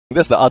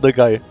That's the other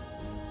guy.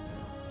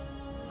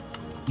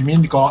 You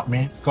mean God,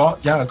 man?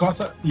 God, yeah, God.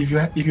 If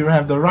you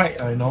have the right,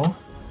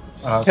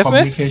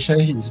 communication,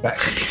 he's back.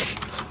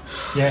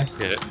 Yes.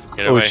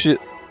 Oh shit.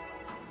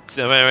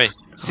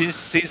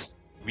 Since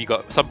we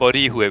got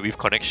somebody with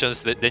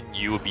connections, then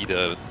you will be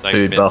the ninth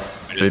Food man.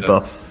 buff, food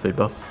buff, food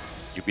buff.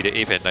 You'll be the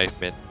 8th and 9th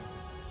man.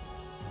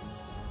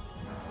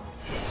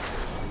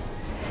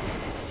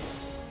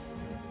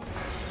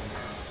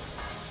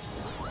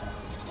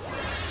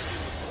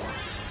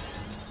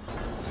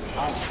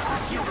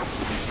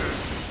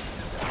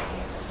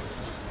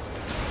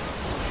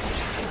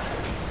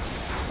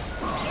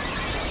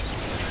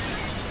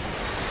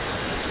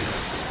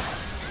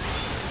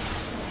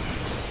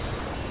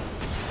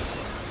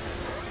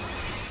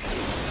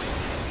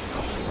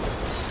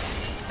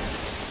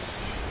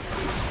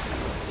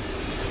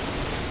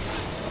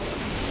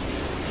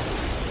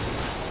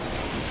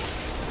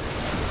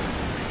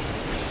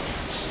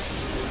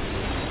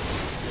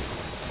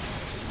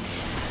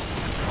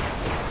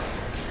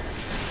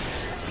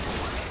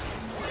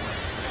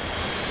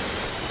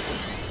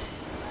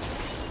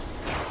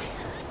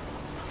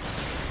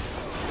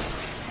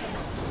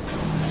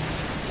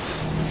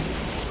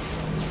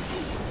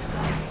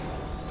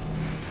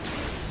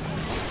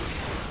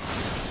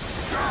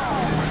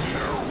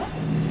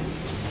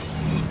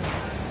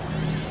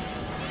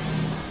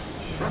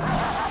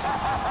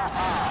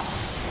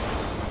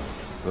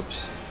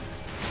 Oops.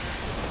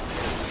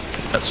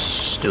 That's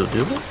still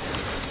doable?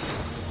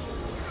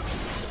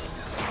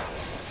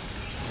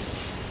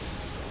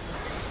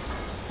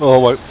 Oh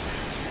what?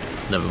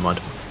 Never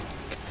mind.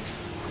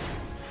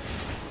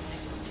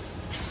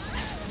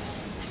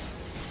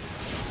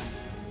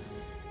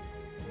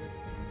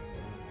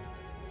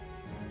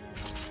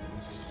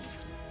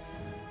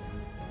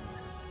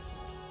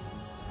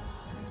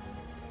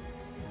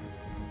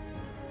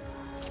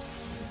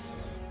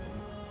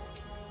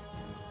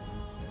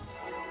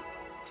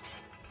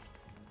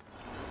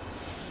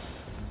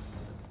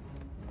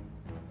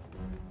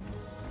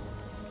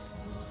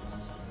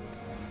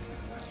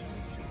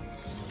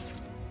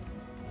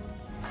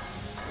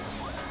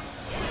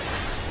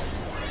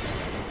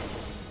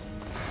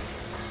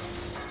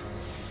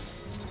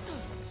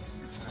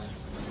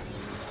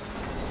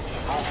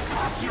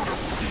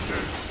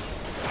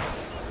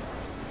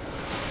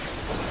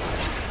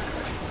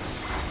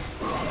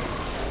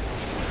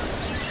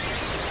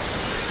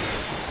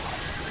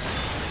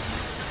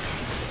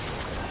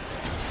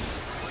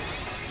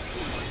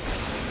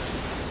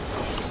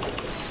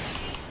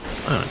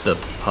 Oh, the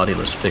party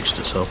list fixed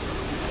itself.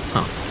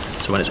 Huh.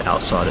 So when it's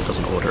outside it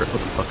doesn't order it,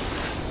 what the fuck?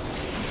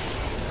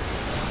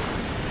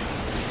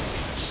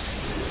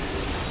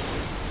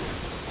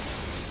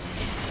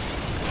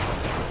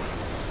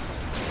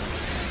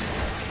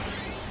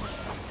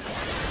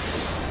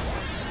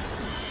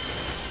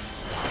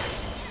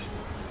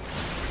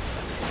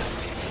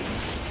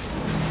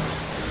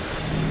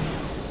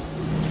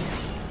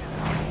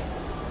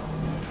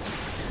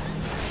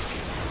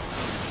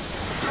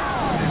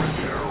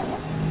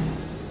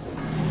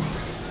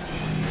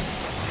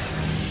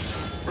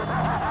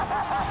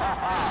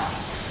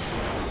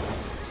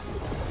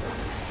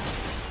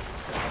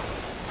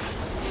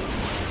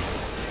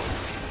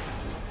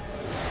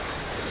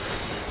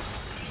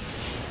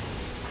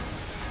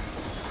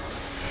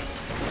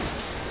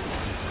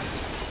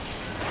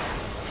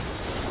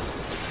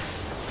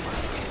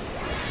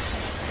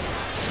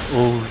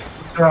 Oh.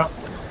 Drop.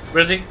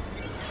 Ready?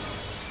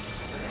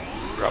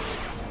 Drop.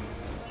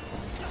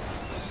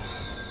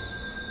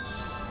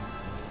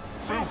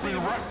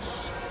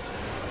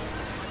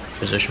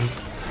 Position.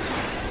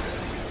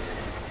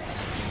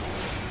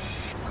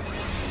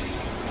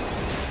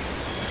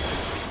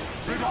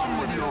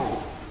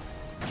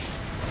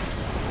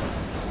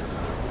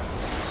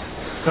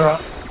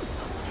 Drop.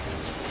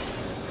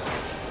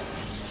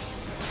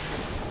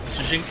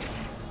 Switching.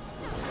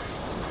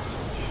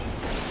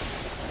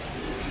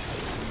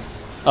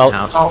 Out.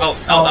 Out.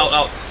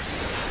 Out.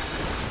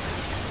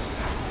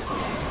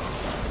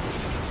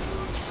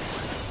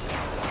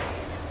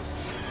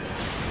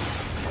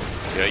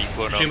 Yeah,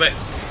 equal now. Switching back.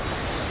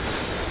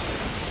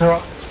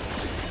 Drop.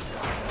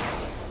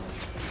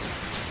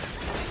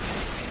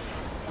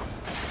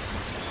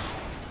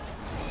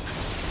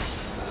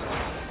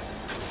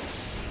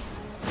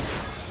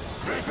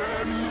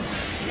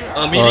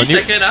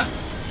 Millisecond,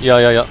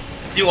 Yeah.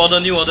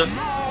 New order.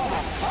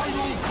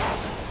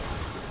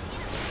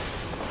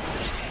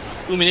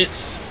 2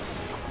 minutes.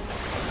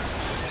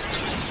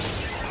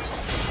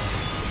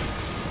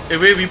 Hey,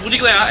 wait, we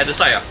putting where at the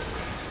side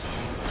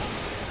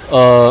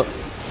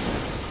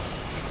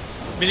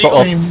Sort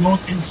of. No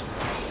change.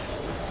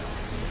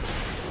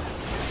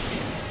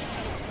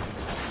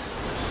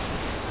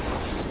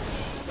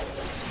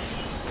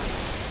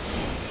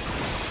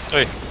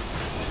 Hey,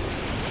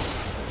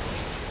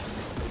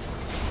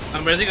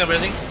 I'm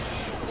ready.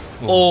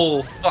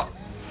 Oh, fuck.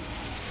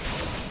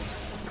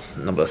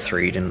 Number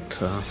 3 didn't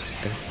go.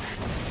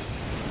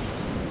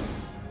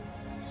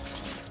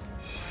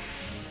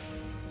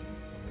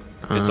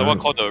 can someone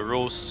call the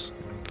rules?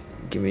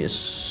 Give me a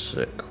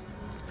sec.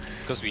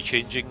 Because we're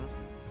changing.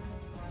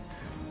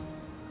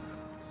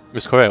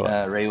 It's correct.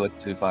 What? Ray was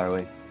too far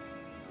away.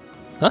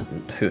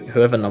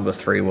 Whoever number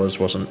 3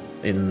 wasn't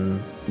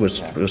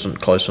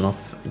close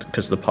enough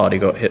because the party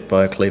got hit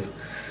by a cleave.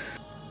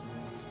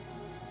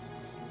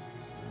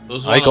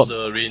 Those I one got- of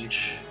the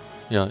range.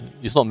 Yeah,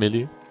 it's not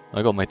melee.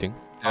 I got my thing.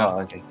 Yeah. Oh,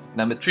 okay.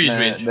 Number 3 is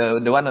range.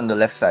 the one on the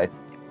left side.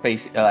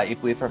 Face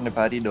if we're from the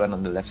party, the one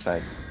on the left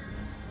side.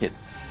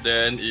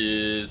 Then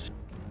is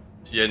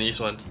Yenny's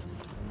one.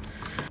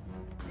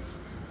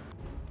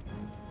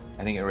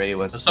 I think Ray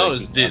was The sound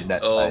is striking on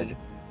dead.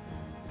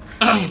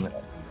 that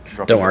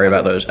side. Don't worry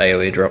about those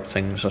AoE drop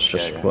things. That's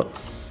just Yeah. what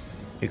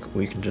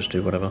we can just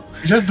do whatever.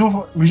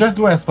 We just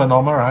do as per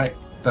normal, right?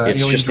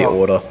 It's AoE just drop. the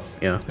order.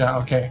 Yeah. Yeah.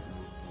 Okay.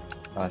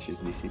 Ah, she's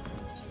DC.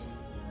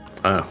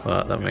 Oh,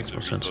 well, that makes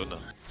more sense.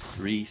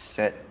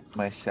 Reset.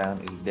 My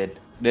sound is dead.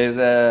 There's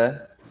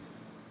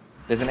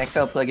an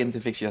Excel plugin to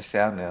fix your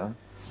sound now,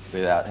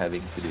 without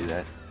having to do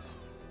that.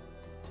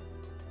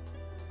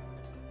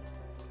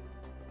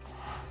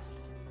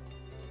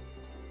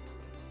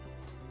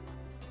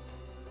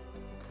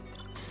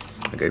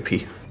 I go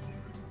pee.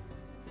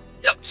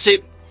 Yep,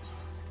 same.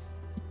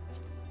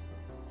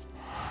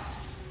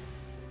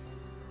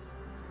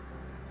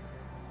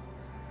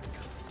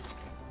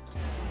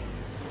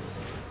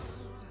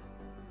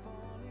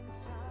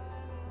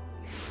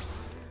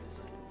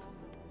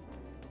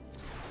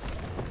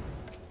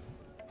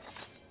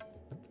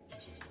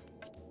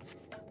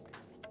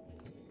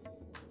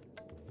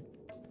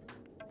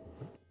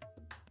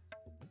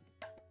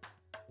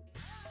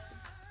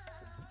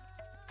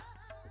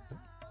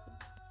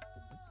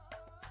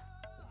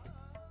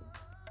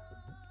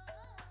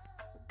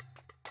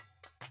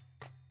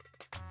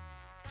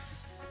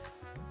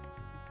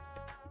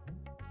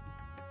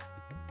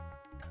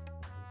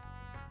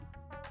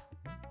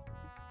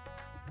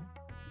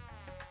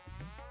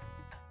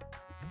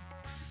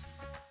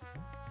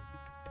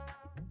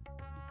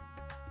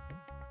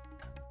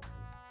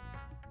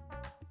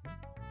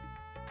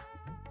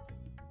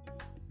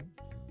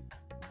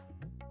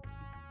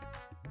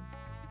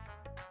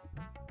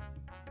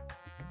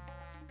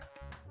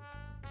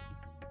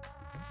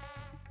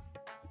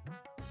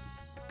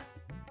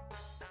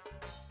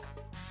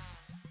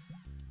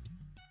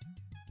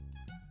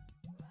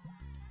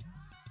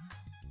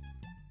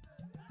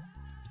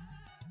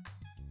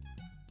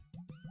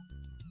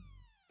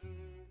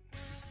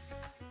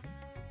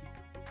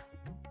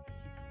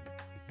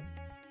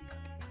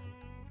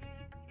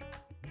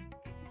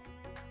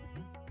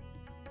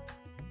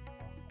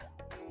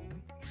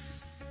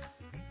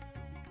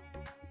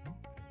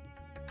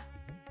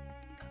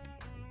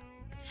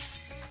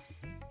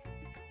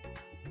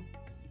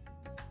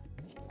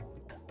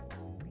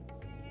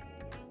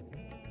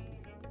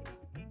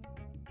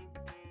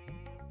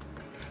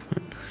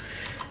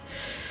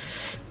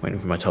 Waiting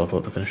for my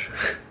teleport to finish.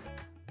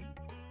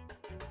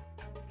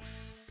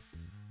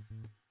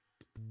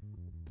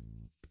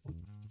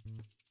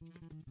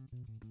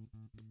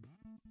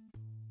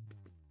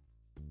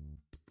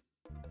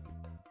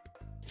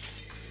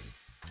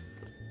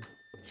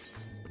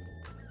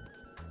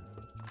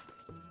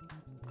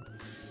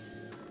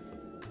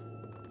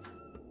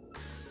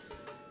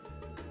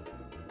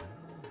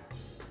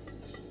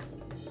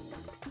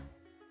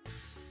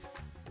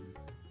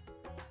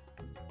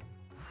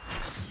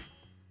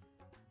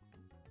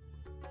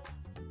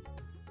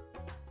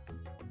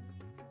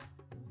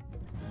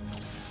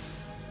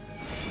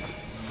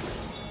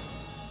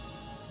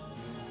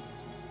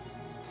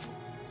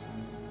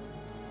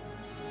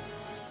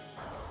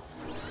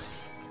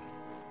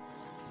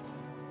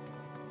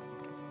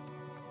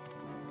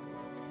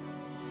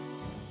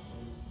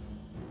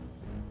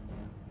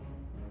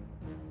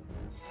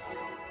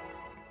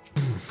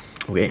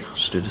 Okay,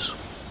 let's do this.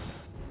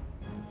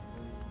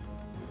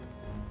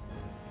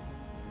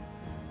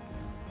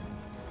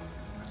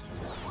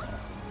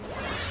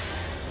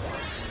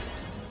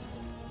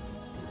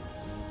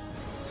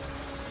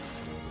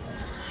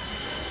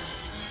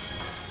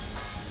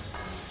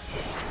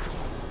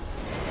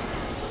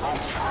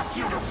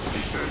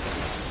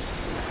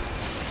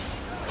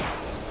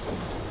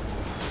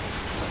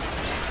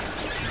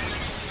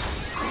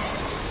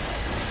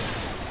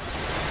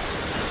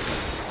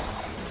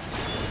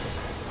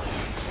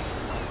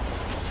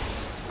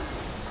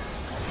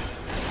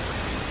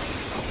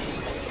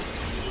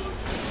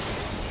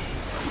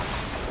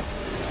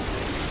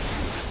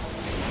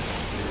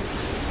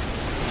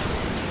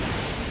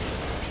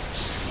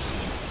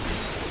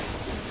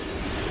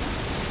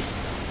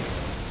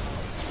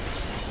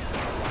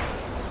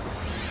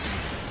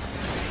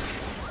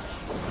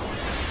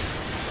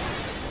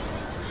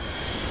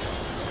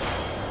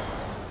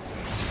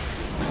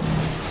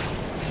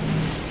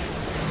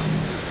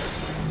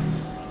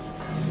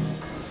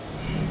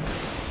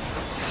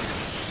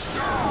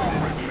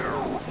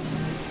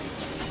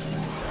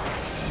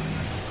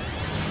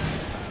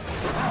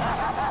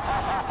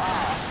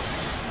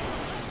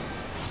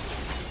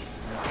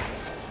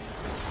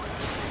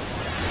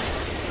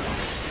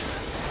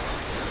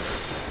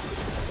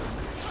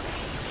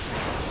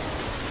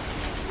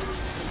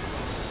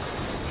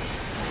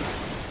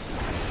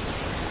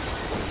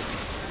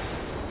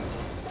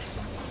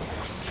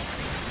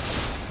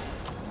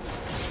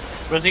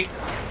 Pressing.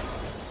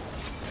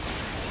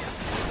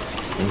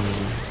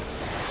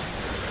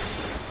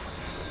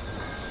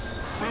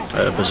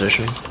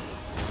 Position.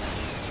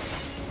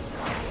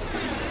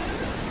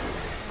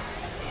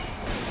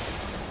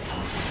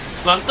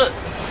 Slanted.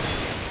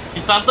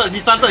 He's slanted.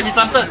 He's slanted. He's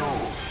slanted.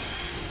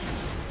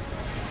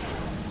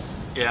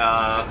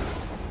 Yeah.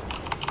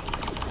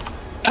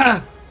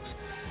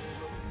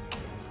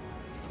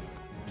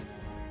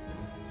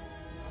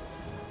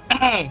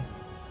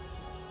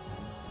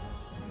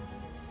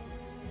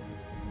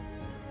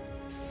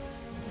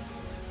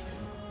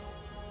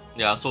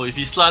 Yeah, so if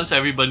he slants,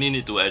 everybody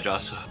need to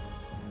adjust.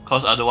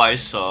 Cause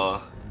otherwise,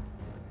 will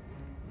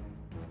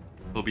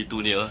be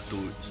too near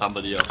to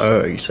somebody else.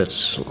 Oh, you said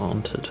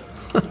slanted.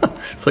 I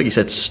thought you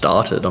said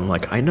started. I'm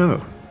like, I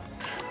know.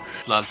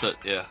 Slanted,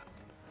 yeah.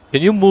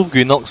 Can you move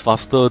Greenox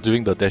faster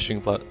during the dashing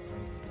part?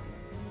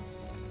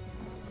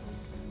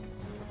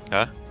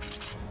 Huh?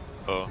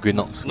 Oh.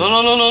 Greenox. No,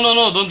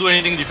 don't do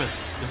anything different.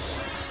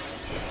 Just...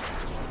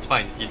 It's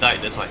fine, he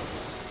died, that's why.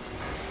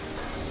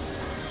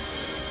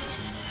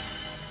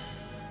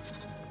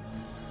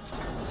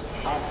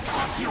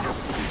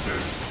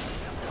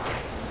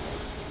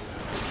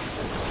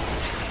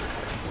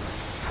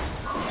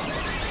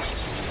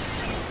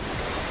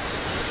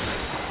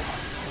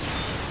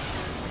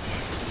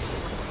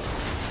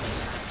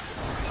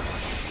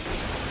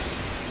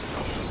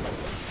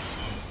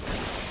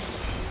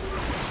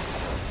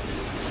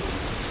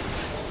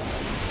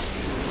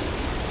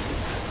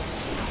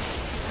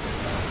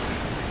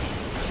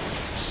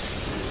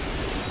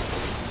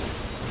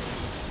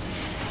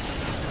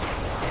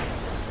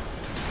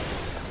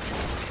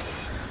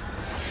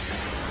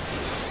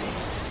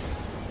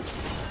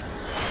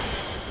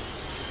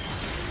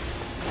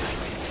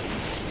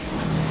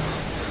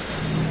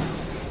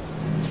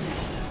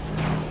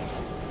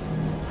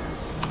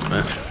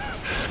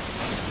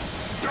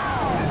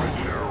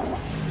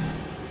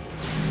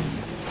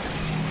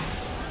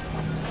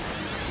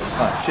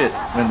 Oh shit,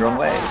 went the wrong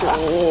way.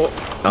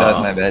 That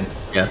was my bad.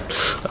 Yeah.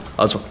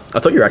 I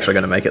thought you were actually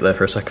going to make it there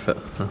for a second. But,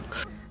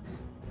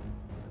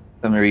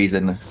 For some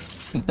reason,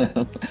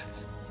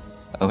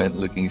 I went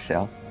looking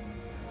south.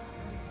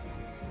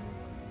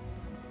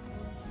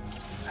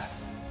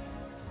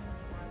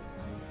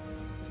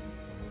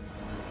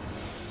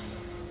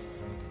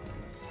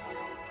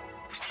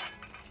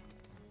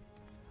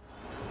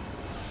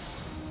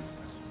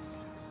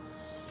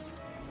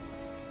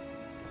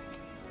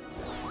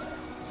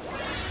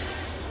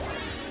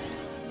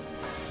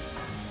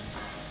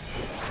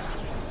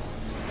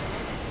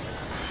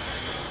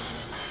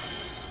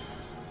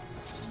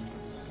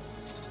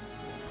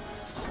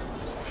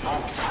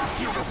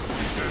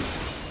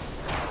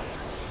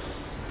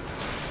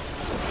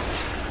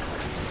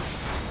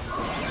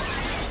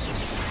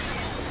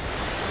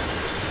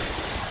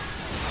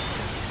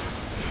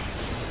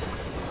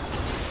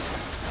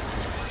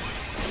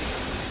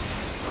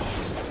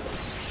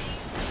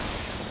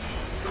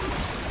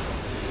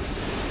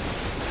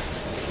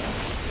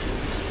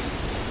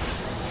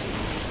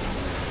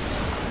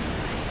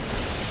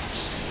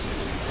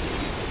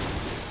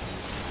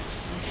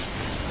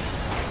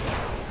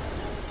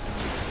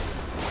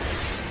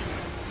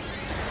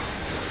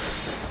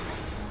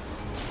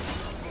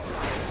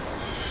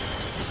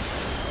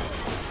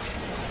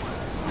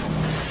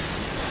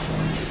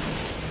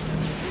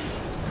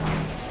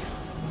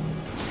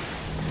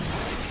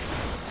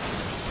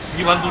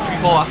 G 1, 2, 3,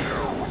 4 ah.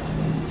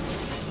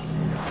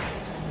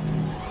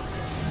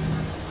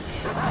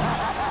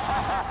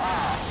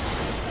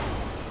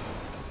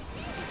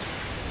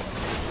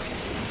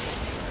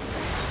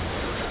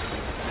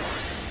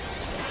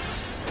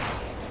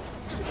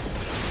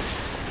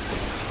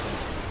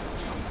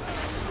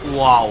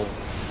 Wow.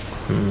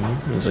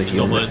 There's a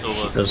heal. It's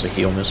over. There's a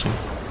heal missing.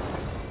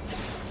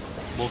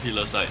 Both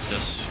healer side,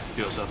 just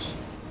kill yourselves.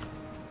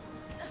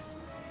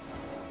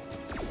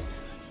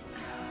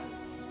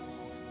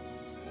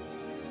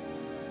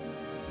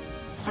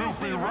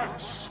 Filthy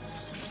rats!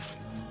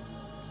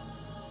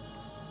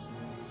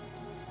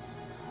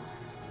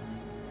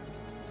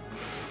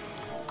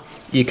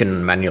 You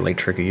can manually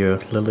trigger your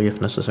Lily if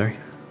necessary.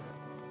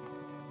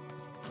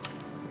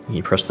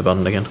 You press the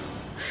button again.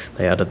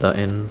 They added that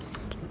in,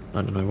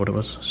 I don't know what it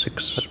was,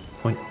 6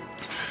 point.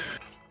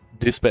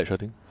 Dispatch, I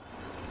think.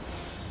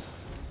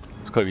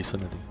 It's quite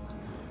recent, I think.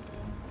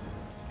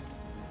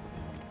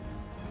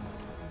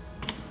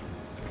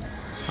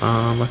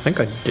 I think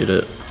I did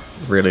it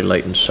really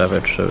late in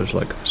Savage, so it was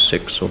like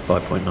 6 or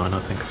 5.9, I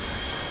think.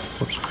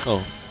 Whoops.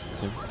 Oh.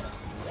 Okay.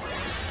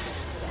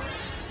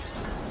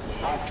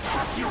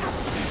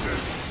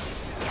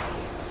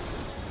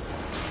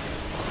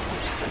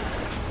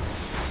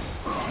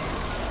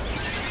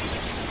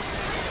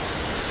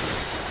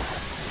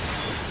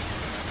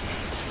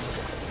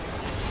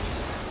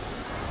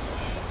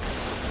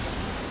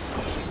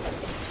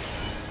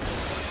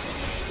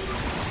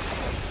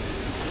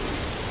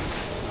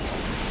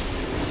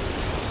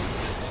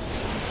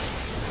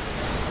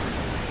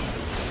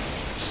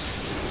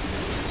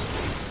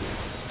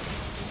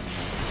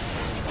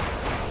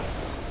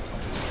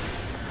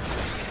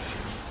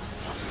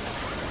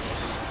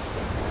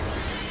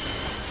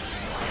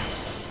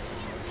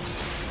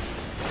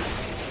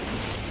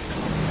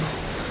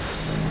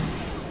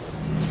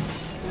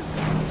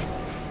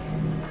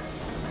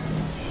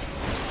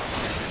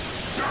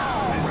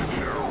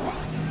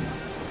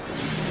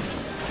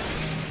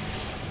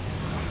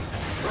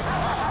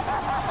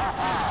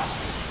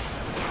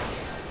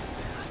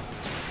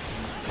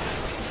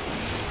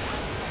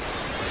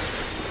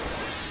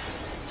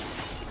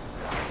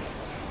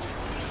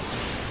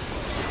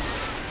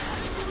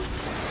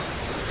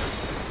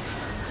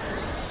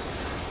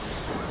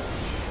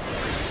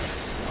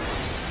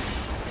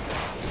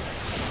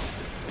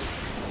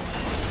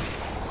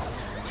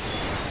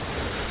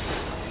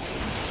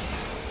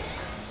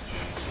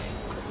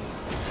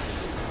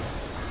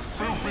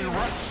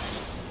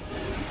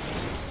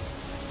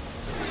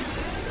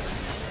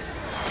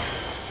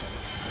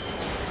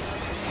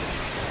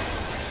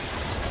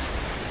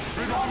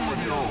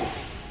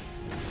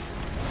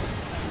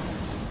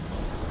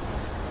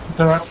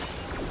 Interrupt.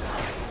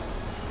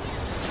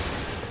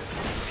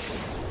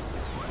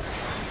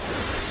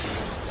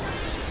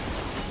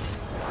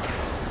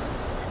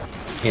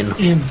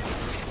 In.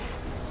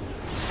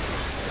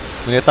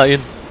 Vegeta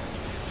in.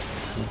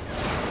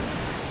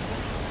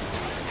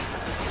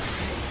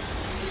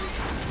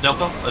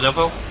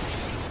 Adelpho?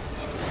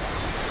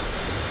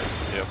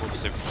 Yeah, both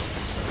same.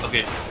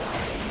 Okay.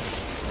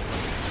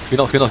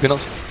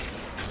 Quinox.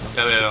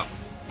 Yeah.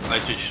 I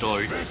switched,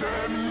 sorry.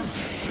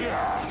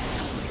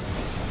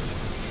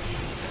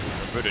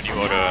 Remember the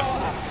new order.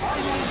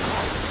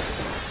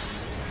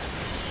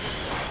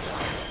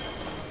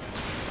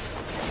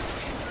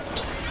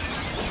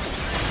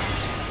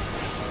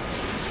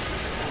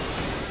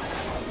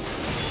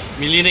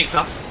 Melee next,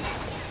 huh?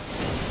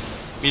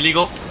 Melee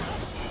go.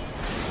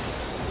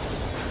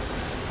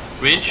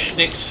 Range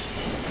next.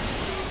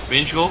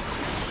 Range go.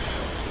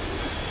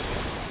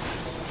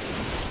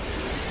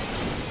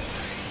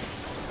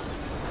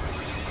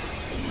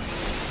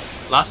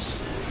 Last.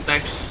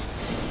 Thanks.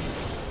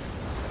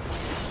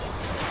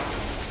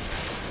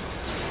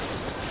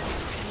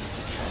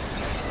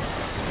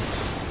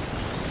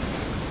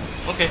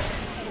 Okay.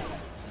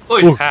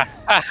 Oi!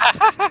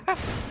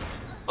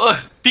 Oh,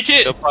 pick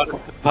it! The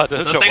father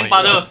The dropped tank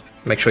my father!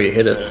 Make sure you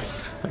hit it.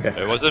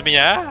 Okay. It wasn't me,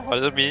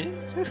 Wasn't me.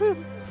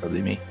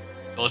 Probably me.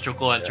 Oh,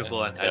 Choco one.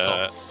 I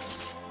saw.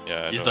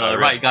 Yeah, He's no, I the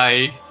ran- right guy.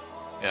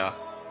 Yeah.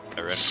 I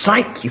ran.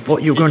 Psych! You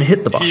thought you were going to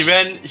hit the boss.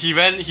 He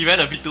ran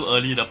a bit too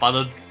early. The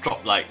father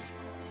dropped like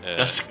Yeah.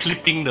 just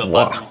clipping the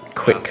Wow. button.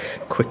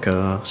 Quick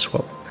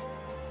swap.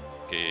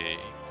 Okay,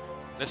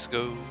 let's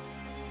go.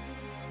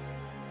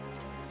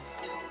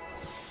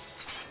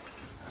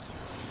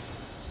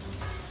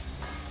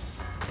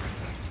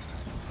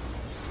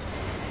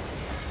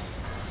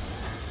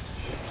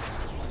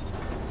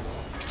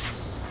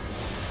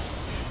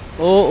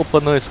 Oh,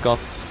 opener is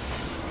scuffed.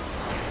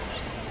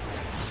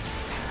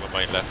 One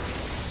mind left.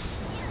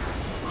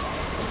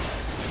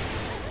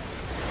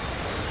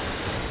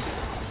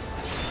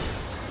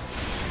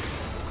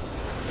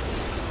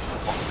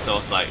 That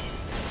was like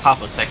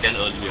half a second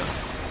earlier.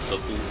 The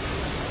pool.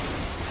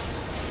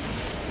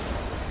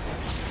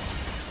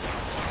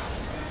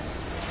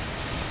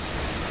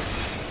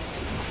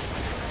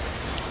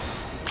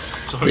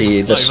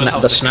 Sorry, The not even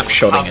half a second,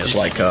 snapshotting half is the-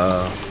 like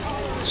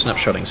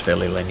snapshotting's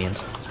fairly lenient.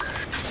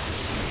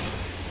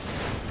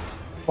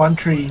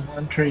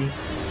 1-3.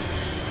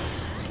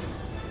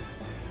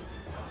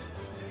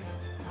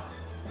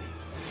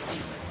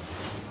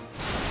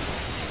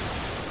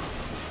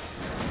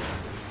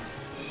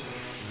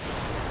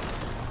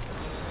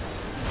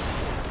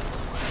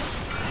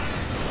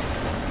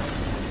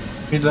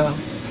 Middle.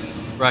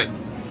 Right.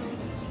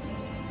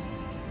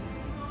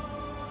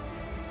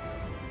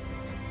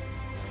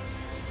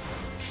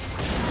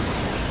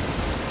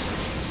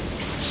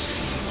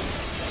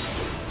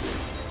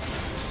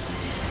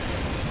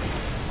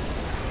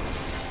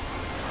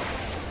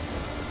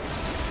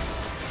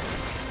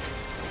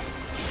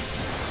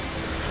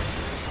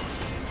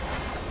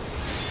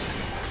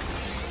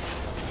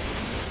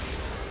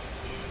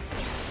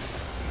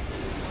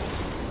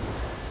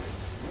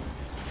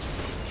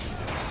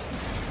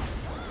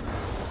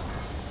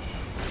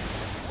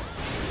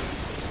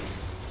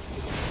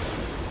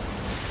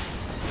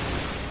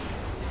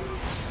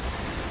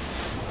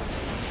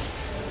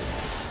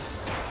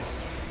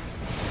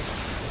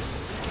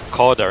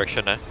 Call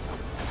direction,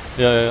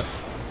 Yeah.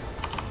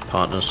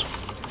 Partners.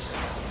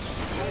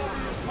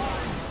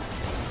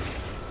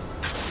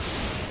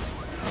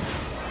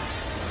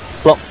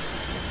 Block.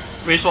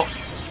 Race walk.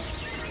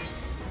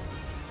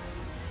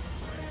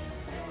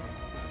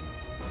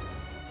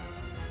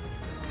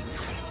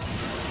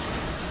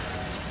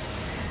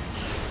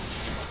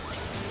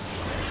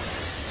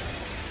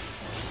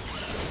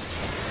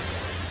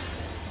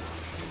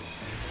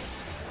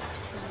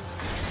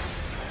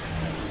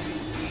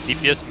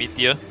 DPS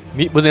Meteor.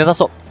 Vegeta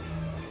swap.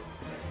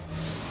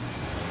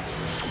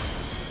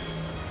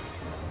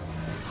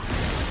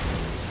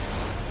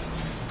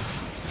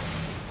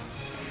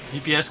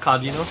 DPS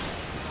Cardinal.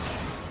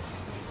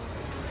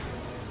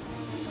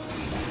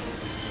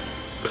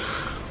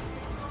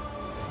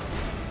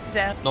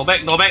 Zap. No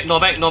back.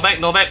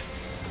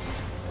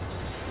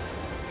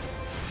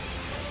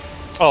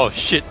 Oh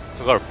shit,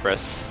 I gotta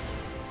press.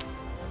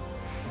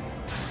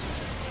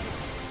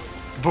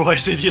 Bro, I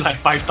said it like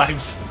 5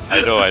 times.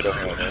 I know, man.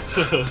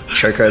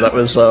 Choco, that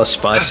was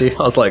spicy.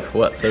 I was like,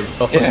 what? The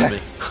opposite Yeah. of me.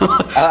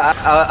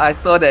 I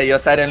saw that your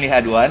side only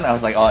had one. I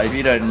was like, oh, if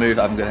you don't move,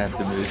 I'm gonna have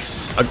to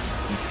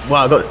move.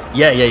 Well, I got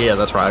yeah.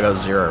 That's right. I got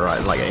 0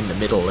 right, like in the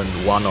middle and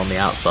 1 on the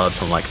outside.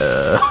 So I'm like,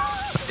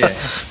 Yeah.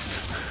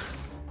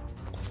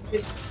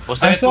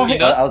 Was I that saw too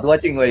him- enough? I was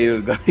watching where you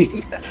were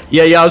going.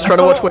 yeah. I was trying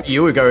to saw- watch where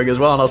you were going as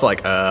well, and I was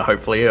like,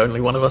 hopefully only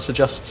one of us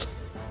adjusts.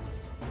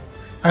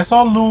 I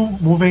saw Lou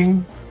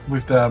moving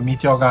with the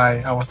meteor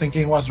guy. I was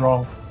thinking, what's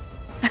wrong?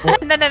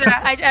 No.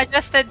 I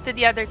adjusted to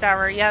the other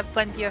tower. You have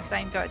plenty of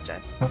time to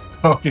adjust.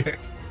 Okay.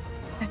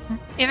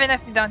 Even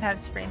if you don't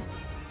have sprint.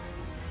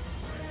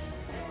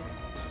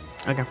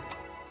 Okay.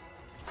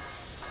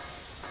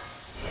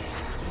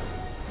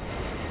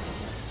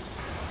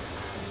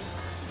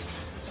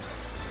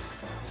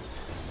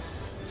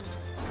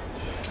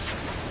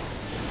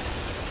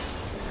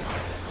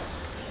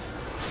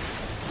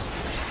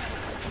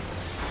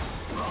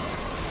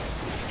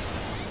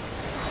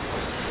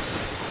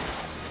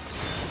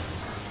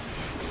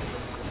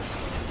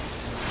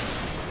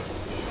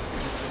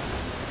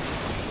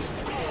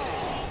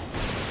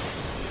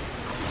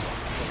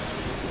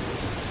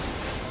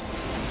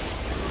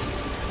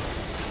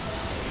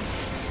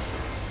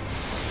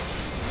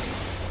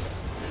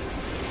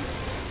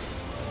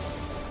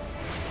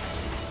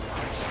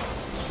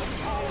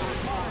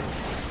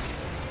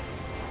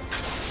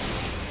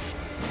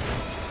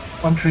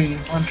 One tree,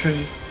 one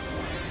tree.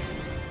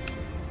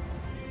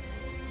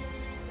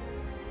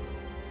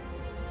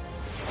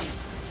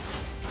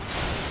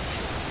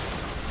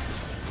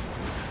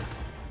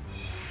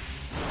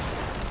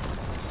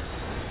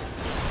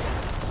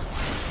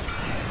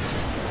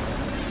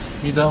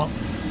 Middle.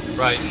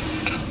 Right.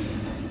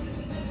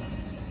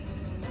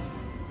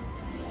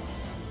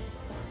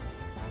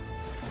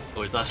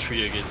 Oh, it does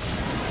 3 again.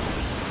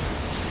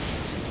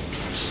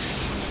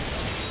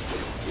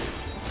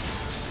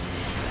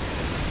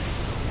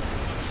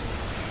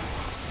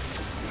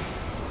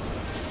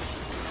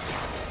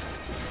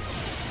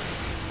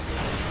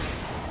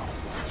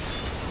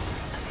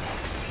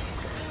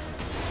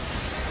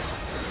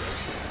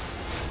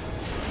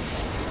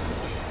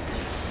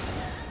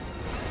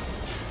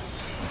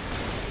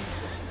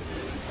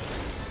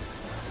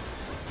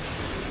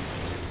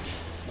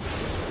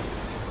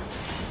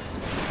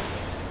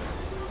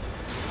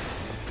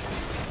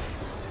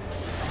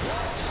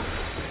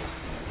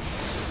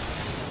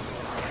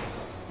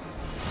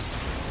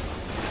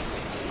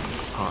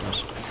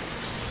 Harness.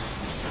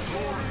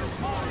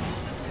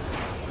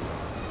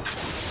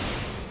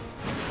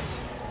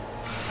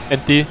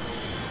 Anti.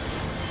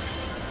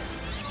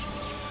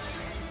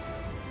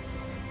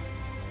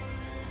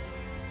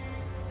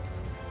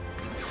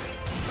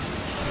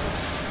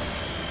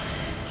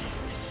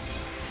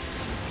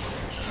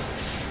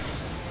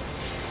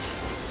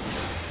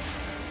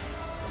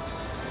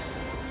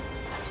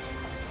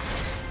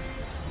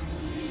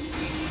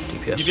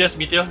 DPS. DPS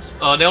Meteor.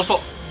 Nail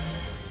Sword.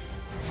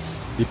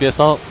 DPS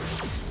out.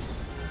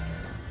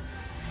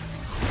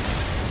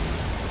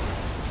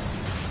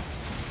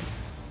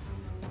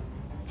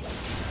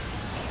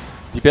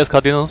 DPS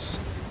Cardinals.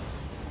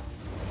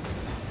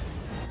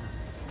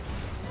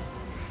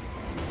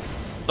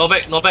 No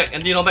back, no back.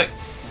 Andy, no back.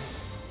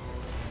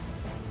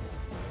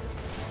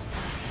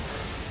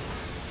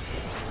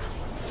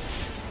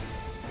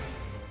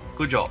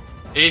 Good job.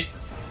 A. 2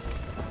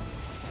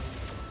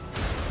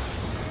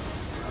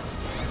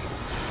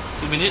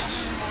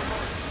 minutes.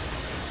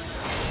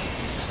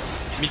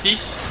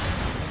 Meaties.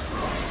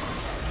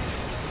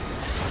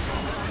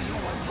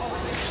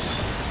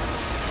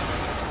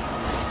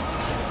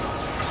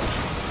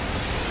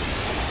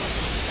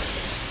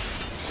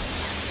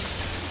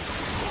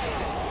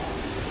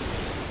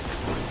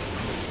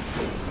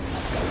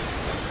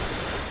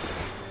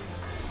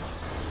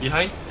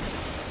 Behind.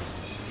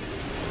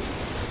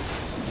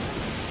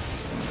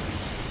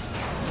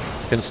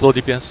 Can slow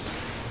DPS.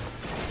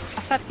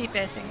 I'll start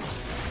DPSing.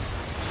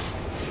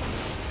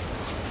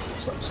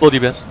 Slow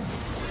DPS.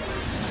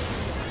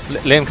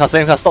 Lane cast,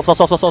 lane cast. Stop.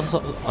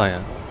 Ah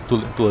yeah.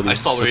 Too early. I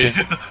stopped It's already.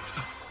 okay.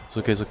 It's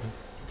okay, it's okay.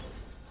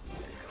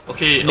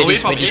 Okay, away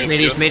from A.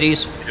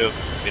 Middies.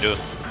 Middle.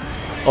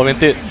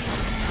 Orientate.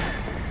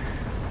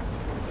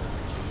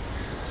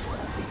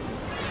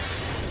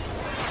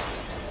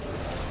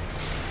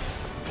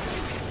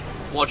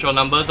 Watch your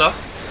numbers,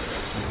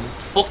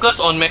 Focus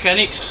on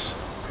mechanics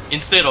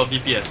instead of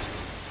DPS.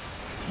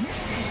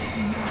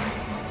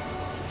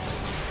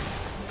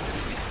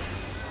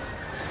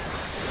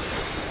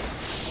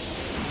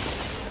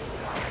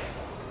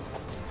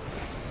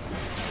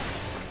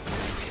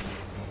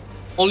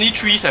 Only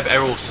trees have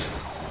arrows.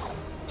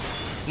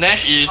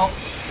 Nash is Out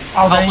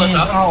Out then first, in,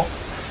 out.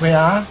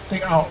 Wait,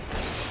 take out.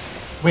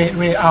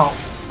 Wait, out.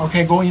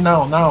 Okay, go in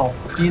now.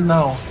 In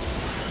now.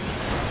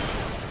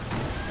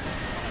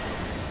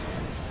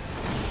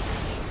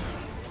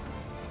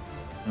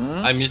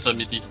 I missed a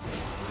midi.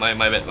 My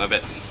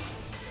bad.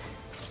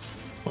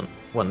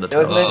 One of the There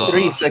was towers. no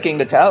 3 circling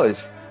the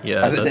towers.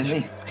 Yeah, Other than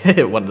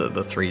me. one of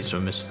the 3s were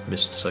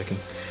missed soaking.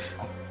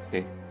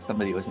 Okay,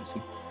 somebody was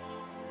missing.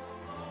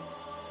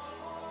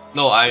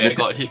 No, I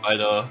got hit by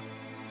the.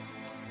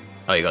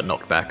 Oh, you got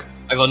knocked back.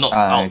 I got knocked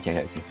out.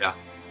 Okay.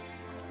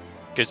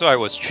 Okay, so I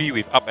was 3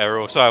 with up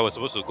arrow, so I was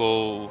supposed to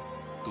go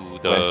to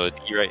the West.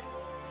 D, right?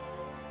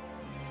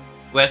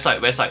 West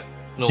side.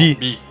 No, D.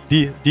 B.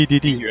 D. D,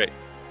 right?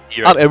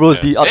 D, Up right? arrows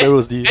Yeah. D, up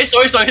arrows D. Hey,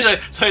 sorry,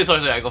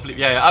 I got flipped.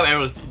 Yeah, up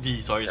arrows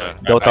D. Sorry. Yeah.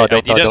 Delta, I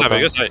delta, didn't, delta.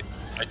 because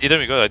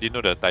I didn't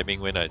know the timing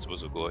when I was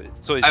supposed to go.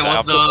 So it's I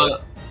like was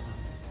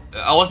after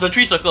I was the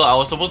 3 circle. I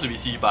was supposed to be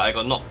C, but I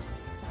got knocked.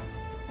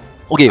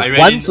 Okay, I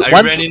once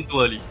ran in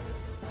too early.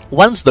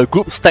 once the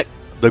group stack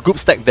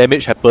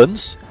damage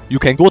happens, you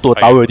can go to a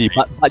I tower already.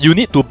 agree. But you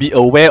need to be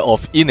aware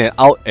of in and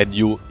out, and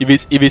if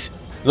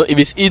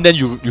it's in, then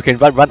you can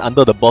run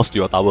under the boss to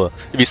your tower.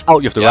 If it's out,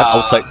 you have to run Yeah.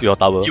 outside to your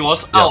tower. It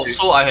was Yeah. out,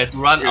 so I had to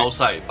run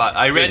outside. But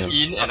I ran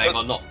Yeah. in and I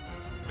got knocked.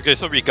 Okay,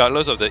 so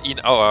regardless of the in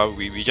out,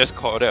 we just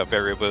call that a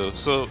variable.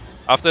 So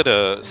after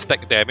the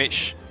stack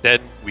damage, then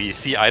we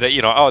see either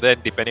in or out. Then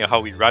depending on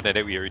how we run, and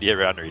then we already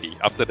run already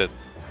after the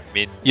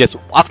main. Yes,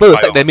 after the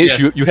stack Bios, damage,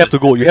 yes. you have to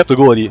go. You have to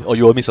go already, or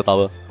you will miss the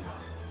tower.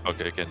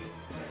 Okay, can.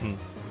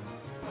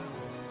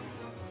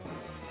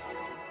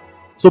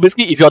 So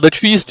basically, if you're the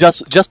trees,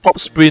 just pop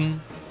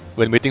sprint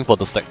when waiting for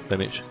the stack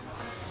damage.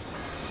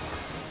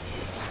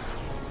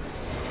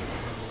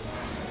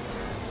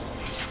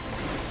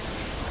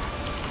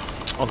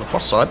 On the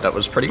plus side, that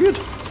was pretty good.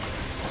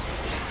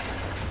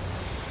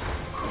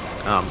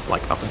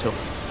 Like up until,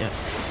 yeah.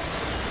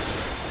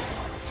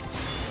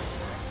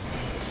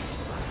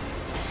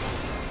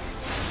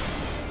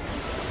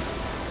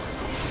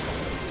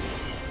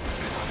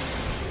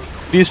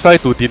 Please try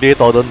to delay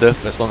Torden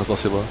death as long as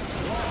possible.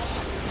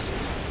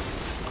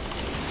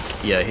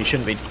 Yeah, he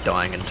shouldn't be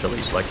dying until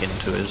he's like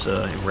into his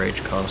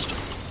enrage cast.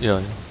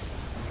 Yeah.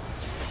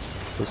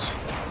 Just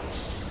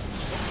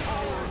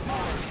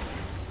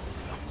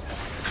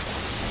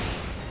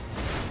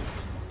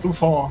Two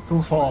four.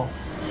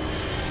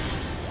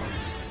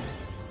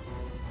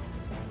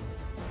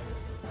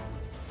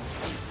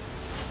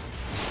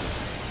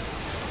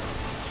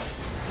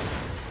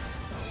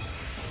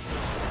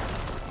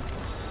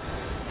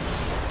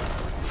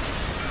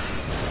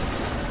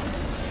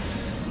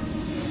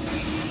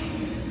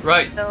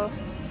 Right. So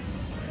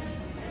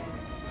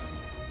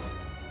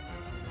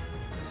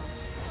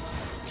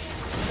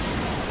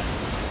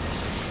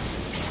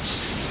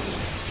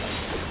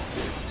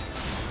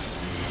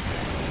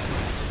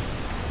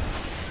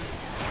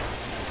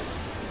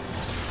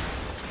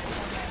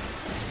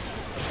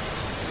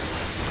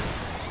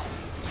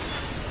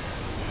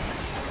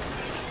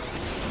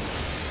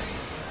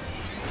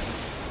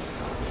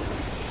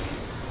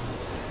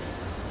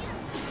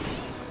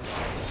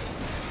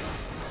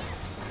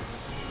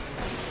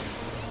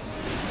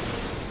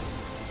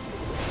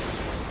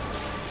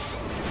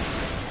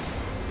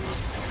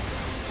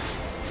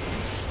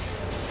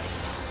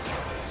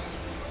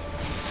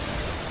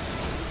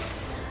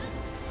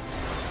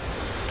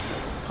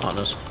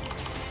Partners.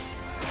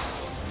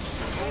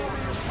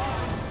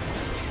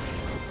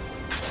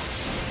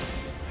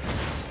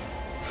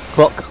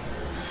 clock.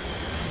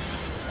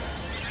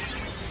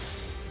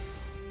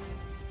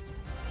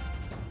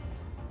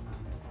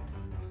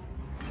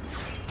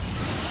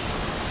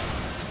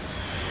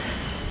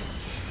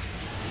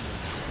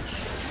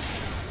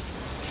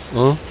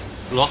 Huh?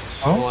 Lost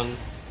Oh. one.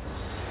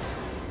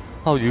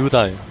 How do you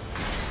die?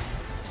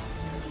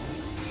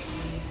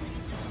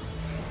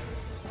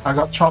 I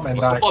got chopped and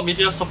died. Support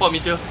meteor, support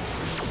meteor.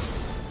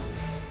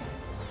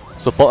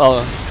 Support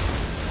out.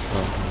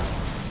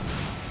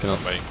 Cannot.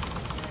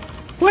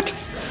 What?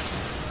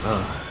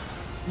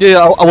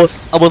 Yeah,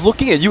 I was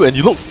looking at you and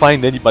you looked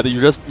fine. Then, but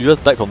you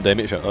just died from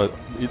damage.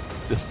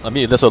 I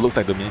mean, that's what it looks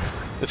like to me.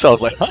 So I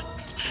was like, huh?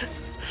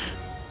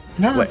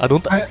 Yeah, Wait, I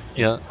don't. I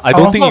I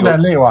don't was think not you got.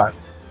 that late, what?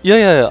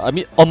 Yeah. I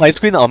mean, on my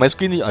screen,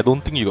 I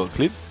don't think you got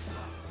clipped.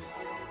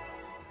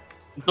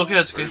 It's okay,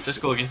 it's okay.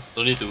 Just go again.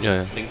 Don't need to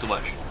Yeah. think too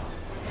much.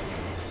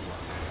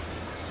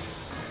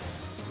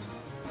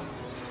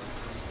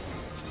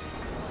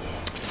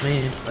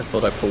 Man, I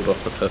thought I pulled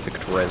off the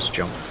perfect res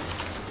jump.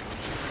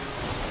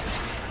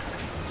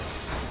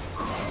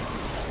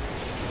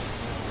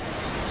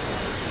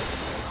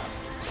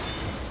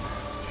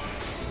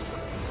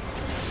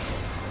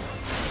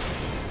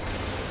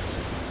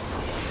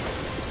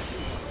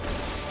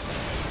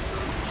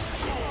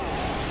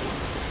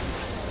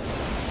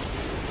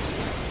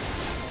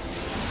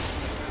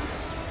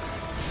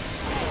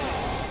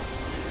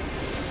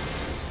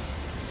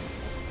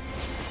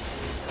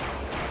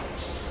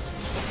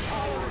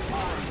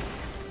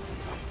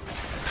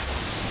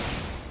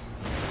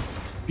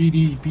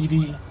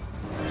 BD.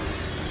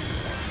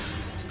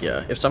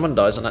 Yeah, if someone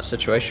dies in that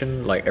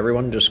situation, like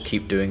everyone just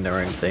keep doing their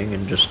own thing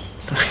and just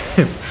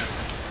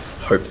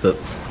hope that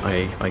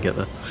I get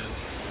there.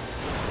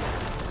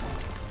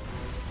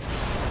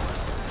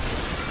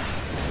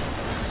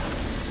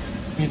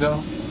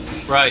 Middle.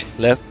 Right.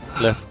 Left.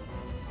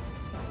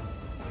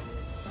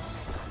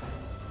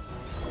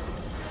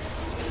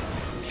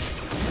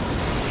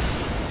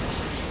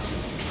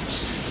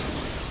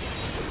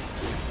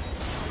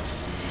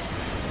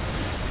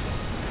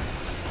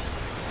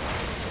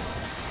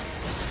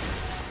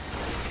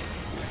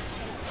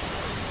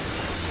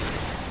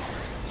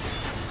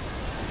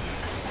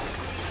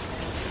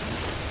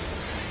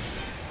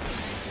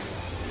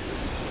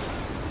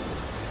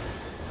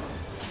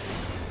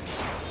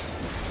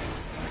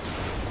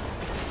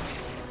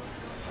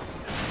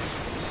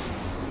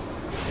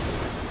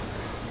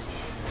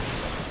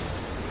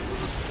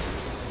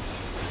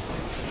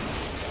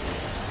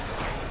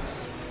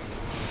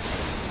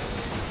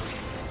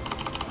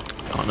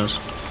 Partners.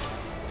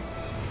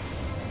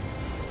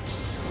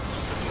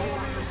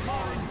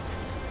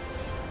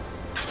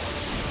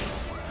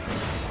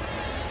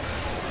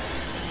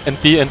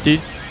 NT.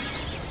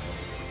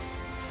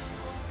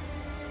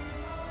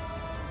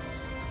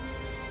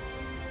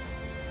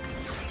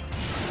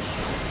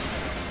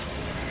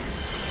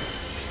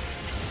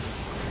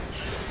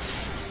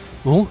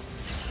 Oh?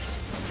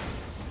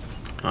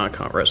 I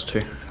can't rest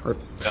too. Or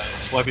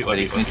Wipe it, What wipe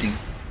is it, wipe it. missing?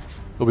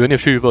 Oh, we only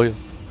have 3 people here.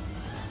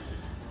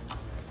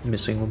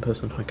 missing one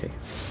person. Okay.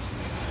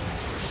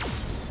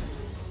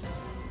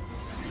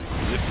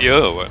 Is it fear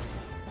or what?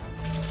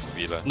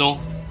 Villa. No,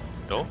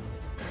 No?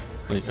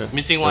 Wait,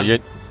 missing one.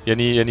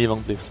 Yenny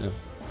long place. Yeah.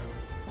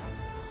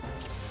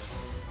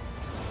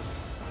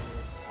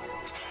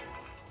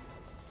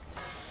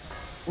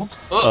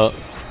 Oops. Oh.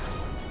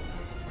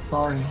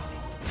 Sorry.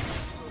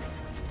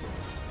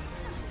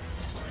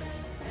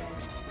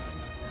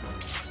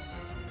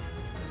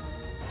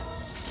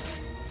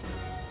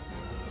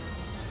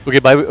 Okay,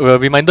 by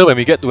reminder, when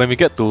we get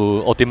to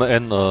ultimate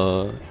end,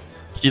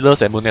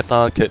 healers and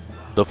Moneta get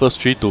the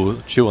first 3 to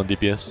chill on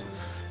DPS.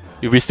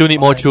 If we still need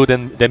more Okay. chill,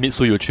 then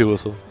Mitsu you chill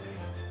also.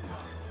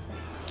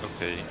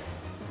 Okay.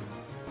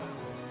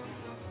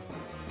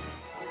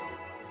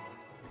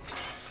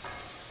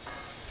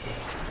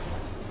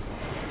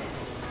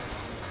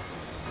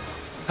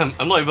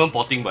 I'm not even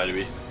botting, by the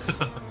way.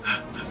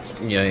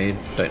 Yeah, you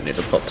don't need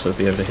a bot to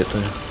be able to hit the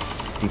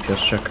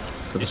DPS check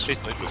for This this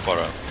place not too far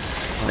out.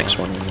 next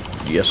one.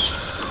 Yes.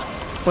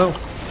 Well,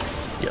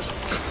 yes.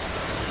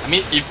 I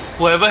mean, if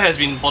whoever has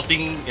been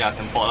botting, yeah,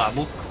 can bot lah.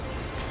 Move.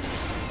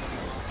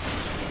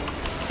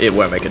 It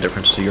won't make a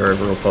difference to your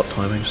overall bot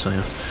timing, so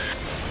yeah.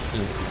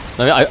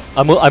 I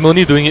mean, I'm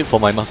only doing it for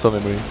my muscle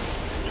memory.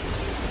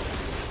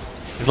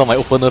 It's not my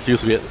opener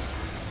feels weird.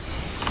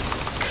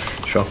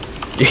 Sure.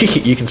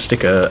 You can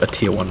stick a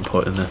tier 1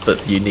 pot in there,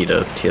 but you need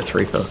a tier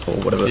 3 for, or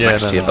whatever, Yeah,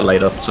 max no, tier no. for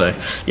later, so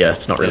yeah,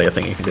 it's not really a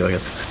thing you can do, I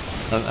guess.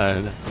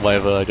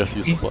 Whatever, I just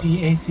use the bot.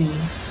 AC.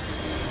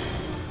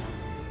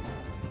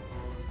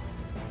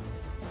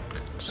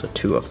 It's a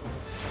 2-up.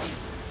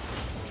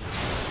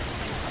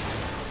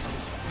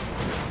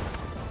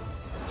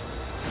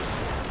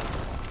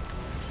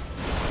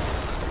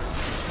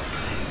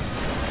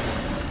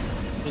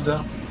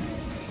 Middle.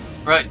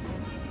 Right.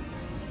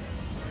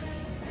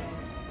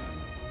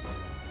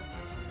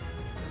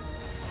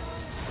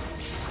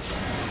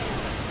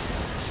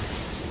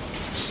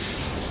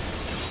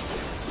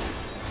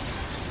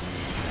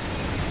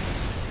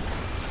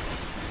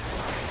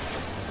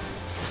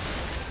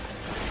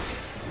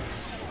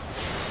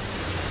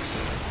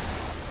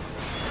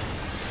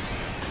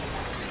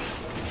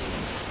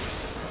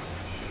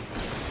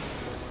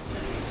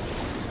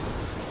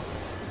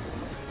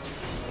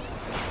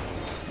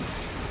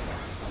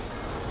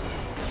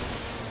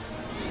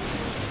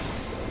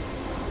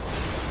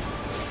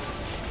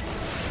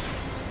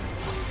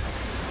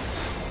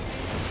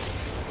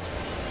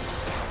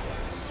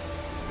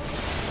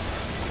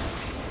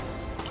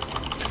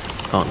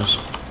 Partners.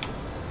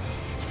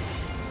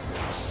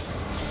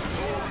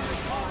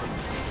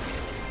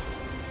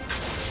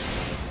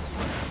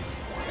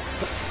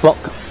 Block.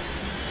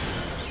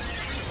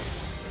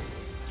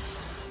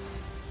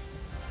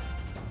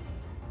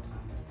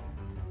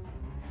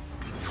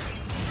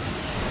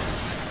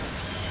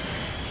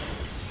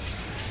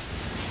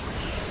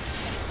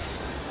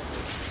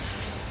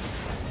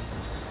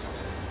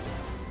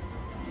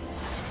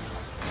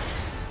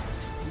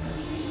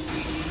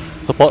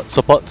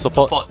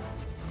 Support. Bot.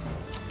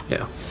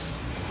 Yeah.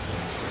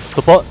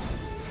 Support.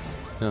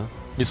 Yeah.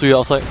 Mitsu, you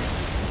outside.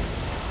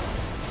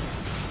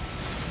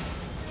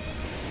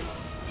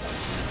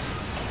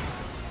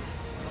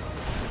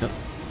 Yeah.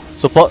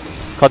 Support.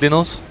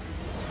 Cardinals.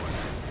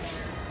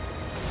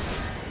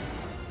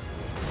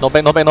 Not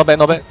back.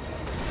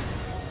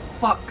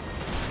 Fuck.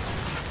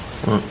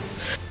 Mm.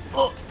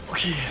 Oh,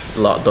 okay.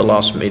 The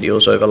last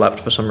meteors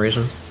overlapped for some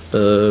reason.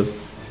 Yeah.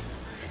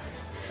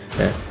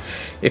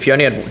 If you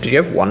only had, did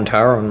you have 1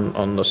 tower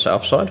on the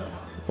south side,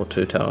 or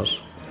 2 towers?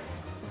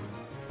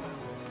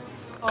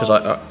 Because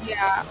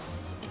Yeah.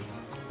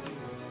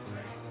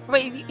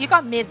 Wait, you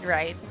got mid,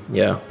 right?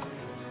 yeah,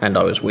 and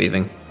I was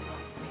weaving.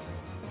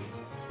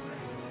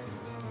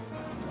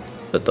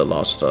 But the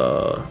last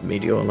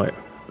meteor like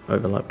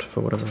overlapped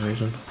for whatever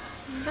reason.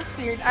 That's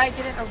weird. I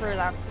didn't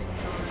overlap.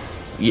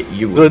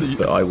 You would,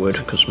 but I would,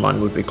 because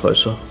mine would be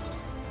closer.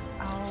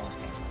 Oh,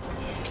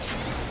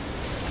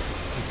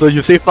 So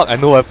you say fuck, I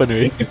know what happened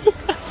already.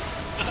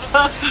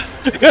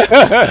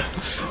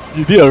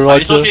 You did a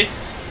But it's Roger. okay.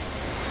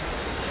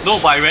 No,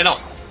 but I ran out.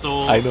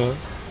 So I know.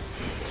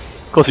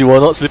 Cause you were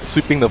not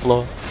sweeping the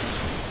floor.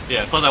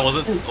 yeah, because I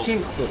wasn't.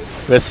 Oh,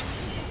 Rest.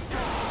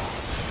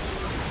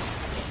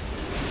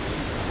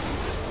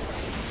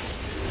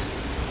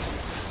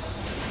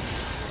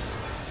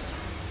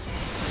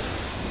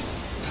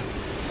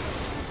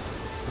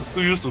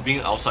 too used to being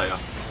outside.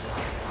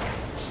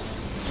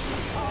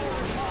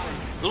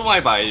 Don't know why,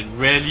 but I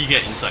rarely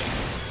get inside.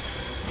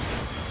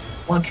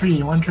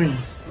 1-3.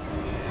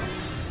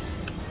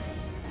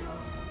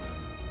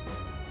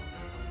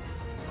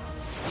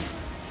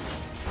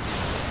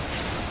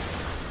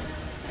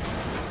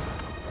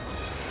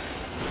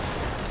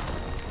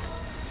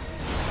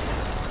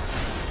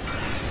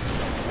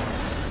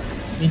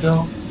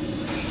 Middle.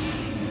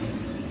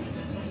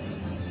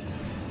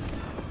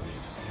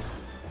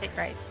 Take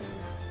right.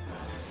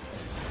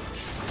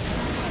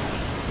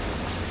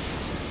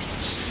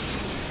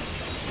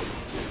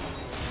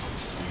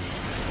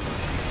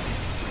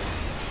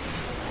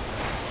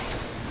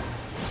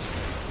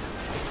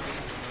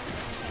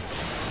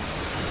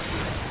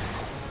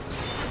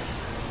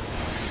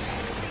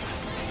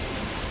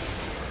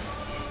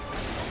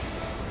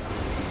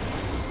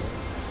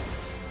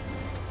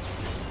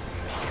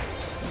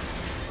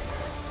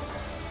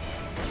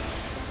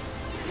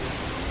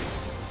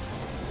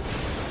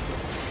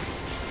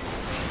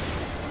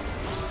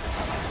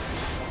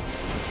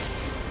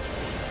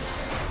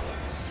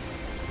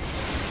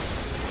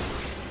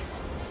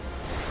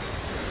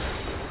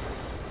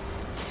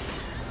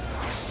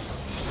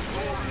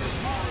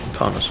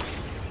 Thomas.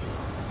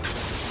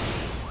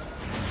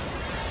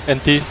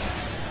 NT.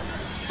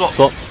 Swap.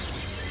 Swap.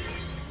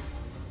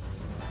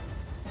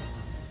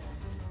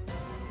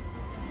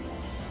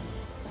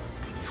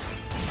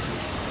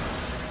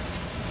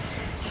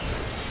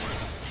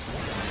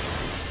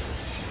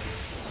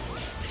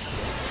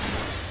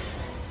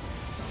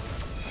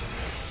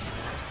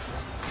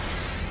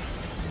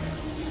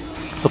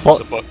 Support.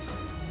 Support.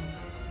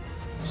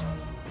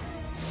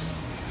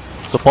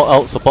 Support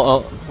out, support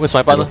out. Where's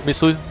my partner?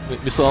 Misu?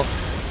 Misu out.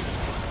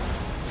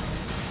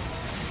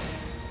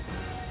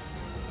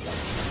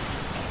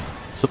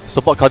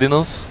 Support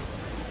Cardinals.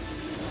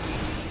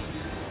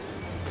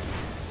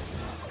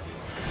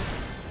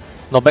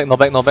 Not back, not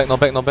back, not back, not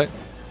back, not back.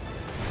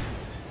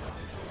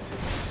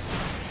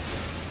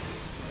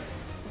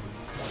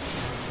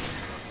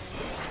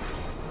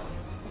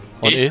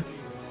 On A. Oh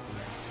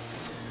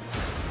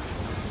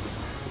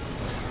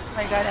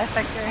my god,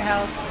 affect your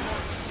health.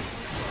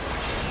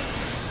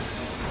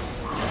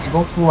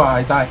 Go full,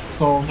 I die.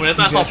 So. 我连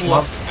带少负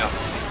啊。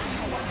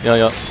Yeah,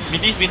 yeah.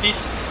 Midis, midis.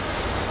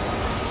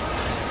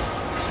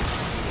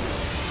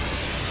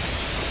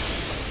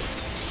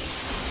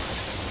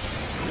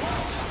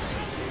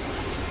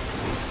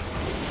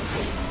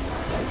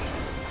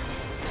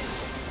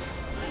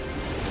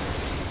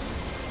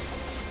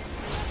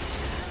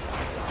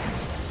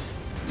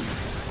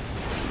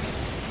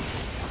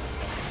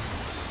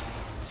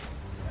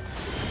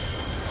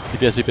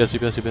 DPS, DPS,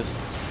 DPS, DPS.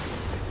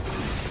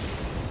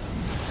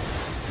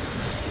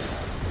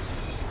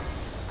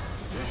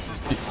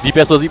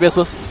 DPS first, DPS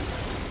first.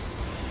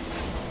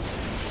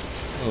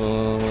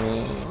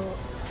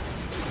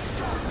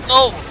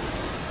 No!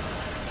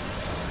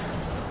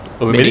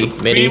 Oh, we made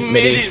it? Midi, We made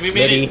midi, it, we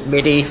made midi, it.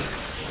 midi.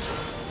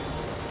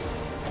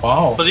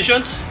 Wow.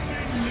 Positions?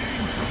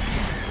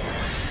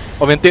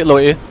 Orientate low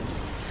A.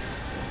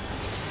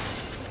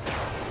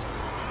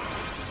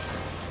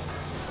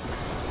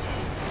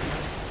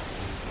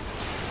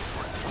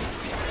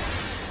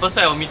 First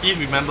set of midis,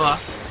 remember ah.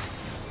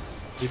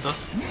 Later.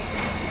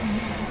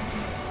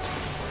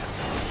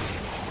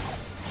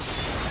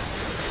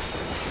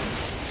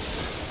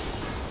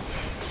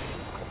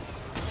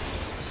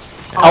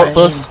 Out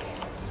first.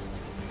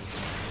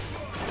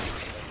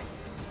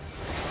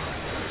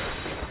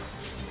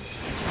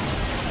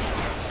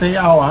 Stay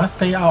out,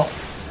 stay out.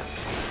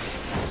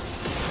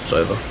 It's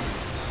over.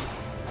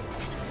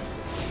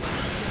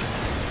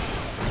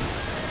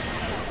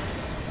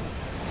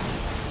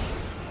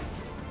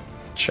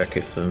 Check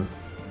if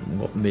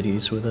what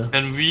midis were there.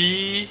 And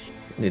we...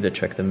 Need to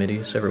check the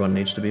midis. Everyone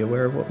needs to be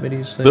aware of what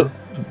midis they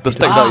The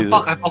stack Ah, die.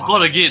 fuck, I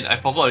forgot again. I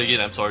forgot again,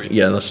 I'm sorry.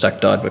 Yeah, the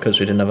stack died because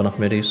we didn't have enough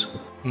midis.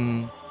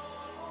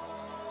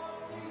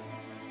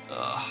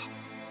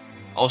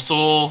 I was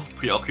so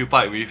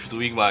preoccupied with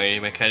doing my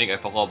mechanic, I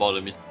forgot about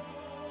the mid.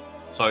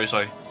 Sorry,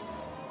 sorry.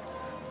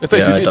 In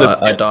fact, Yeah, you did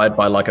I died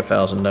by like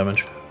 1,000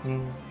 damage.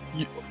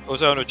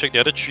 Also, I want to check the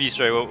other trees,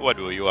 right? What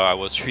were you? I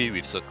was tree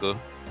with circle.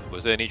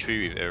 Was there any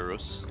tree with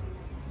arrows?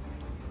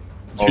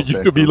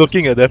 you could be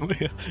looking at them.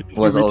 You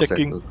Was could be all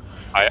checking. circle.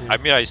 I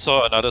mean, I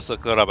saw another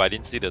circle, but I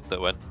didn't see the third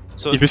one.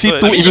 So If you see so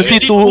two- at if you least- see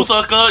two two-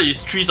 circles,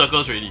 is 3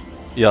 circles already.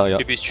 Yeah, yeah.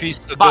 if it's three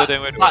circle, But,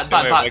 then when but,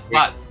 then where am I but,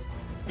 going?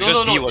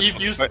 no, Because D no, was if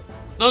you... right.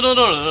 No,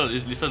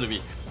 listen to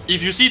me.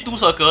 If you see 2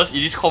 circles,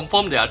 it is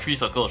confirmed there are 3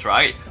 circles,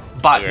 right?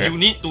 But Okay. you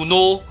need to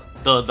know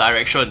the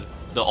direction,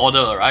 the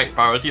order, right?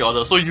 Priority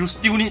order. So you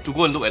still need to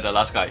go and look at the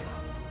last guy.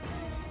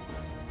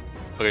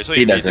 Okay, so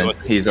He if it doesn't. was-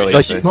 He's No,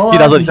 always he, first. No, he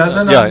doesn't. he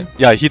doesn't, Yeah,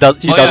 yeah, he does.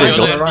 He Oh, doesn't. yeah, he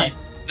you're got, right.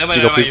 Never he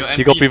mind, got, never mind,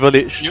 he got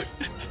privilege. You,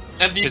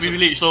 empty Yes,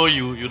 privilege, so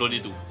you don't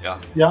need to. Yeah.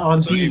 Yeah,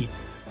 on So D.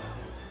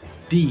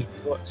 D.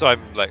 So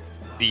I'm like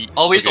D.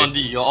 Always okay. on D.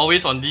 You're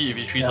always on D if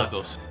it's 3 Yeah.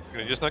 circles.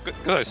 Okay, just not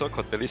because I saw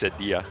Cortelis at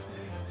D.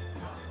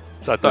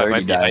 So I I thought I already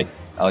might be died.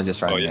 I was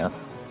just running yeah. out.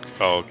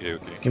 Oh, okay,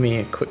 okay. Give me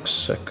a quick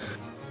sec.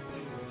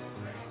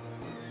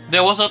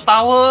 There was a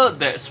tower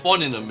that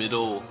spawned in the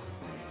middle.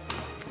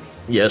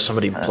 Yeah,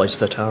 somebody placed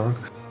their tower.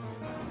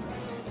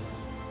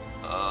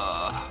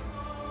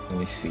 Let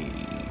me see.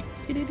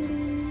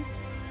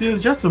 Dude,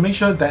 just to make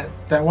sure that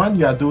that one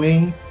you are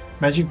doing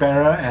Magic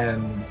Barrier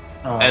and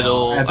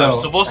Edo. I'm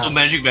supposed to yeah.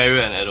 magic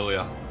barrier and Edo,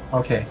 yeah.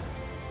 Okay.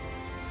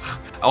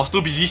 I was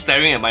too busy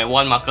staring at my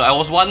one marker. I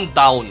was one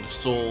down,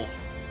 so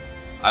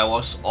I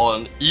was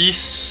on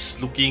east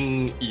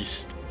looking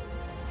east.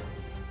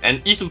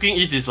 And east looking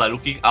east is like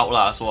looking out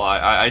lah, so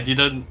I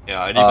didn't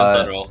even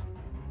turn around.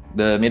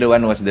 The middle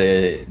one was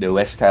the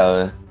west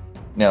tower.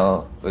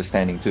 No, was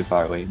standing too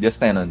far away. Just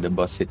stand on the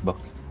boss hitbox.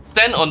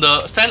 Stand on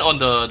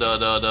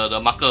the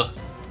marker.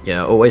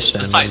 Yeah, always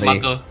stand The side on the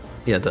marker.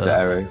 Yeah, The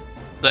arrow.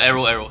 The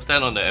arrow.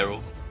 Stand on the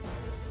arrow.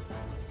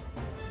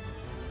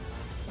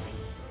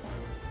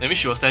 That means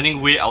she was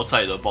standing way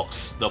outside the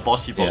box. The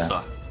boss hitbox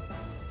lah.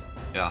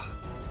 Yeah.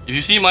 If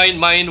you see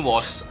mine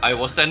was I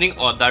was standing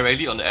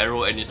directly on the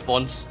arrow and it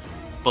spawns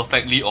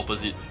perfectly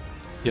opposite.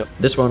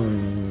 This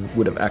one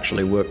would have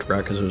actually worked,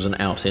 right? Because it was an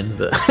out-in,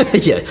 but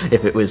yeah,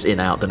 if it was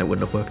in-out, then it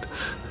wouldn't have worked.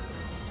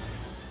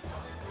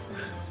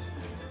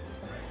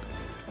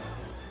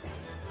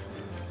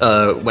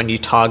 When you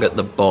target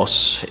the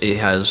boss, he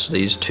has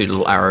these two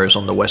little arrows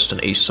on the west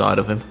and east side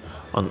of him,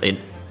 on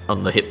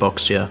the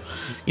hitbox. Yeah,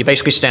 you're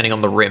basically standing on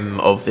the rim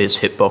of this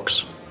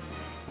hitbox.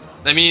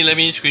 Let me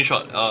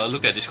screenshot.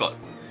 Look at Discord.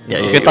 Yeah,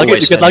 You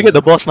can target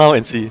the boss now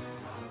and see.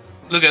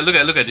 Look at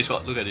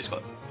Discord. Look at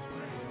Discord.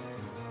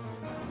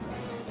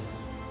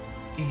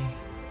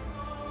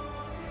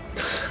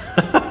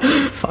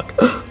 Fuck.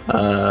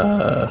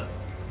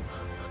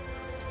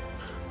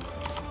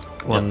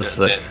 One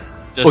sec.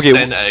 Just Okay.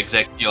 stand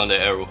exactly on the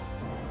arrow.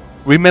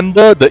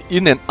 Remember, the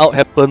in and out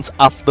happens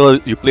after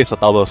you place a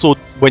tower. So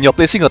when you're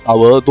placing a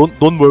tower,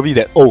 don't worry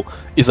that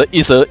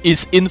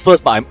it's in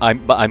first, but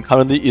I'm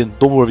currently in.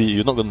 Don't worry,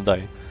 you're not gonna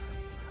die.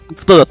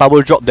 After the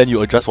tower drop, then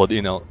you adjust for the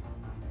in and out.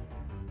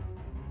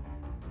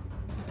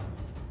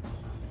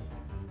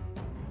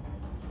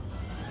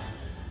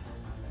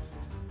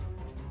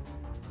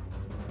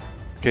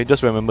 Okay,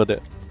 just remember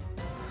that.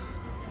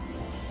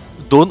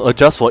 Don't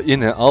adjust for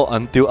in and out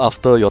until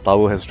after your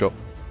tower has dropped.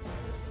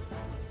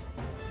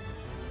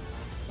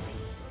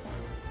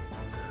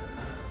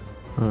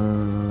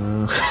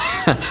 I'm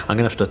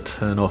gonna have to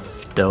turn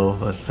off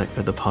Delve, I think,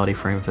 with the party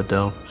frame for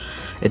Delve.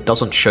 It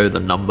doesn't show the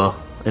number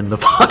in the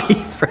party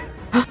frame.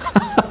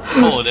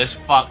 Oh, that's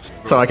fucked.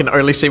 So I can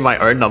only see my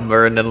own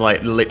number and then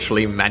like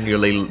literally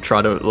manually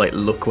try to like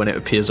look when it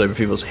appears over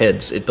people's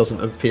heads. It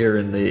doesn't appear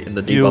in the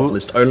debuff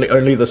list.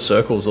 Only the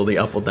circles or the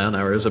up or down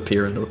arrows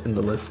appear in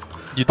the list.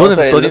 You don't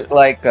Also, have it to. looked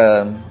like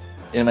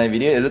in my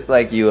video, it looked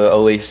like you were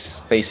always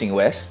facing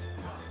west,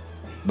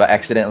 but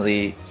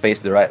accidentally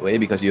faced the right way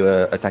because you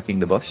were attacking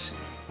the boss.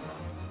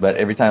 But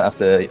every time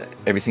after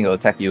every single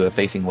attack, you were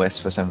facing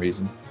west for some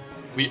reason.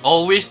 We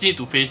always need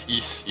to face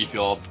east if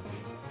you're.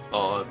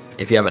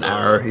 If you have an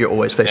arrow, you're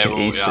always facing arrow,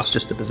 east. yeah. It's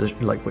just the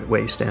position, like where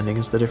you're standing,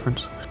 is the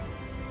difference.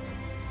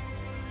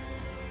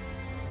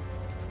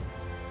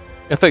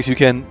 FX, you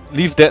can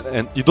leave that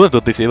and you don't have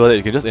to disable that.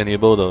 You can just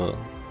enable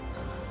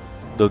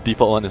the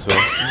default one as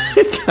well.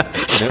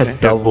 It's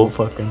double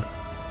fucking.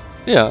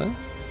 Yeah.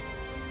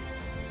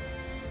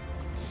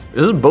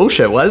 This is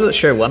bullshit. Why does it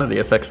show one of the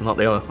effects and not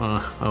the other?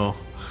 Oh.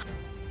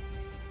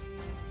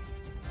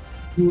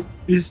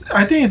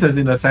 I think it's as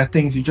in the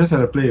settings. You just have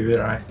to play with it,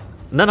 right?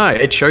 No,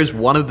 it shows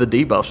one of the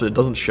debuffs, but it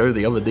doesn't show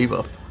the other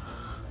debuff.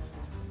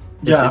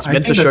 Yeah, it's I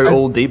meant to think show the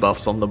all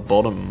debuffs on the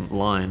bottom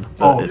line,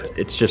 but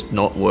it's just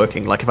not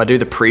working. Like if I do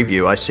the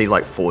preview, I see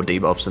like 4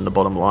 debuffs in the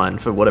bottom line.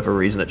 For whatever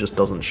reason, it just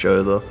doesn't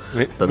show the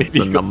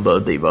number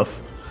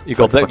debuff. You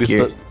got Fuck blacklisted.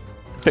 you.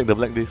 Check the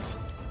blacklist.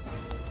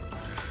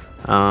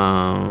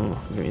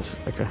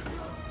 Okay.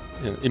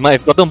 Yeah, it might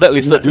have gotten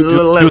blacklisted due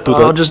to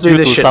I'll just do due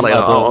this to shit some later.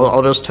 other-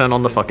 I'll just turn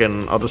on the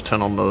fucking. I'll just turn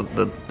on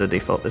the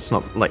default. It's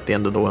not like the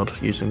end of the world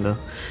using the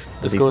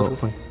Let's go, default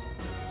thing.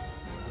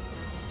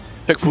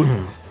 Check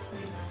food.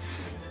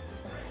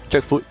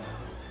 Check food.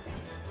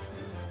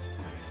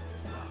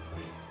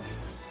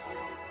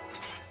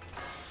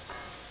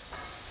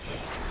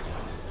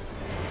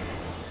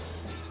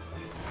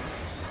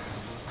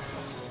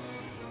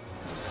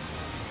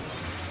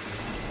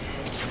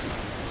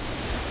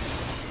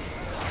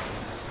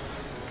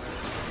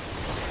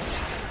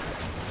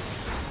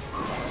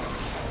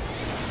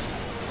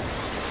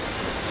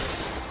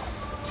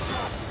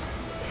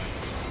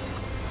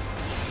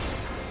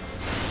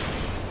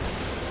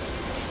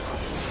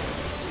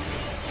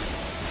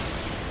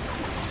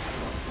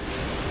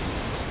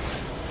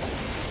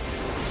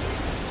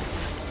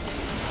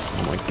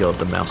 Oh my god,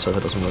 the mouse over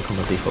doesn't work on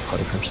the default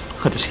party frames.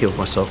 I just healed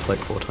myself like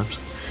 4 times.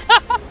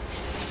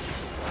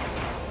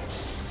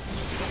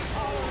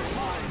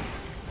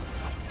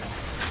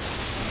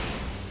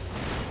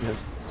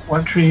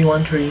 One tree.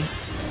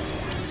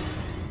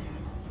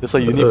 That's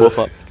why you need both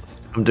up.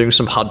 I'm doing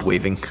some HUD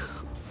weaving.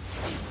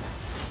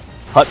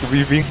 Hard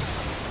weaving.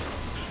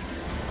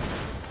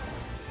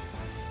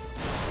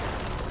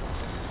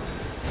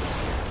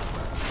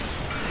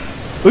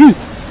 Ooh!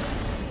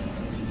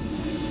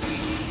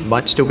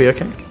 Might still be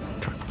okay.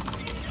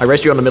 I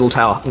raised you on the middle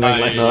tower. I'm going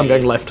left. no. I'm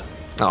going left.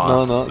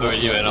 No, no.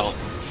 Already went out.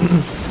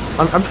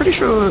 I'm pretty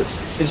sure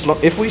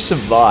if we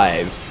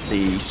survive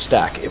the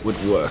stack, it would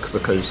work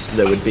because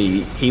there would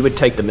be he would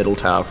take the middle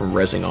tower from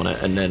rezzing on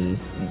it, and then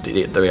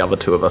the other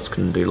two of us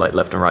can do like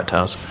left and right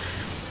towers.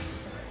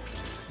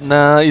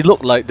 Nah, it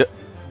looked like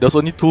there's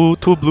only two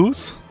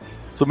blues.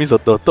 So it means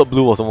that the third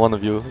blue was on one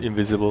of you,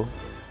 invisible.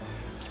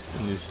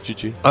 And it's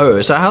GG. Oh,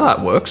 is that how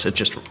that works? It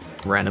just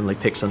randomly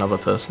picks another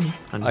person?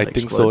 And I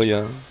think so, explodes?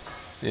 yeah.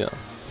 Yeah.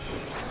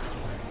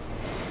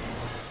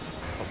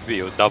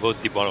 We'll double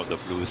tip one of the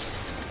blues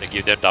and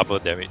give them double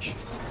damage.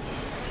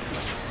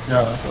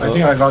 Yeah, I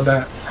think I got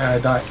that and I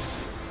died.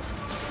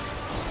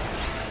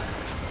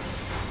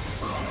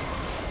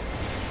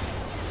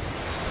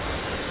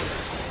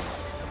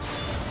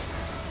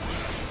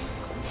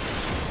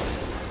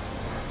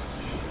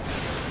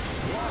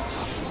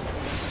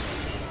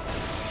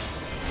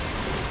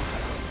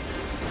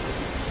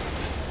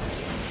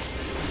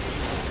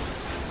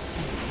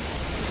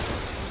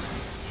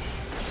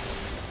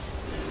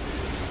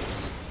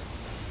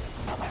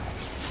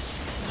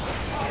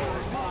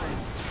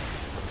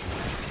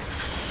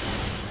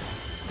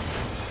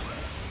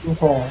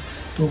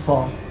 Two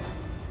four.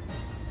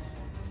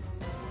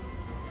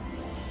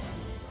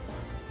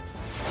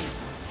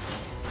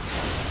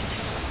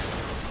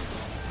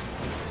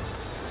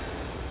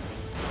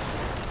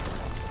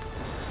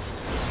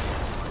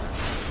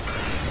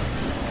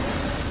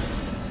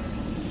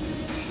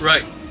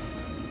 Right.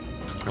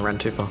 I ran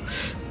too far.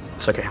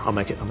 It's okay, I'll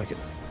make it.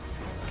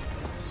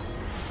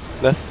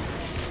 Left.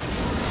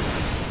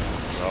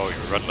 Oh,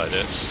 you run like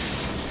that.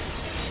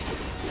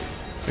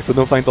 I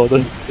couldn't find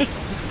Torden.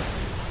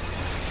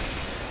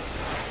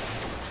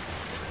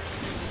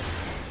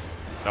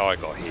 Now I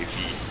got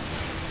heavy.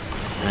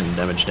 And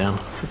damage down,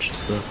 which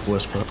is the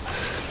worst part.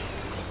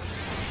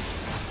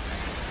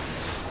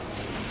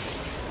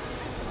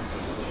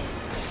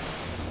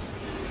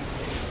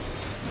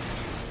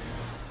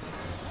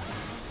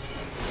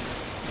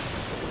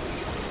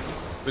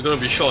 We're gonna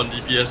be short on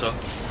DPS,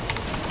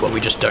 Well,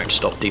 we just don't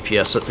stop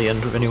DPS at the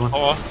end of anyone.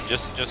 Or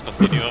just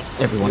continue.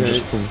 Everyone Yeah.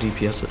 just full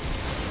DPS at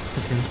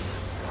the end.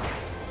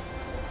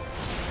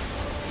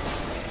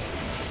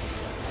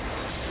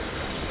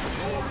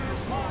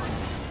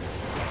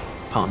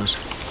 Partners.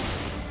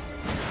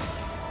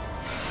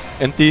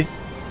 NT.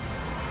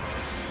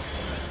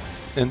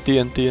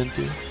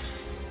 NT.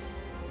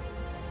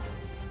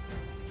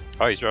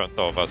 Oh, he's right on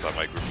top of us on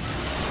my group.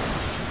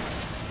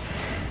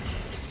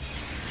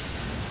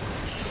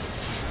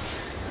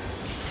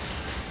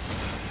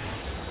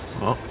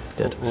 Oh,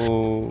 dead.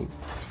 Oh,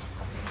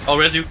 I'll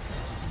res you.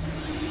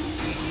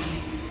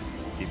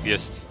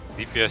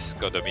 DPS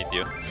got the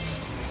meteor.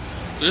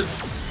 Good.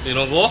 You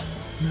don't go off?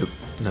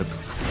 Nope.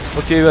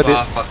 okay, we're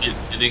dead. Fuck it.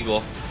 It didn't go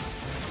off.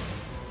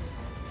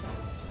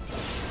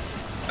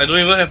 I don't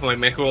even have my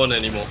macro on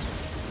anymore.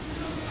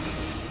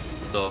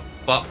 The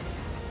fuck?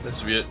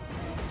 That's weird.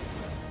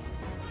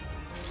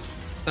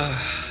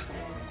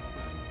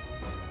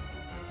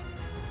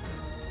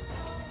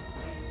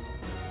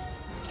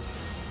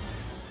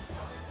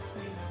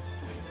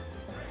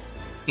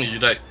 You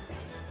died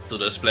to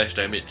the splash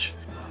damage.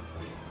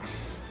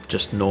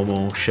 Just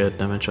normal shared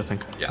damage, I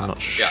think. Yeah, I'm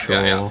not yeah, sure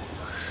yeah, yeah.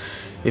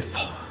 if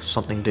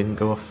something didn't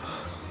go off.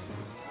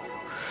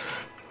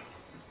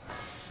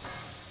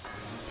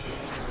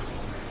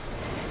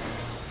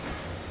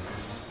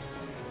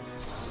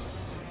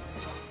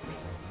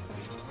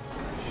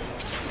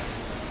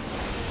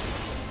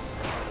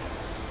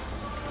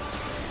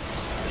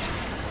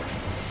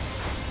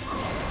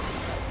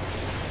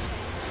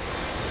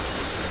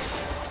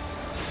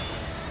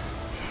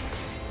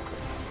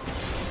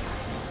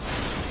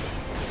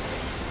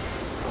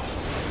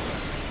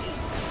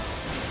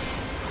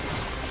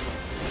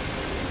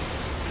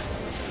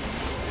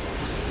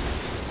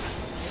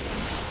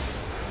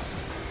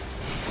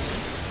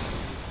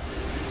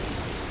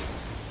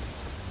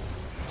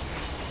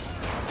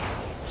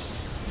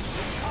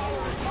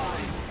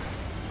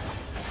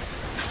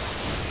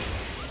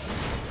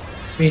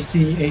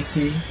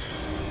 AC.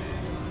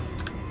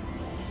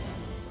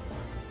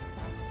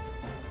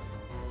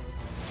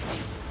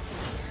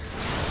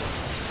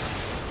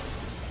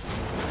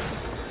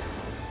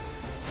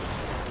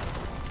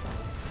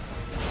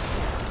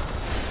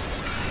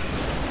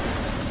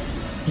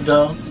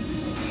 Either.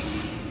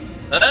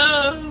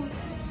 Ah!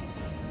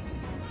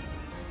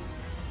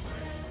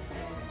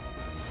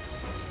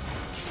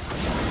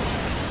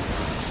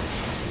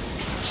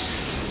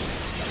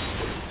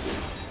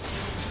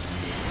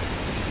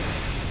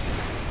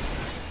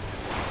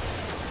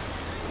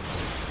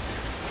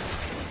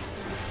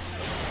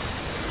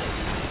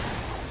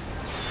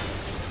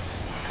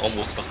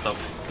 Almost fucked up.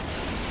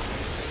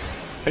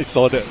 I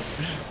saw that.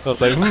 I was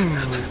like,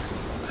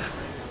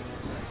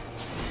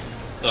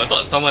 So I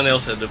thought someone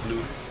else had the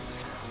blue.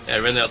 And I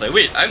ran out like,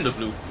 wait, I'm the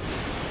blue.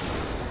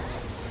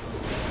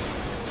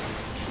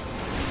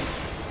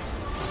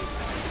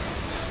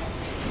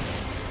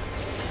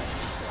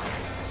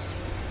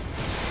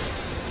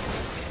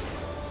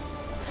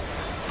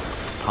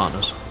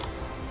 Partners.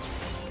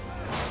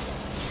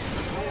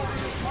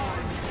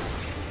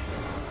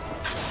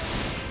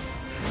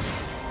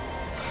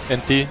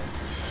 NT.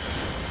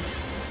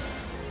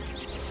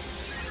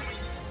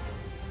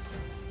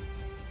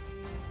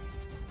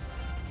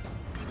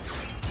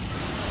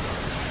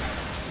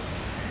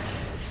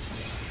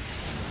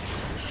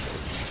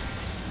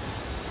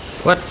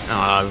 What?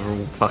 Ah,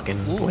 fucking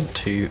went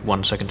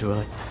 1 second too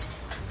early.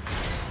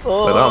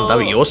 Oh. That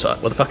was your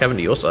side. What the fuck happened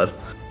to your side?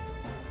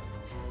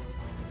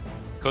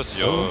 Because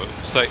your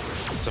side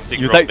something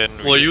You wrong, died-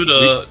 then Were you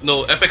the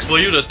no FX? Were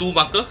you the 2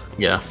 marker?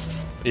 Yeah.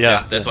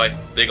 Yeah, That's why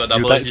they got you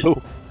double died hit.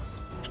 so.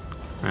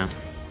 Yeah.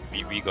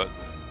 we got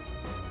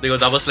They got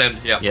double slam.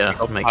 Yeah. Yeah.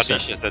 Makes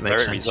punished sense. as a Makes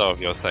direct sense. result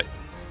of your side.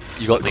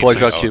 You got Makes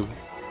quadra sense. kill.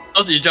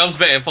 Because he jumps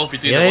back and forth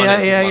between Yeah, the one yeah,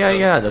 and yeah, two yeah, marker.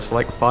 yeah. That's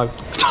like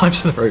 5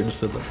 times in a row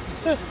instead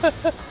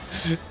of.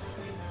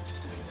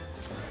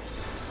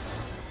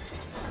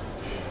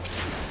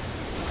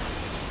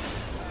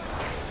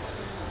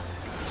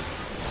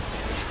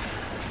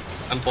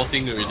 I'm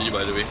porting already,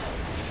 by the way.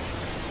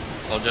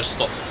 I'll just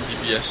stop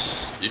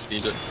DPS if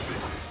needed.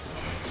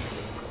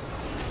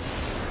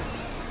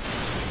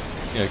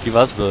 Yeah, give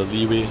us the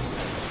leeway.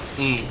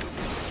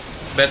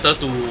 Better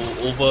to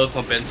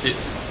overcompensate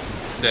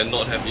than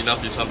not have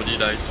enough if somebody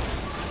dies.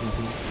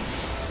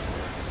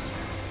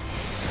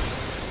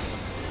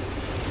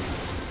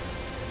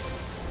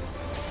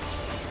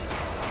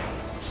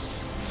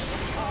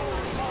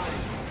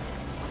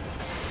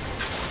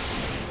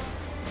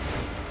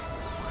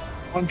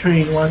 One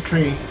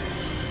tree.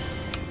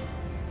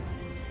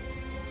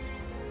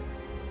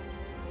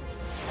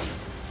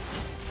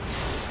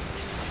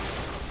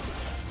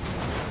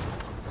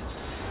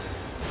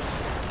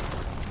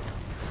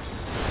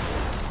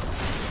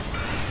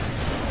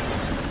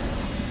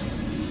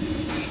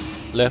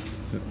 Left.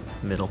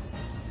 Middle.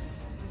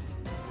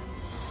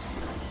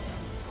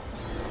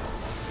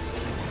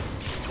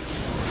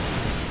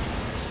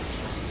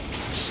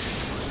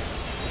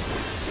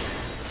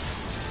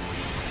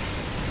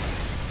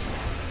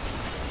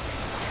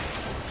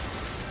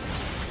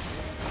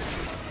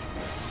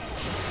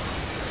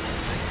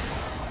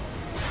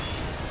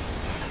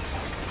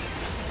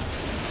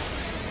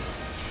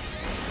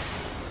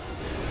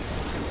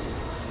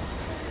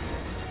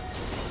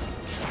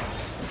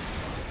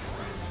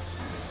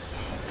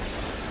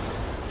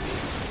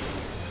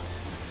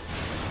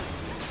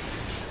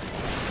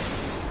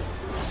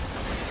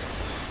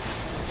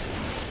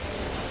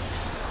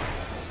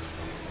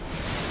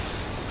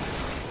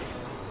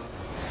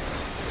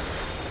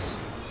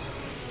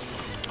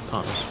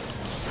 Partners.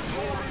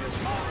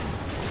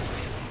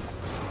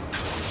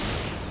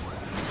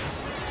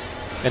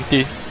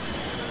 NT.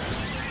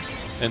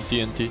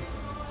 NT.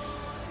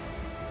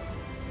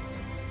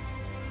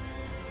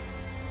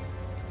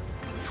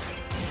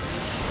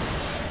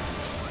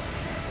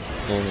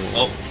 No.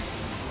 Oh,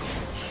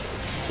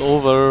 It's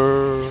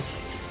over.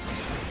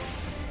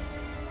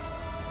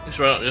 just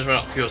run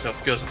up, kill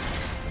yourself.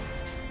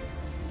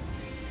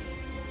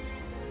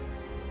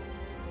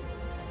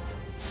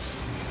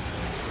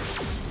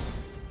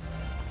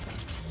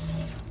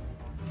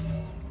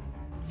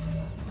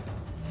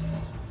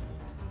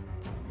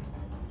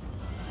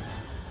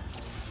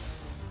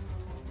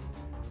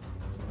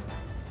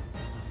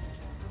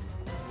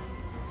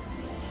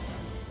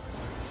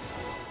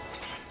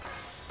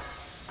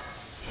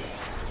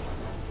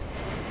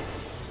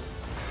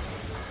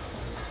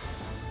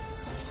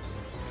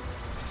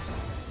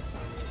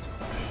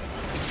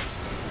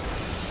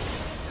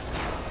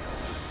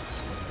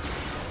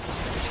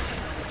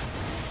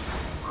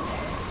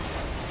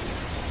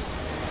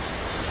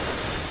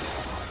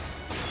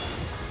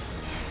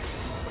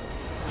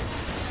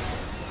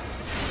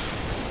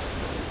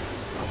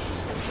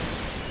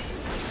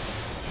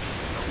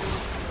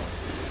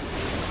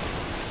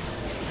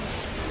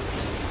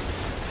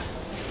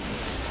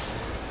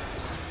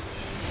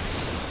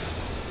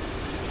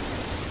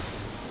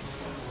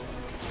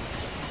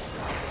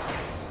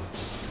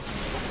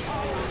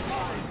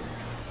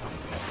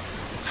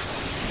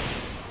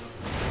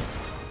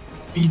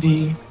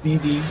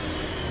 BD.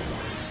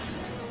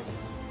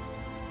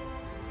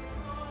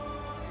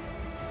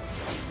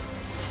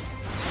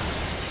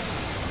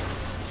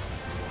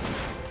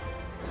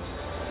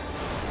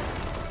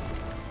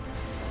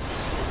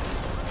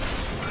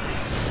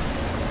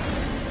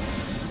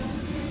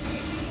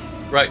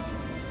 Right.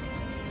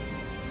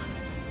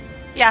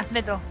 Yeah,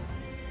 middle.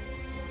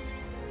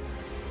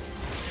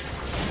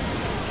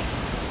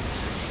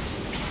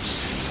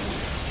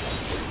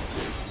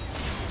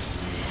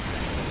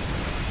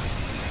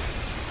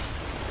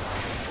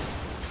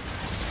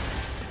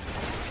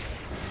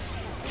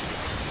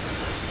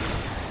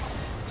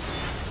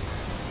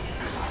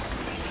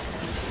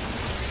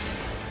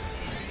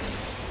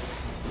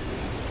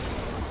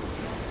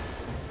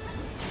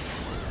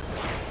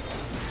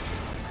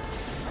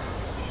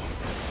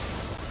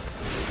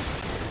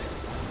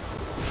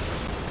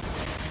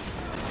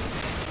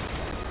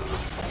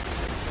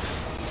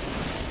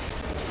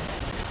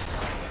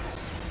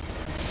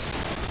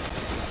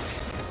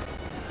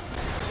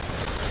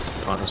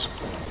 Partners.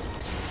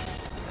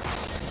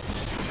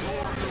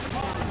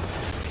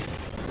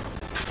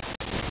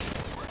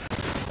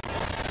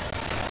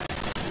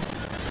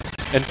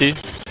 NT.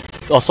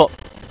 Oh, swap.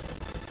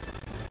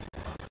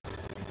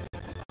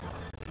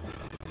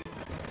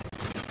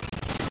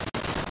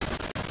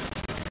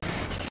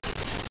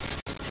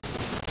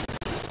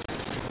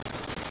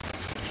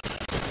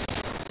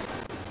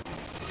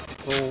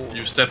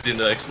 You stepped in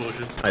the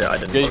explosion. I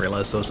didn't Yeah,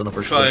 realize there was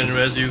another Try and explosion.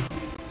 res you.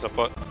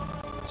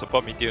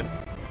 Support meteor.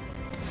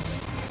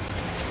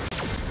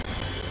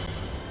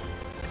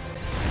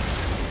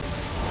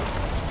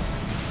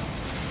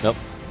 Nope.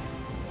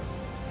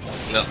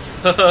 No.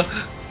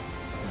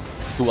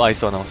 2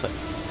 ice on outside.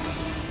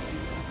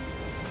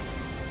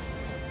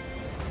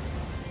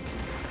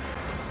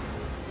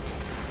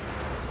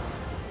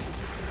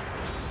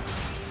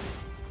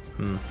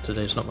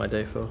 Today's not my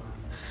day for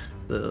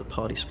the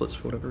party splits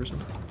for whatever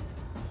reason.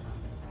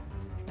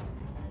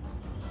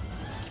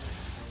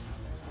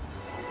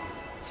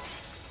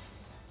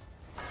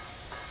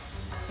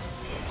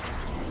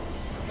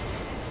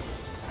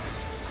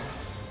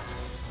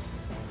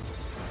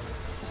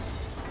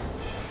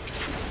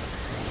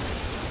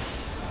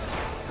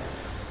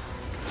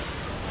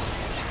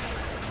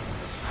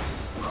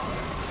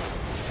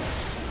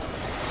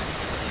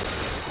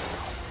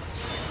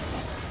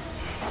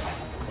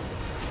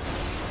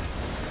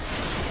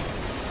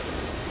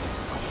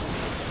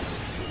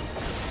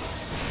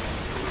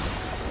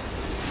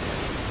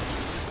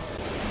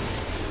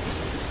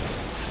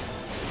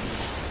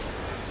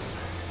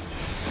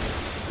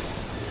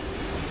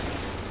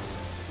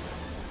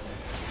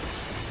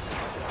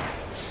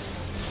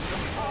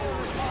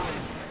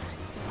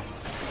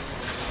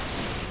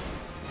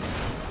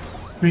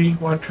 Three,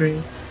 1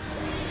 3.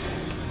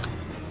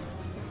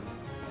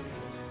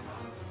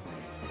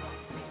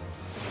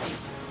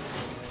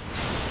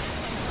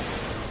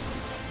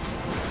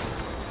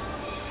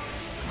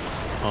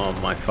 Oh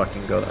my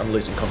fucking god, I'm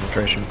losing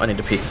concentration. I need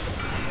to pee.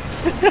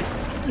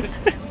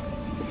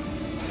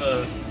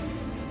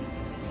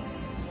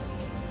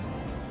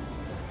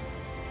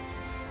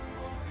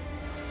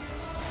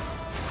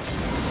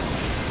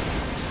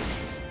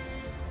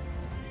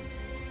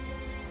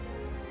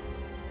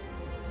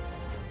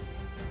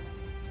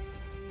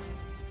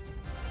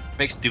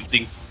 Max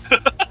tilting.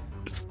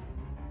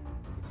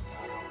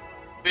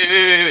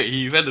 Wait,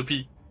 he went to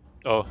pee.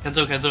 Oh,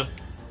 Cancel.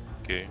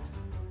 okay.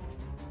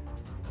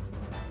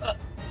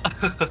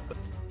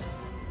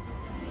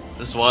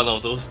 It's one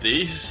of those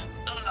days.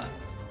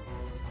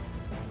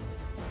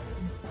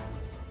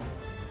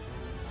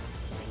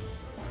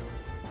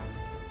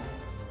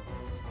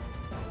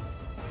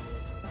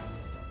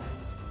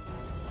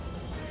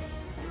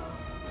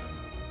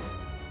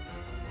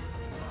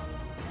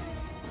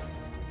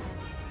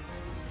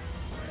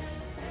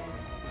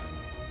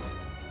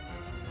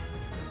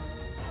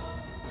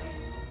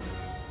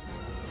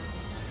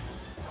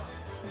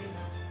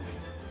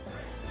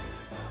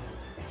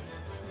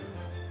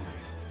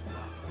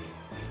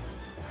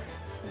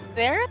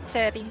 There a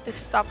setting to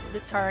stop the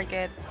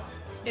target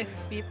if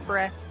we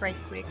press right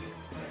click.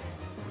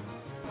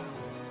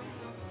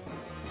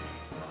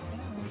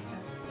 Where's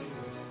that?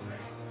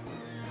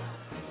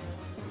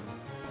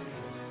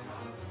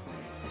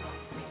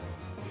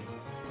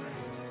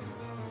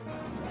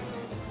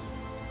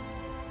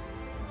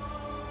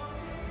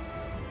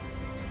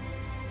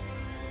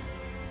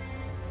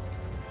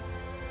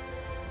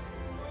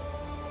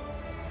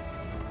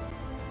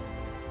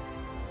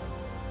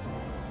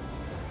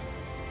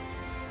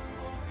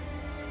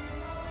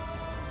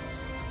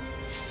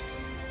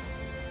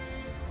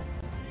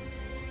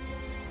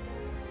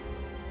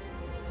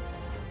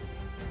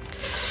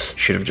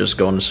 Should have just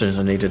gone as soon as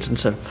I needed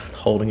instead of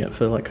holding it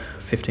for like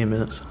 15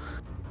 minutes.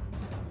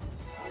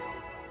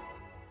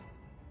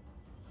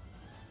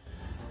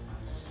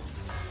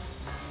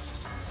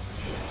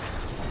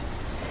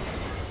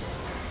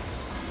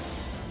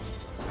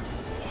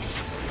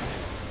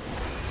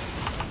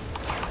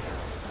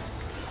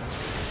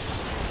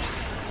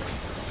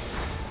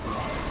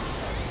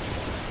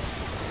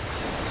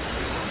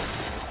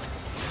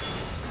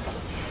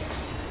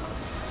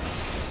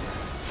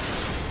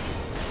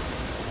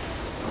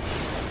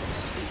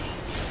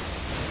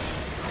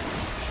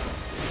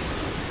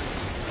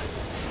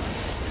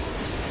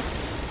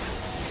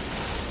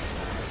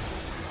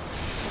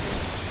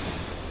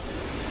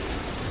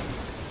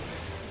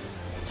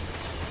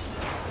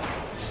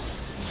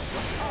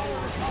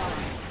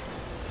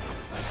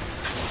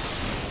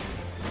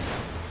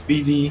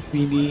 BD.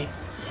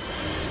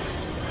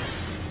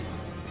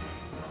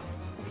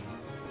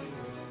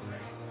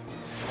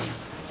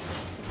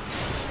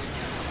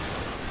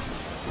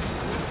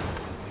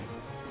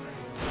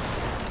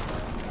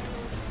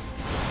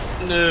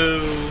 No.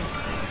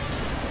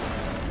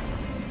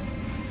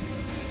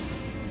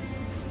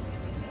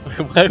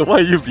 Why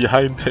are you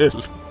behind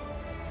that?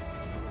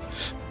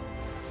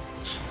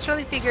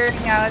 Actually figuring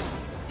out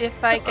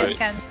if I can Alright.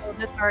 cancel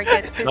the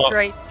target with No,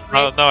 right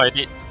Now,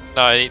 click.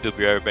 now I need to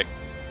be right back.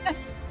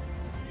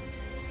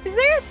 Is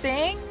there a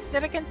thing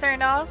that I can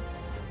turn off?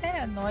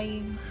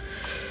 Annoying.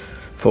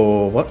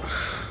 For what?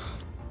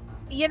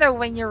 You know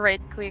when you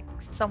right click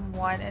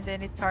someone and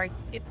then it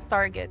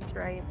targets,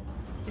 right?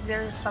 Is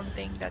there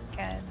something that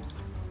can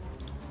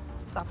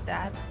stop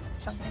that?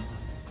 Something?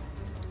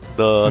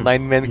 The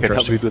 9-man can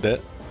help you interesting. do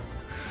that.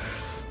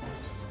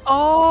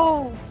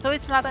 Oh, so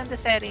it's not on the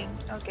setting.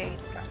 Okay,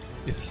 got it.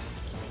 It's,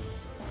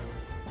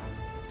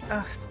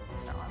 Ugh,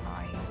 so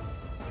annoying.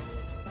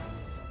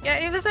 Yeah,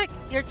 it was like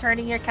you're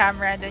turning your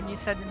camera and then you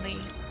suddenly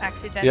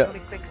accidentally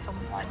click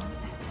someone.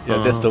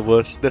 yeah, that's the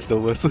worst. That's the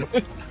worst.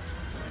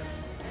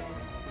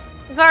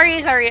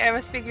 Sorry, I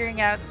was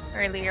figuring out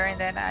earlier and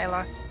then I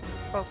lost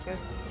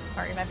focus.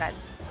 Sorry, my bad.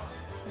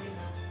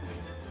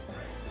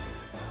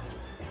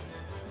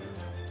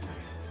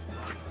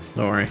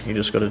 Don't worry, you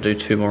just got to do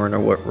 2 more in a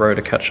row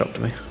to catch up to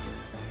me.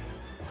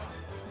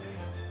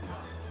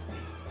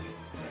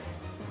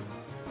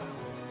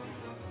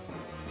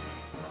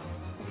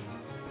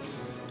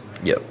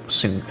 Yep,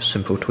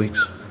 simple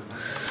tweaks.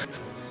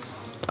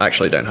 I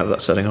actually don't have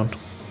that setting on.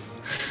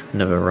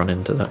 Never run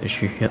into that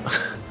issue yet.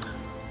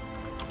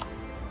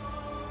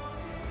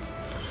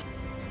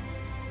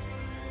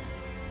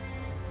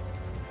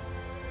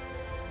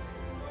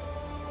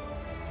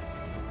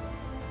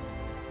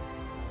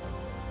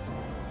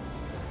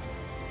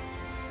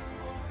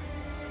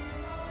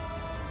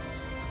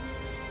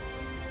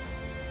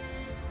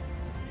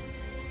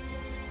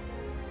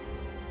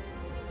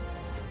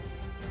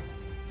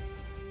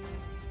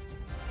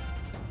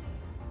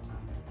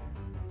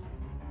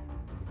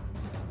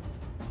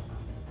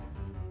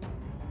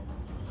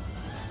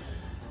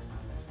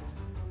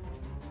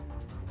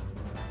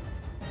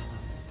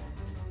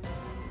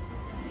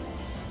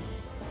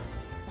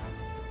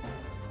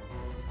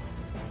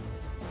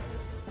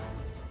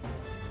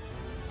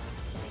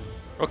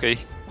 Okay.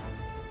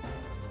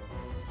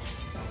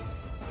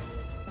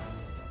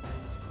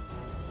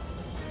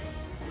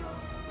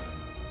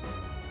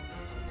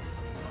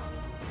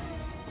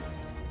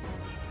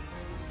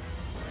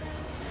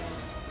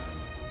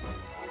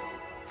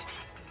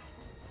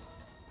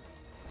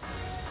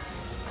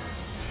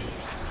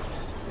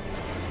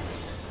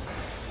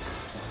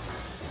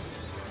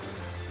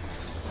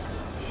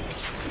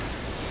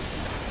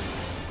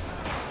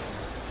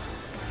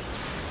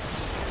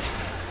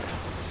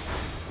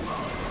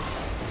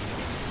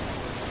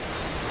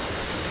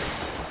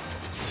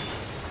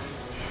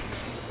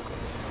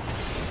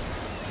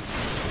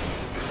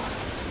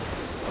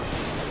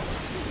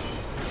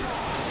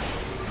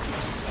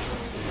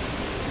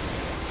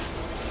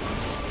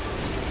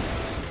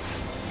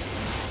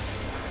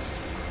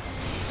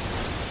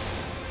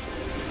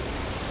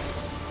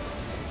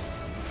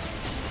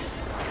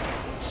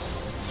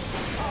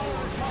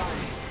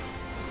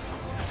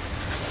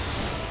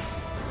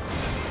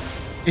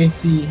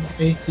 AC,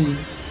 AC.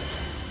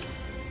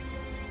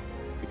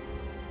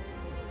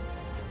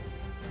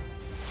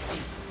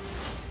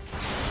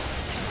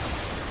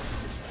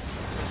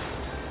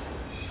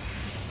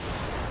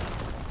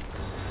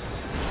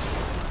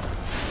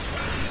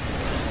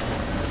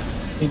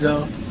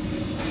 Middle.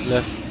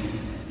 Left.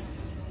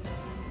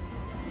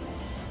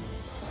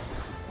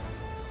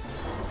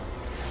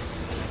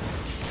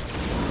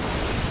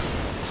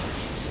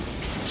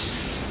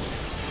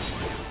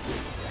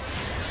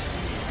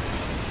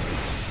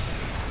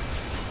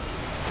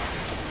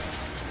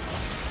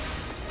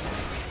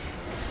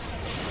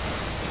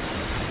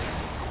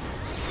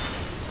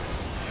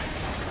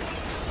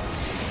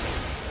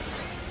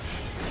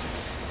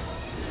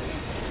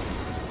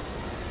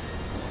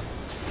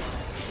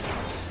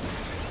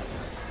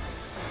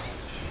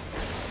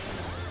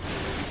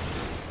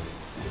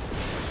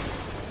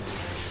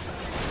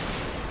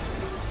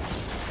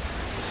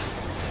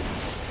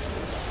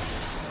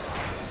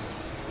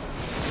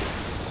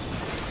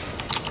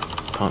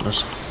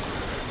 Partners.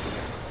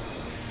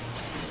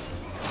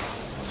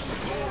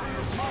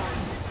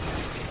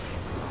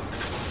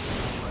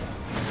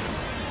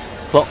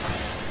 Clock.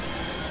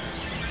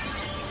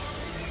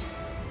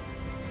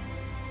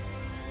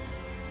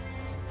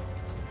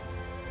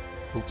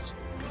 Oops.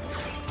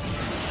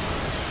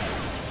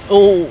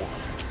 Oh!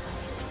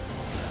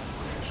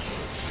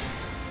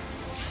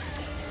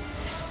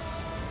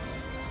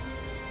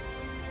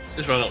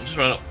 Just run up, just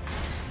run up.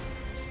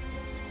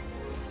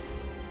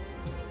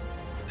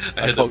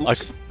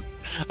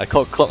 I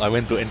caught clock, I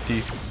went to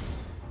NT.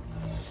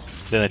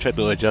 Then I tried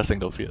to adjust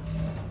angle field.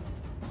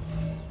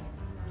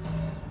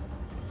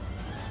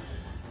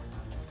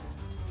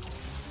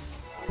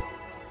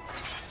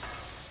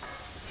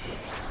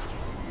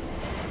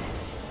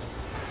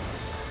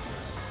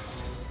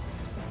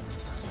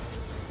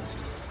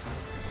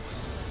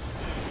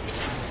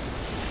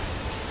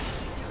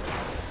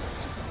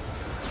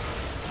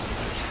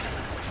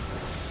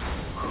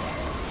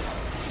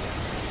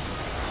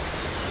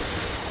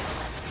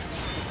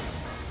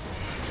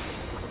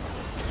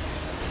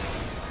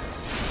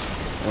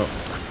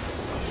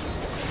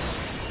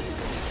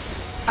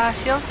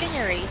 Shield, can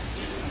you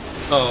raise?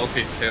 Oh,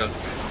 okay, hang on.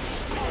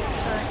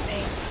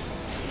 Okay.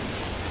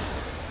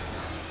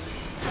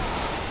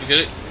 You get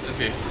it?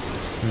 Okay.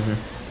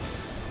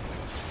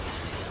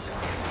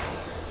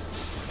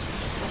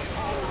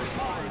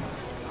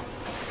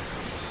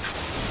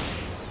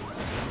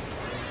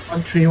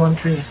 1-3,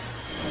 1-3.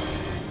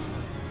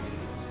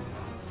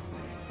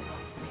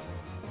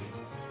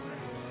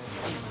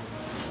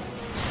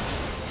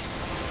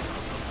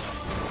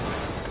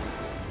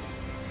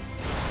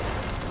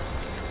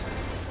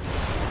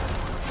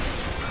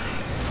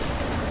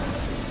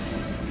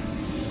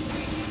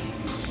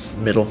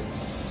 Middle.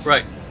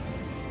 Right.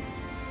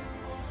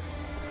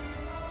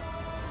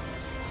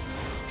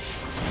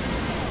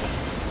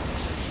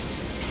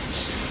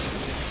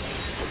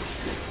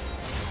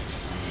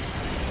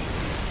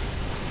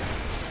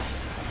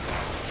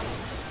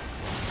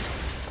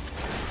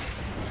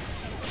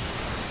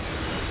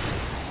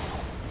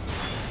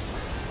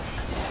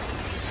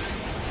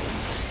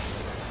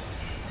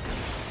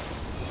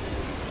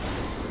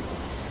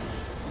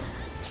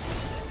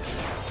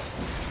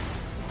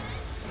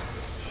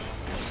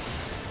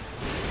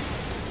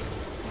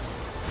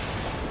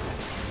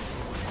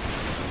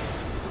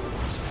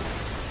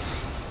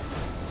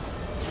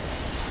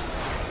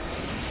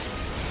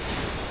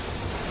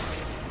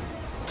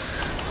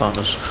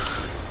 Partners.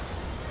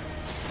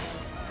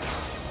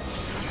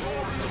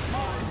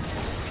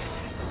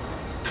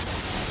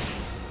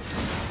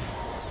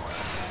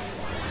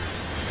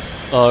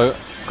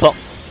 Clock.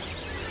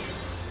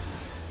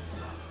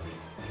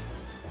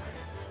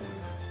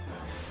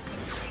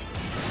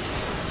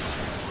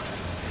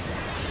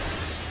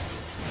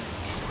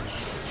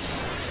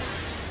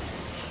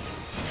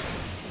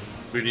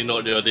 Really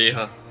not the other day,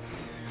 huh?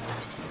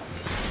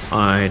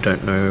 I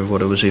don't know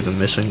what it was even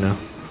missing now.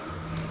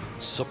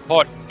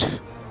 Support.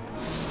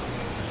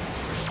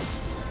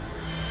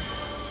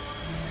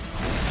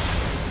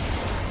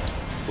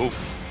 Boom.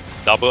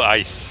 Double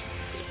ice.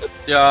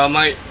 Yeah,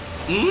 my.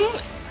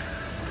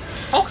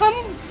 How come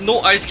no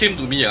ice came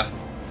to me?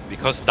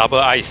 Because double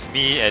ice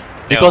me and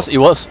Because it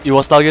was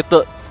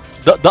targeted.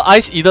 The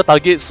ice either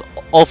targets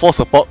all 4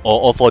 support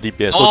or all 4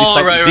 DPS. So this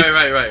time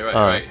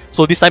right.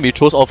 So this time it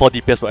chose all 4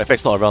 DPS, but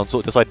FX not around.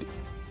 So that's why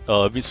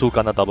Mitsu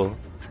gonna double.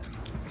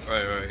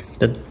 Right.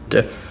 The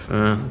def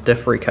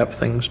recap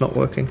thing's not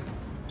working,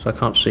 so I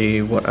can't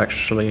see what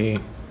actually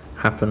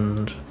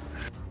happened.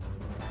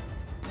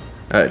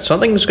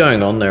 Something's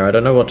going on there. I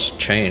don't know what's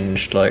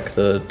changed, like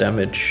the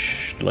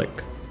damage,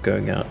 like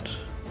going out,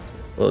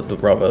 or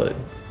rather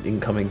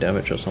incoming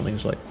damage or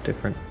something's like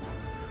different.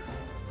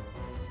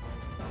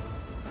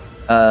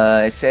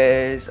 It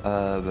says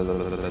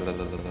everlasting.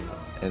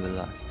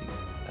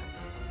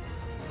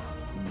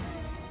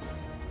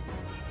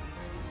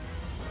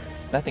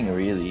 Nothing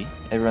really.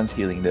 Everyone's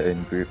healing their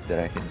own group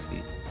that I can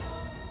see.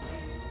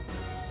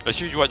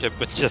 Actually, what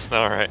happened just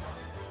now, right?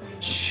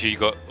 She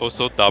got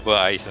also double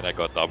ice and I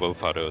got double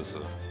powder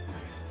also.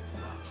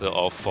 So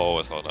all 4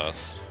 was on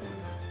us.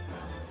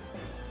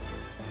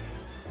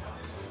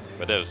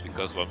 But that was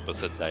because one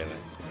person died.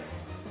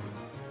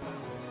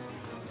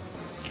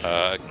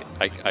 I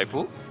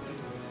pull?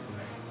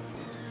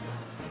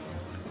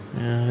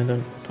 Yeah,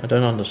 I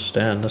don't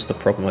understand. That's the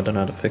problem. I don't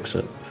know how to fix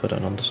it if I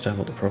don't understand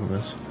what the problem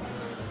is.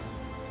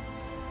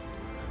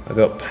 I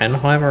got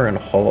Penheimer and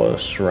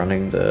Hollis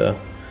running there,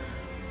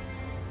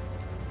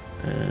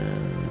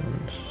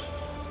 and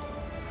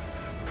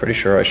pretty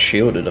sure I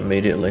shielded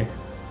immediately.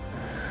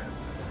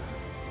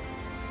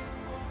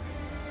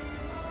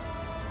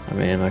 I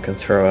mean, I can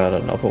throw out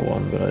another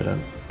one, but I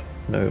don't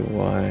know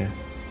why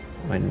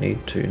I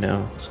need to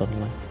now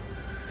suddenly.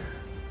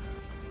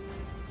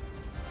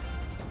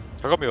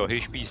 How come your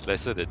HP is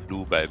lesser than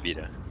blue by a bit?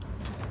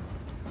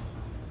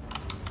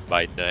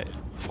 By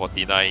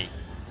 49,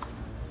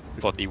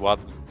 41.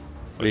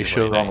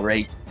 Ratio. Wrong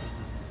race.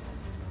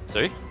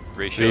 Sorry?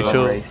 Ratio.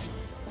 Ratio. Wrong race.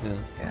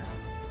 Yeah.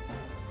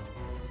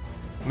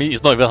 Me,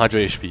 it's not even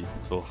 100 HP,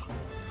 so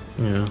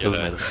Yeah.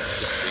 Yeah,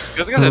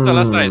 because I thought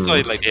last night I saw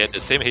it like they had the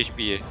same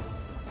HP.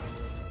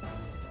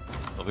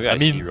 Or maybe I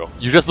see mean, wrong.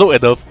 you just look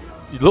at the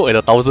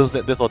thousands.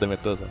 That's all that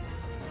matters.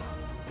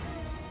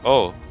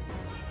 Oh.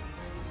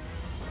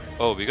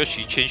 Oh, because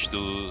she changed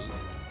to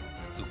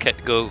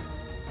Cat Girl.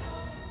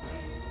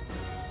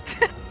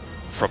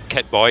 From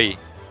Cat Boy.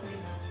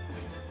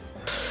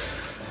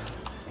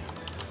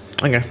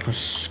 Okay,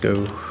 let's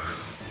go.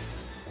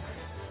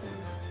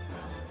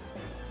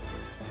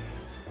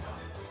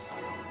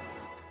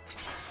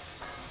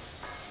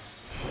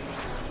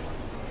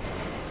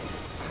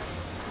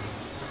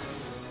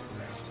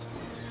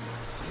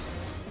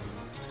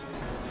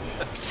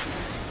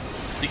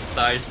 Big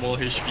thighs, more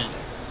HP.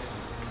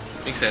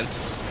 Makes sense.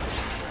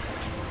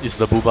 It's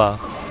the booba.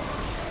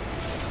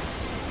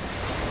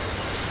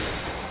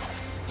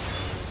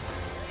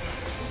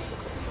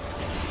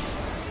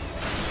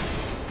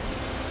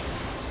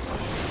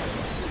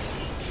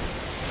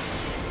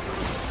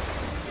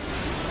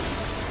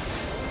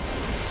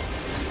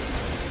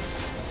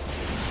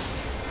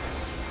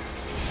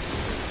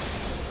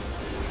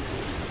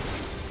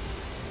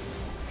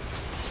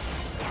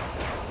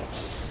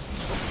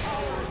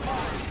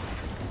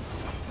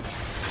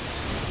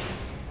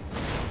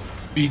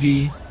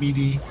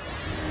 BD.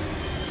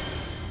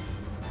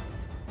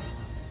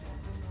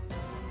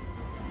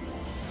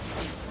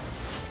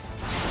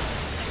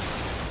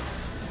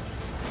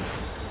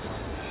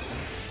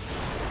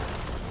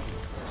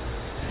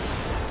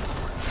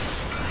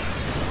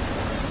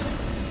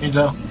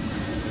 Middle.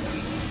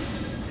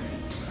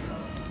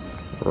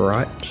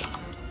 Right.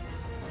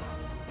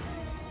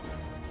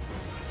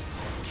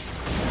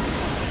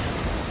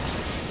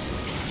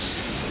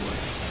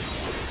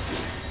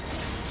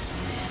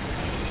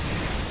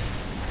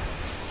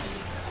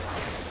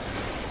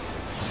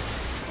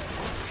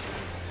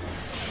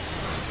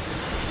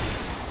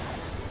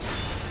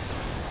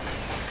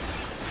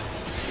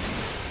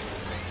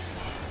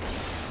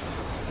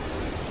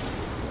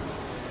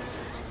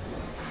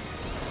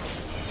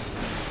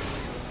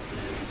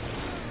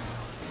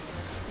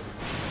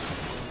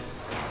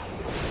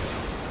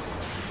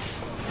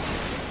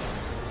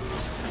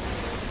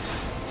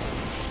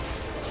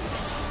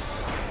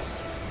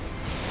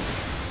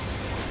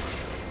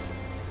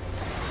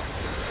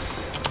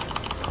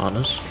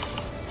 Partners.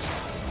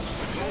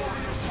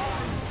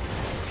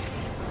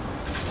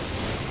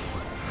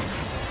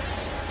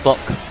 Block.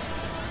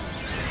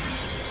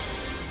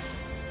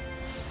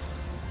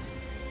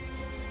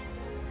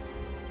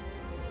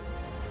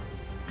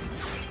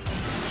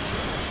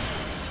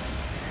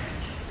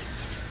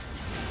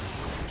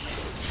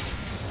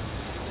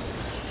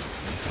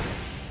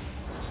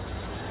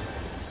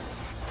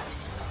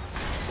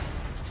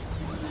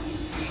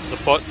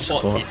 Support.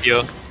 Support.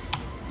 Meteor.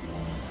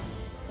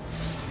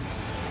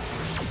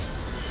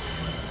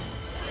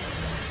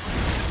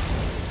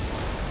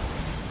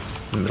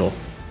 Middle.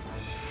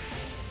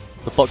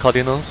 Support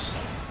Cardinals.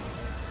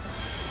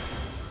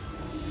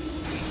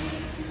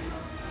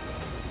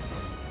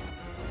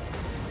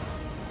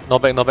 No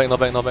back, no back, no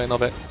back, no back, no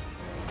back.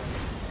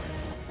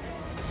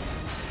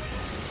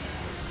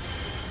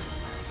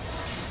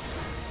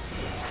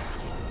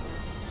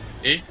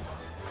 A.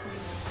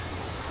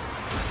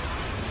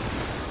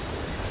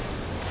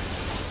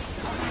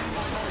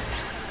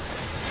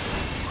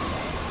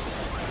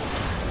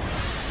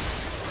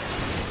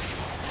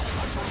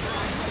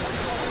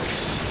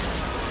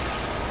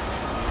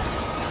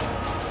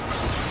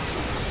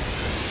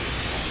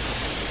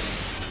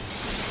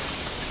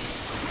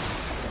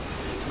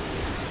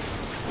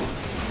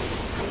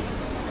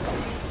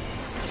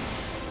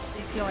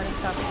 If you want to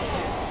stop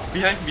it.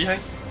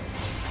 Behind.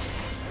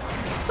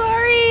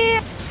 Sorry!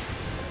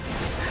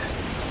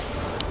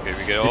 Okay,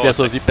 we get all. DPS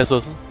also, DPS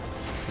also.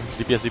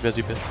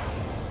 DPS.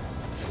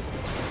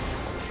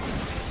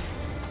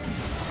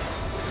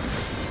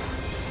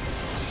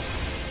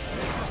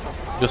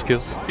 Just kill.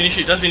 Finish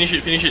it, just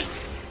finish it.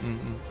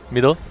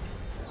 Middle.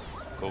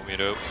 Go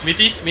middle.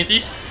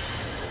 Metis.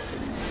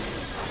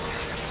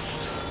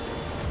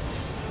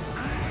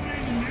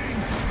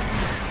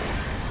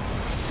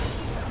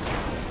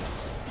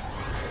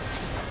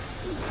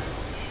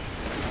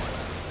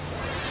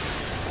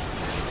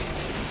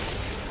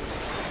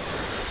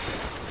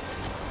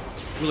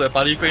 Do the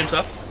party frames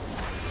up.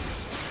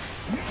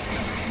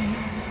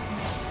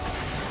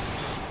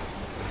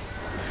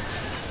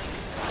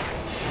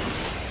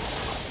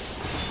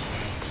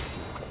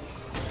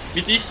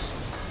 Metis.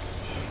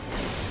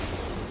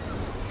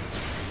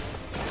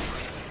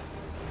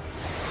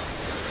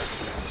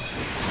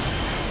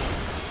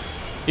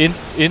 In.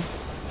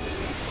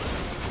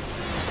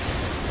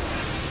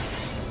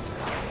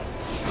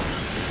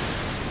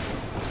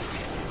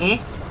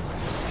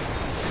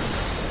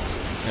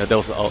 Yeah, that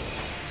was out.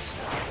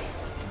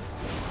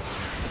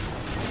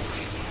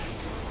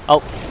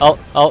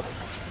 Out.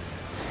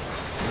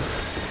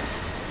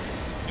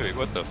 Wait,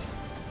 what the?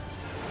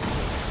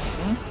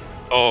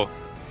 Oh,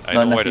 I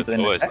No, know why nothing the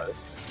to tower is. attack?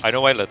 I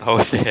know why the tower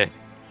is there.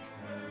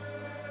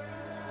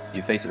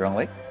 You face the wrong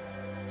way.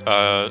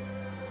 I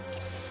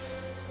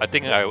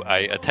think I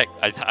attack.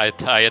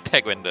 I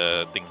attack when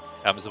the thing.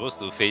 I'm supposed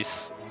to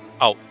face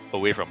out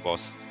away from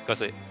boss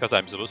because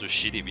I'm supposed to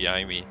shoot it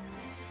behind me.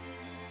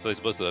 So it's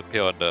supposed to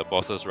appear on the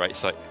boss's right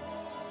side,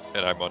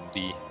 and I'm on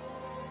D.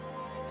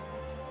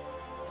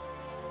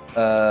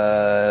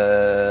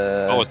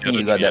 I was the think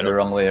you other got tree? that the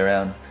wrong way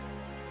around.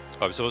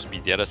 I'm supposed to be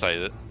the other side.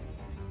 Is it?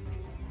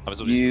 I'm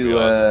supposed to You be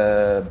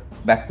on,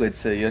 backwards,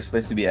 so you're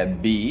supposed to be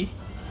at B,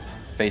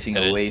 facing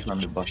And then- away from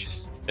the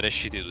boss. and then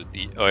shoot it to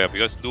D. Oh yeah,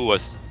 because Lu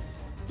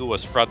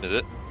was front, is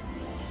it?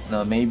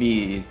 No,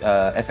 maybe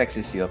FX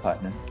is your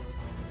partner.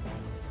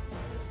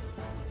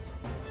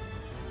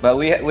 But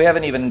we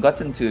haven't even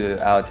gotten to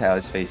our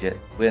tower's phase yet.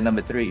 We're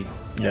number 3.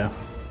 Yeah.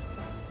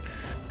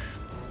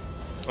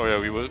 Oh yeah,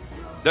 we were.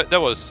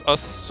 That was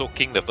us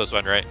soaking the first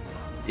one, right?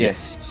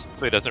 Yes.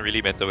 So it doesn't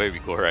really matter where we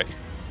go, right?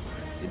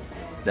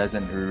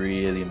 Doesn't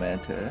really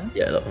matter.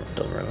 Yeah, that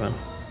doesn't really matter.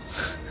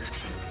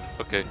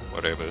 Okay,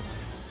 whatever.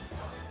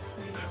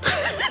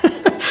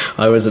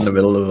 I was in the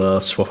middle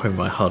of swapping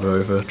my HUD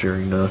over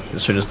during the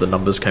as soon as the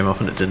numbers came up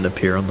and it didn't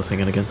appear on the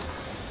thing again.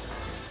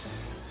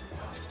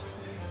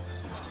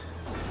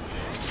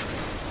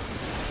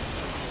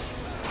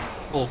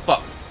 Oh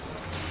fuck.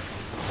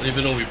 I didn't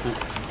even know we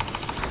pooped.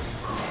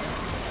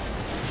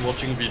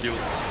 Watching video.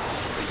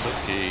 It's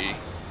okay.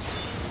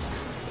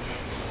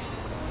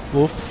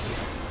 Move.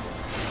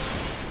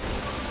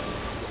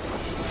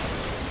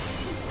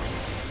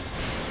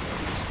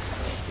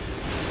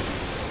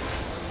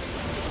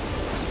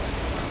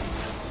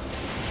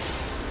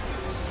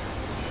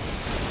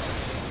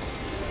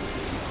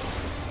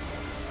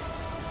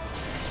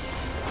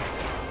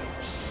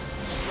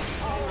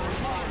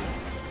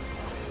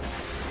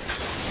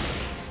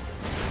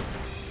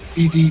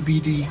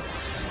 BD.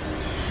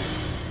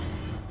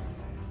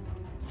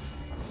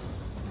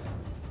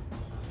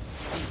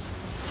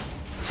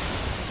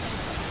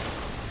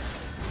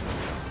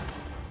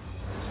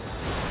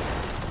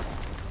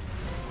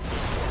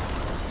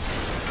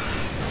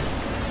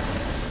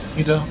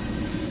 Middle.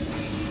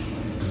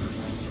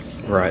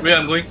 Right. Wait,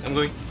 I'm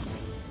going.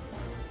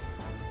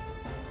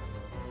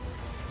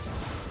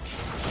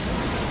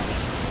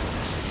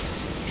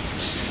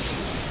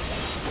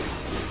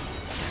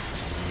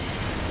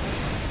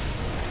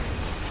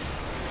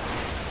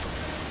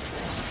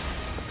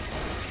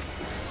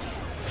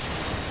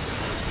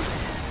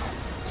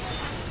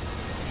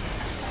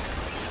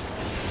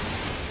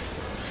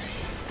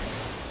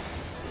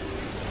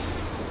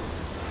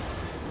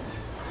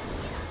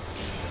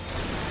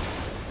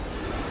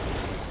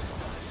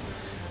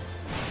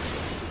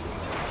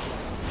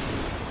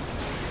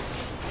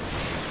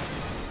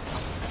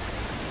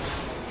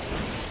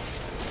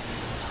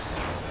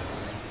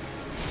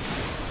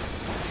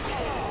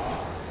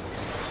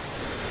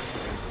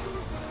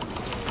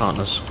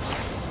 Partners.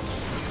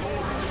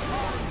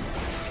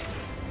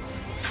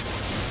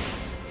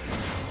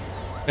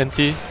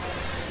 NT.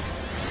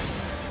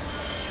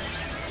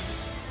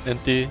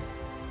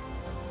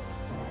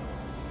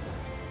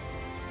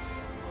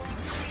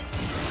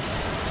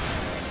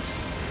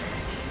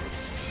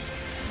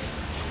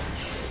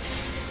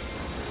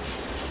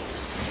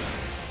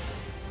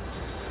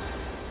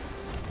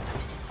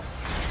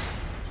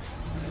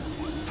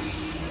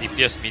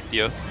 DPS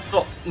Meteor.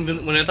 Sok,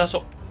 Moneta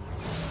sok.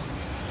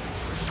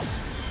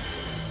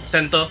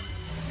 Center.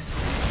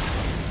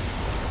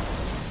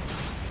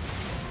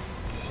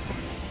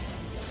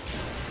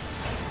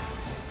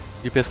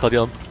 DPS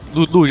Guardian.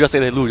 Lu, just stay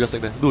there. Lu, just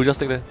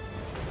stay there.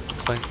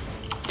 It's fine.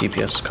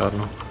 DPS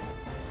Cardinal.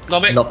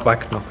 Not bad. Knock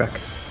back.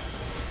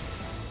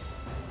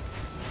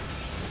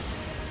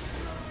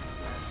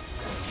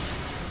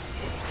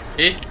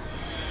 Eh?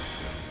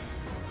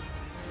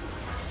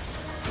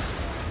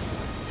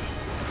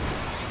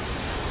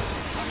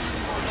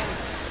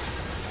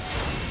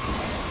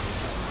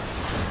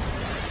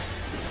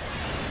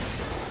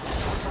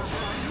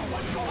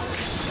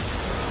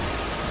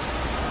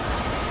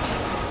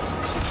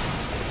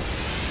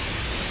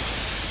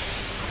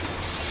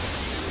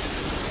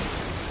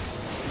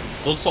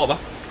 Don't swap ah.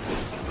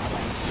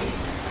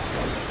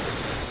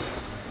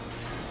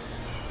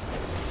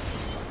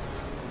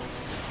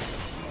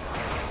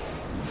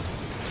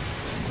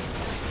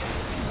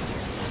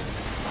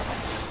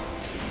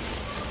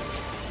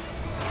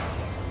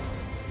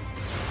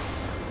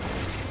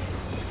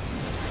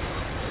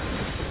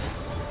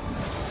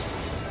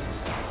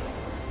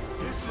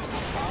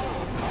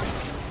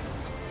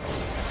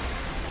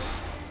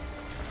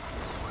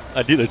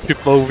 I did a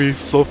triple weave,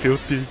 so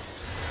filthy.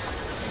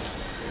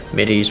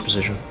 Mid-east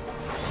position.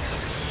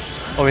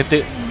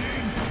 Orientate.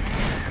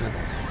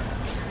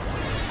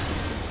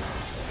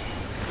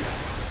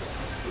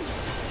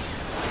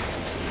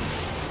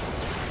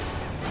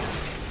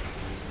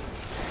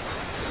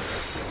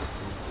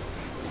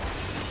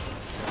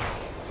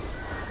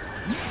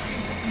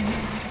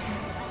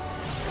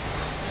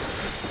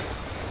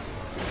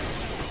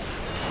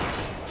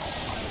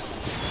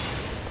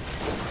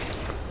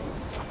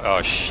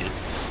 Oh shit.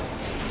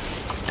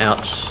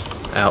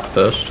 Out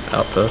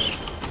first.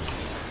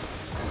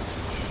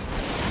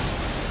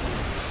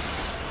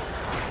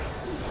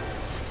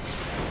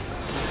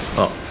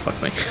 Oh,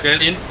 fuck me.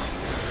 Get in.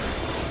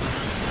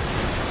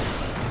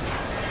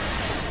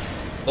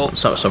 Oh,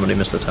 So somebody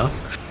missed the tower.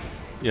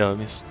 Yeah, I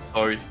missed.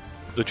 sorry.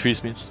 The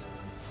trees missed.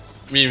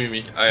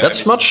 Me.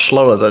 That's much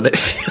slower than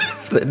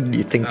than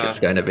you think it's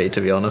Ah. going to be,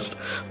 to be honest.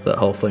 That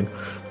whole thing.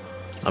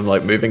 I'm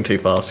like moving too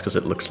fast because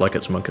it looks like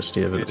it's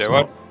Monkasteer, but Okay, it's that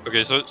not. one.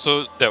 Okay,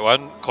 so that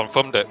one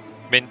confirmed that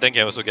main tank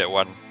can also get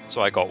one.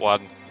 So I got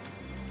one.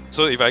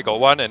 So if I got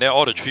one and then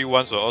all the 3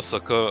 ones were all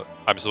circle,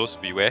 I'm supposed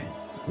to be where?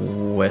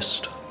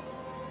 West.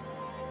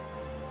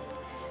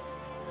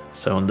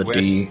 So on the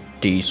West.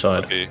 D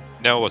side. Okay,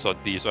 now it was on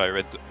D, so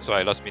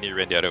I last minute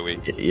ran the other way.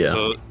 Yeah.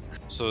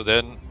 So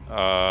then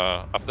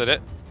after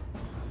that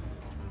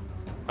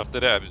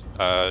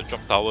I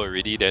dropped tower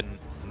already. Then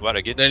what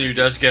again? Then you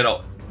just get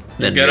out.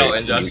 Then Get you- out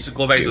and just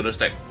go back you- to the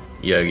stack.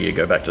 Yeah, you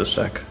go back to the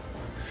stack.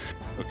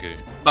 Okay.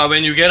 But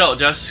when you get out,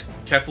 just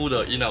careful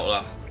the in out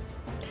lah.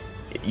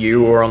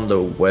 You were on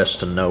the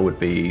west, and Noah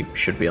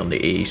should be on the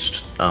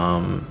east.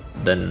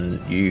 Then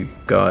you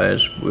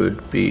guys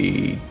would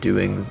be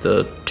doing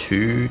the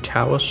 2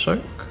 tower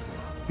soak.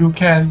 You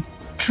can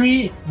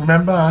 3.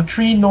 Remember,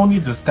 3 no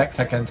need to stack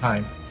second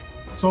time.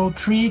 So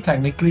 3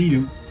 technically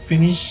you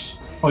finish.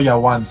 Oh yeah,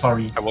 1.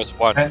 Sorry. I was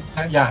one. And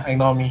yeah,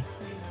 ignore me.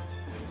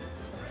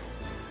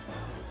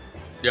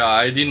 Yeah,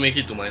 I didn't make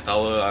it to my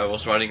tower. I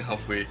was running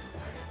halfway.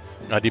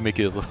 I didn't make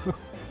it as well.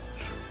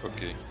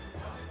 Okay.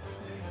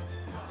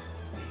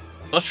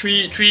 Those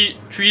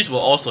trees were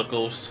all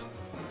circles.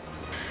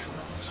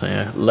 So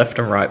yeah, left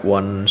and right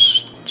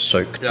ones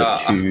soak Yeah,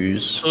 the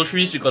 2s. So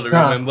trees you gotta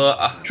Yeah. remember.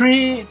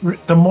 3.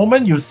 The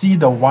moment you see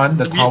the 1,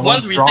 the tower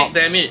Once we drop. take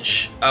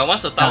damage,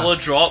 once the tower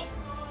drop,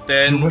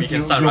 then we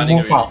can start you running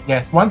move already. out.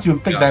 Yes, once you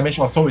take Yeah. damage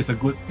also is a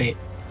good date.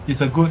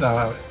 It's a good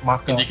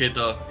marker.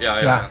 Indicator.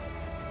 Yeah. Yeah.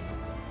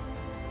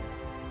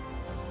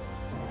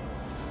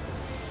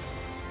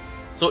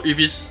 So if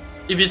it's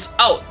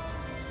out,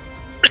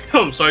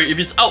 sorry, if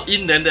it's out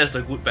in, then that's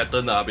the good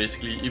pattern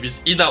basically. If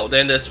it's in out,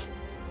 then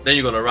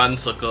you gotta run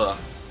circle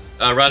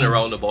run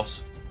around the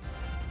boss.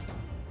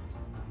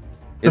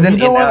 Isn't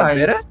middle in one out I-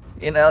 better?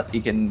 In out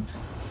you can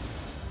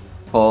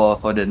for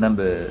the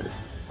number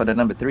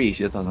 3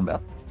 you're talking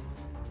about.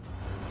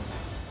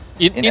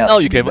 In In-out out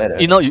you would be can better.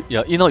 in out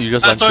you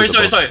just run Sorry.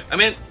 through the boss. I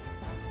mean,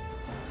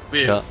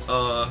 wait. Yeah.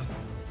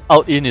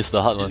 Out in is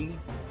the hard one. In,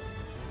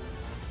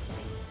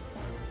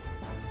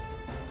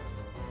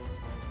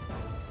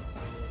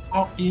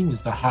 Out in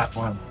is the hard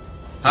one.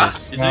 huh?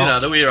 Yes. Is it No. the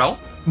other way around?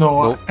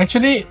 No, Nope.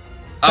 actually,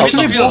 Are we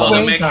Actually, talking both about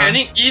the ways,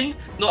 mechanic in?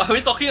 No, are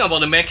we talking about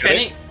the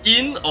mechanic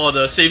in or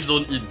the safe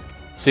zone in?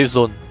 Safe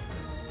zone.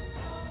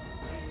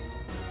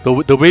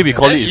 The way we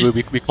call That it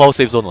is- we call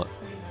safe zone. What?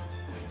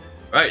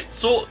 Right.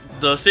 So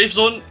the safe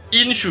zone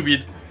in should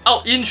be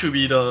out in should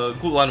be the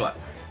good one, what?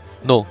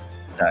 No.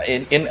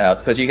 In out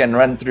because you can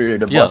run through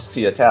the Yeah. boss to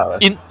your tower.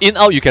 In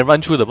out you can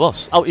run through the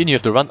boss. Out in you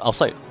have to run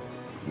outside.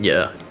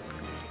 Yeah.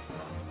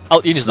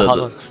 Out in is the So hard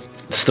the- one.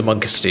 It's the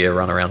Monka Steer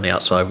run around the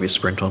outside with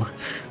sprint on.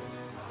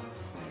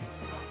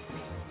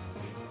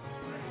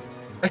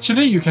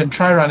 actually, you can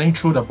try running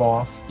through the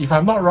boss. If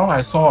I'm not wrong,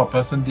 I saw a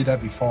person did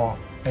that before,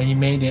 and he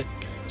made it.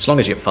 As long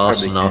as you're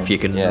fast Probably enough, can. you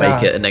can Yeah.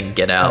 make Yeah. it and then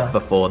get out Yeah.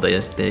 before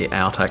the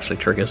out actually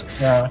triggers.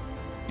 Yeah,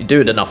 You do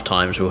it enough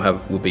times,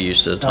 we'll be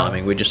used to the Yeah.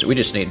 timing. We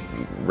just need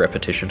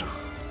repetition.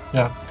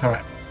 yeah,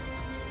 correct.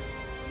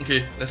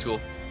 Okay, let's go.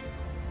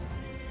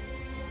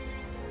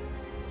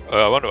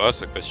 I want to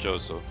ask a question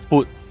also.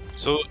 Food.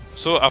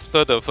 So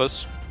after the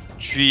first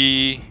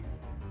 3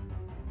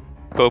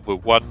 curve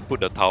with 1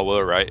 put the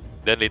tower, right?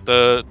 Then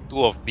later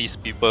 2 of these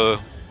people,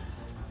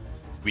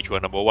 which were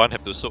number 1,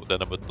 have to soak the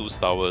number 2's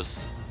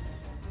towers.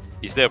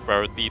 Is there a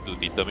priority to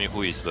determine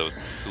who is the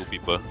 2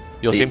 people?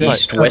 Your The same side.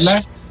 east-west,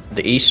 Left.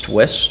 the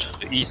east-west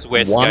The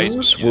east-west guys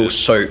ones be will the-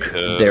 soak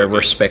the- their okay.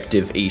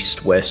 respective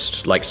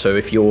east-west. Like so,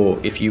 if you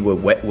were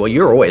well,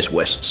 you're always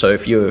west. So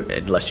if you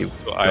unless you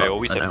So I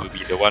always have to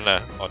be the one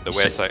on the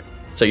west side.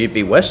 So you'd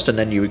be west, and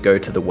then you would go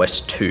to the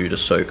west 2 to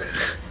soak.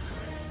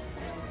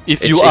 If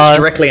It's, you it's are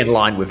directly in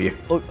line with you.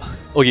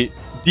 okay,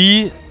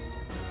 D.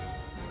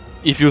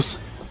 If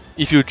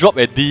you drop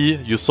at D,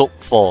 you soak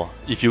 4.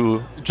 If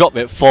you drop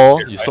at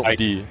 4, you soak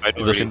D. I It's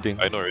know the same thing.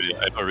 I know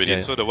already. Yeah.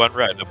 So the one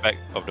right at the back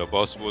of the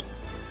boss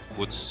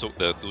would soak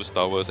the 2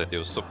 towers and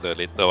they'll soak the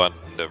later one,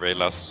 the very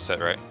last set,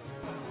 right?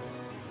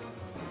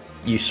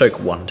 You soak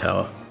 1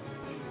 tower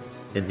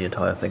in the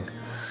entire thing.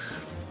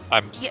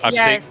 I'm Yeah,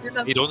 saying it's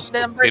the they don't the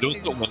number they don't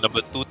two. soak when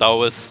number 2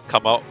 towers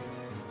come out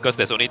because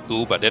there's only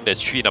 2, but then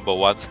there's 3 number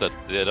 1s. The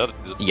 2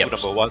 Yep.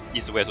 number 1s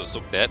east west will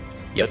soak that.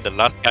 Yep. Then the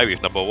last guy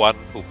with number 1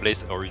 who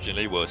placed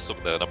originally will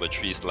soak the number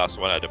 3's last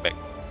one at the back.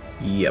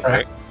 Yep.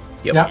 Right.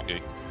 Yep. Yeah.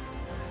 Okay.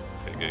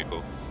 Okay,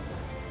 go.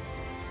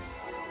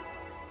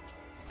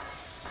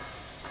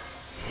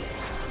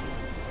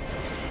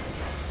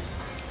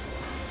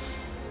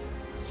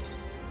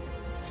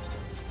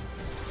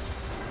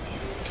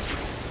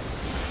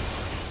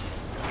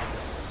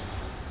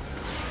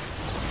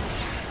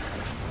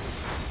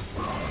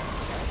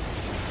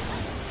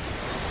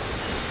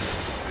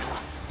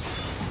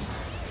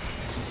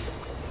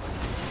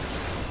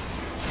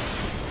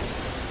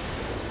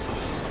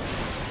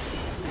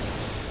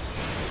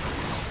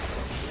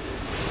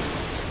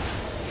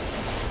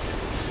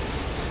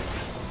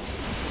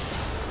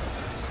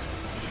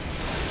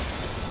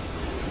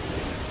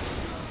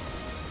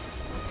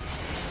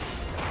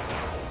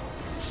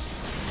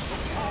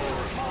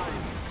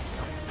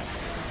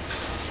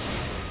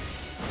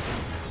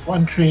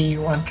 One tree,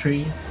 1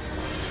 tree.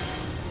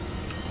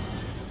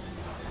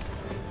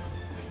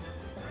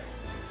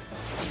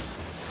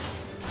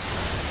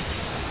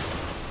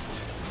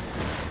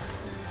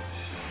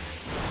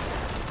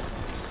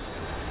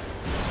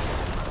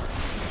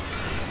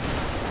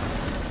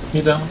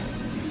 Middle.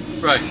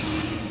 Right.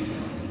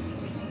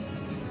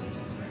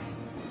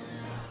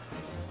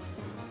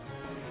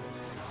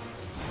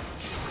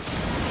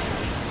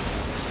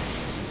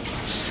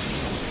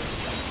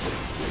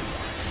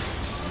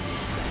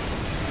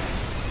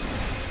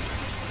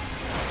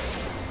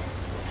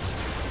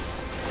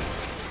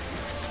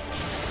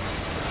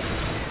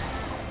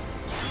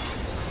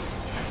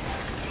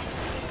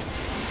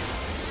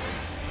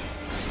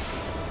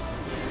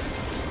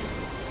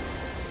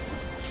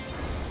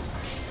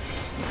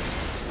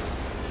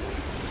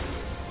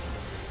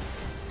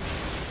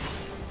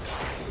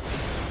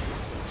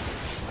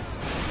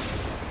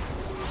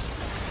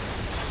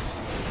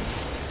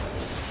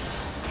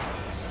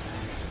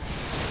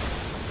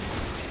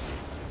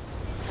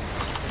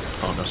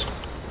 Harness.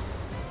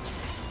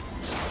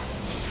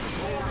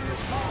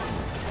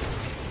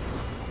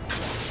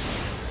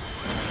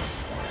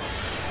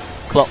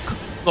 Clock.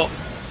 Go.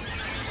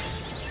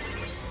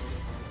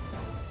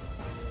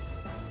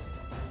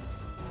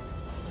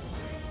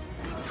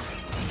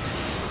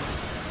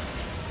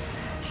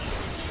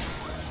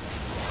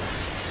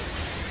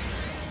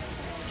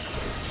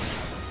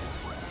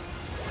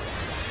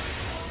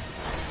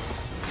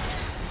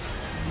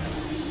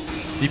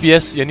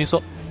 DPS, Yanni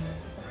swap.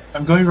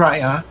 I'm going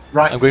right,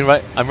 right. I'm going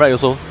right. I'm right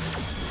also.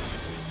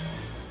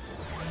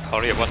 I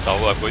only have one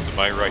tower. I'm going to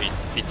my right,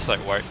 inside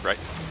white, right.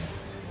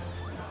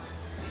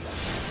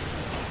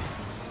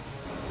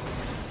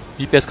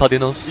 DPS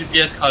Cardinals.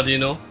 DPS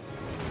Cardinal.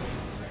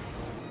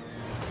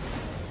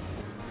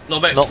 No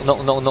back.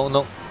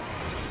 No.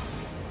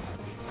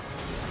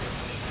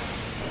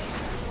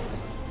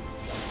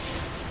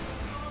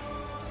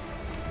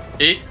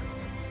 A.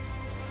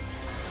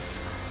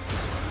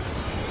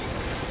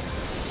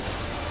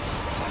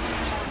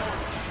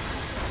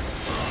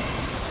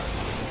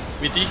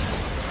 Mitty.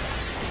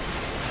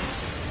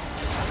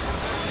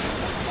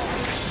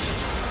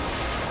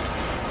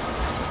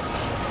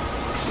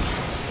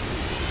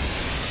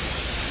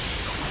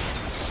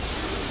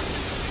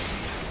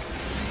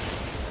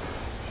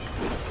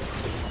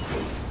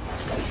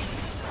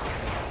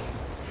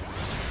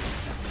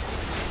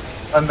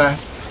 Run there.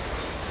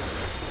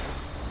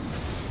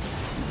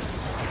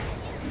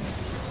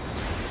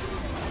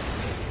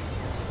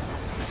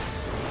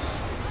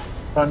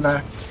 Run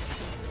there.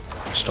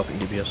 Stopping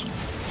DPS.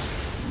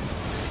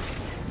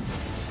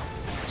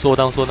 Slow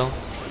down.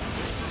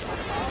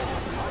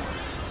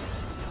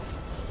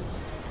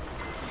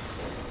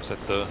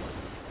 Center.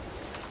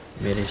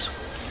 Middies.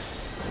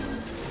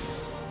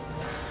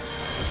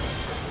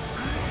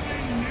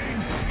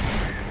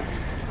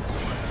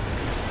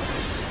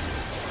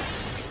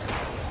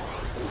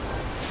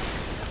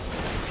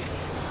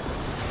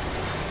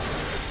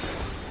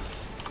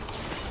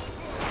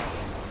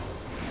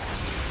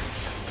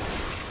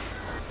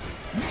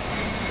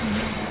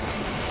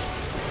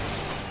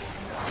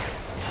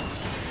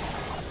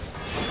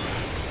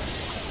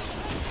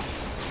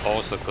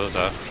 All circles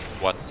are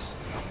once.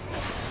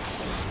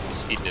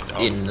 Just in and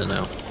out. In and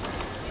out.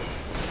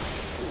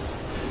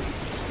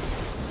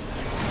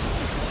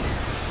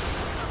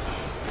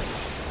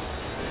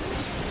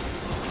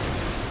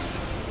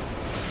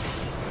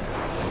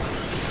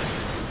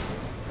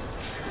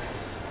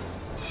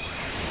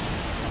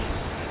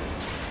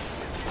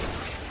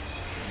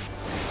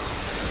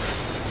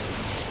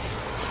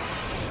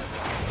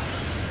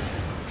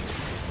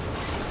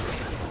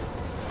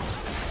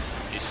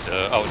 It's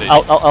out there.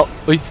 Out.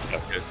 Oi.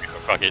 Okay,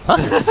 fuck it.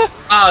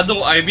 Ah,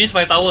 no, I missed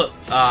my tower.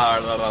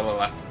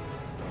 Ah.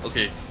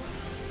 Okay.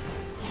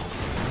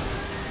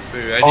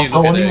 Wait, I need to Also,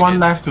 look at only that one again.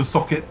 left to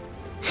soak it.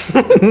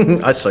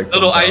 I soaked No,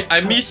 them down.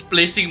 I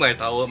misplacing my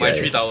tower, my Yeah,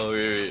 tree yeah. tower.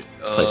 Wait.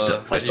 Placed it- I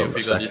placed need on to the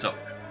figure stack. this out.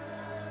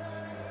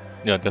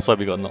 Yeah, that's why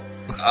we got knocked.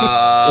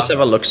 Let's have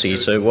a look. See.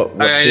 So what?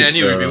 I did,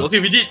 need to review. Okay,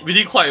 we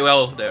did quite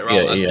well that round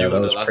Yeah, until that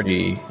the was last.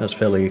 pretty. That's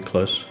fairly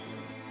close.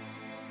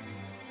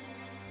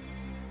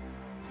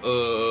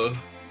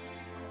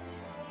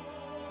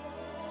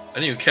 I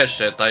need to catch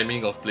that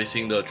timing of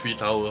placing the tree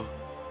tower,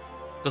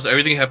 because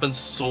everything happens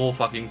so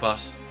fucking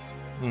fast.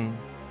 Hmm.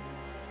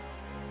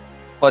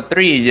 For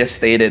 3, you just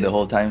stayed there the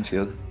whole time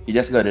still. You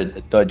just gotta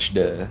dodge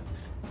the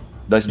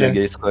Yeah.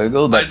 gate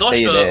squiggle, I but dodged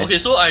stay the there. okay,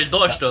 so I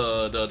dodged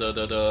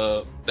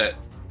the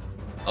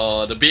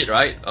bait,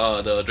 right?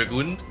 The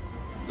dragoon,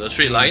 the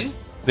straight line.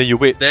 Then you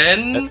wait.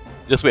 Then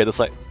Just wait at the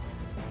side.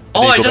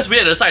 oh, you I go just back.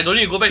 wait at the side. Don't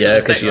need to go back to Yeah, the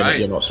because stack, you're, right?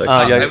 you're not soaked.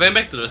 Ah, yeah. I went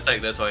back to the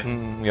stack. That's why.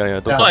 Yeah.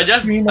 Yeah. So I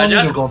just Three, no I need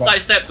just to go back.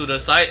 sidestep to the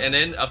side, and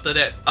then after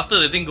that, after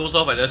the thing goes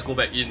off, I just go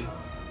back in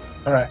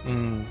Alright.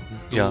 Mm,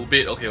 to yeah.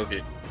 bait.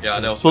 Okay. Yeah,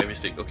 that was So- my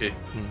mistake. Okay.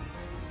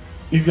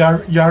 If you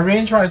are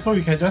range, right, so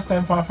you can just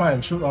stand far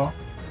and shoot off.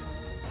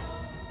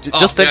 Oh,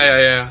 Just then,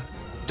 yeah.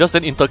 just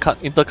then intercut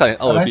and out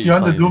a Unless bit. you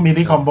want is to do fine.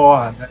 melee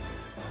combo.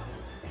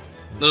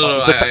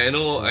 No, the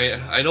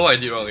I know I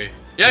did wrong.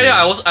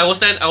 Yeah. I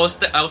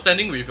was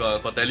standing with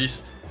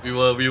Cortelis.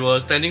 We were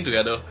standing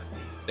together.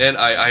 Then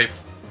I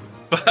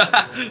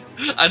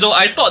I know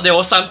I thought there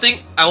was something.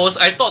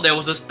 I thought there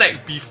was a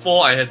stack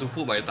before I had to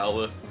put my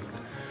tower.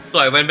 So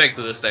I went back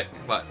to the stack,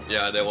 but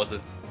yeah, there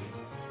wasn't.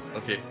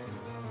 Okay.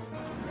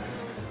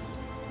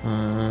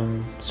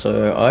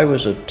 So I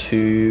was a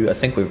 2. I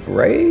think with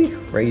Ray.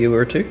 Ray, you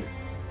were a 2.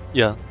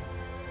 Yeah.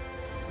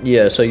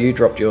 Yeah. So you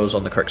dropped yours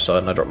on the correct side,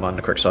 and I dropped mine on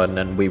the correct side, and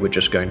then we were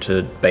just going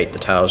to bait the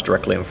towers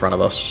directly in front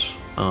of us,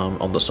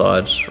 on the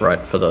sides,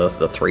 right for the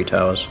 3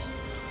 towers.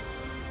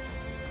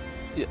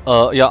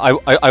 Yeah.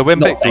 I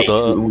went back to bait,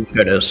 the. we were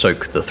going to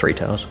soak the 3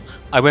 towers.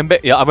 I went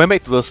back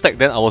to the stack.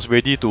 Then I was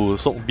ready to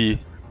soak B,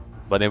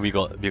 but then we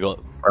got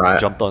Right.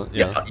 jumped on.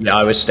 Yeah.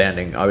 I was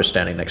standing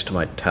next to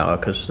my tower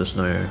because there's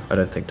no. I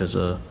don't think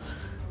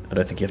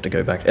you have to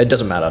go back. It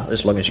doesn't matter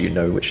as long as you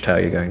know which tower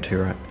you're going to,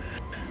 right?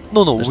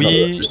 No, There's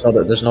we.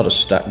 there's not a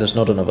stack. There's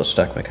not another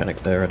stack mechanic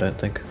there. I don't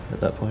think at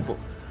that point.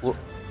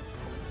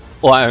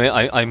 Oh,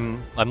 I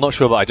mean, I'm not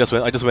sure, but I just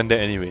went there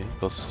anyway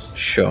because.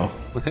 Sure.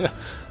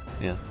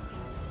 Yeah.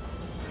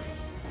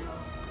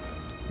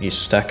 You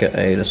stack at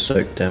A to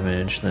soak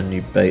damage, then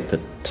you bait the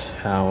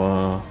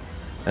tower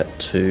at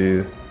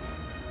 2.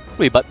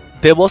 Wait, but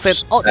there was an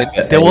out Stack and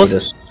at there A was to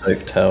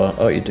soak tower.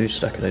 Oh, you do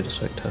stack at A to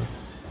soak tower.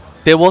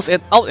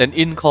 an out and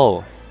in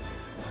call.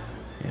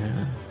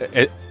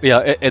 Yeah.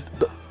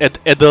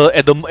 at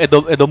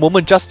the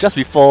moment just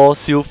before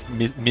Sylph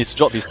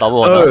misdropped his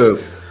tower on us.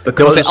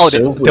 Because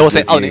there was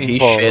an out he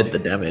for- shared the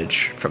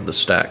damage from the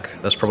stack.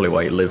 That's probably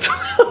why he lived.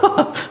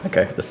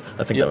 Okay,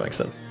 I think that makes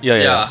sense.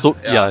 Yeah. So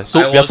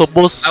I we are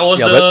supposed. I was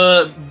yeah,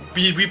 the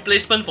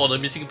replacement for the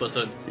missing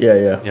person. Yeah,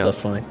 Yeah. that's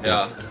funny.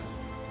 Yeah.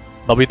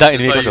 but we died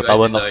anyway That's because why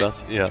your you tower guys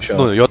knocked didn't us. Yeah. Sure.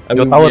 No, your I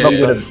mean, tower yeah,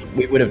 knocked us.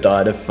 we would have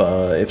died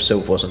if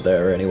Sylph wasn't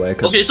there anyway.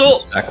 Because Okay, so- the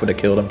stack would have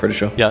killed. I'm pretty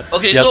sure. Yeah.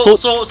 Okay, yeah,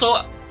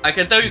 so I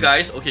can tell you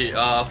guys, okay,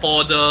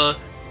 for the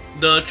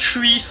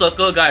tree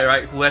circle guy,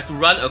 right, who has to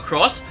run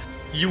across,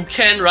 you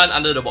can run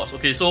under the boss.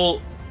 Okay, so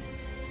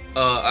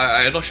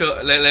I'm not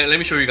sure. Let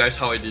me show you guys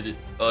how I did it.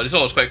 This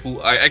one was quite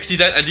cool. I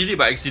did it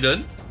by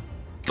accident,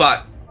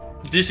 but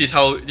this is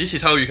how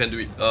you can do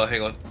it.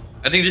 Hang on.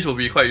 I think this will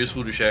be quite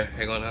useful to share.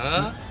 Hang on,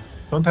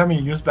 Don't tell me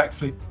you use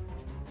backflip.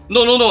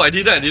 No, I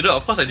didn't.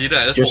 Of course I didn't.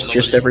 I just walked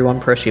Just normally. everyone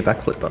press your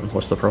backflip button.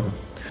 What's the problem?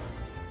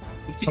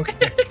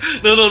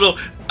 No.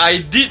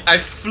 I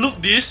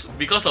fluked this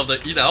because of the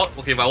in out.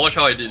 Okay, but watch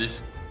how I did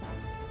this.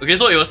 Okay,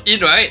 so it was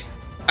in, right?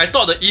 I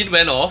thought the in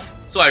went off,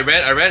 so I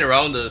ran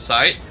around the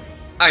side.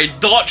 I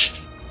dodged.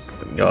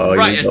 Oh,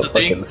 Right you as got the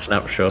thing, fucking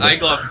snapshot. I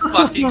got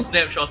fucking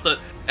snapshotted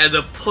at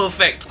the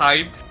perfect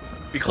time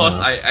because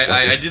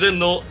I didn't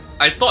know.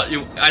 I thought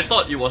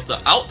it was the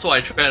out, so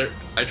I tried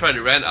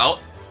to run out.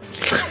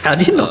 How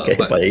do you not get hit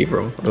but- by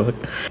Avram?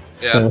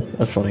 Yeah.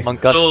 That's funny.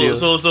 Monka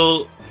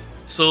steal.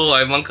 So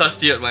I Monka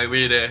steered my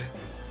way there.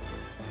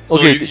 So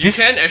Okay, you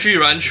can actually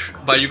run,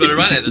 but you gotta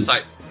run at the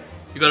side.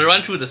 You gotta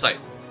run through the side.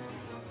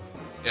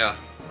 Yeah,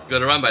 you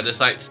gotta run by the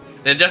sides.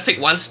 Then just take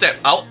one step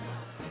out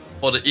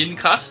for the in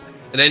cast,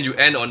 and then you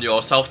end on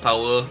your south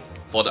tower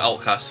for the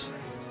out cast.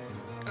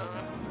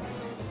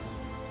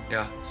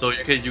 Yeah, so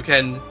you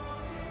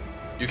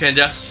can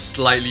just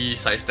slightly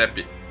sidestep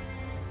it.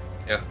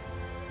 Yeah.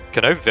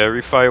 Can I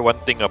verify one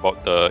thing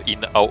about the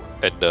in out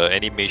and the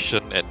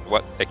animation and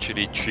what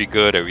actually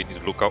trigger that we need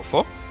to look out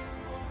for?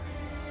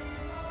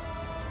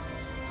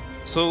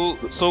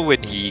 So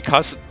when he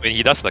does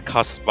the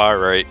cast bar,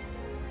 right?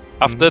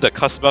 After the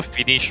cast bar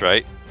finish,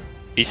 right?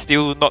 It's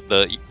still not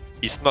the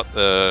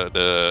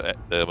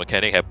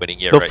mechanic happening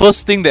here, The right?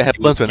 first thing that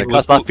happens when the it will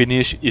cast bar do-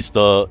 finish is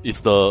the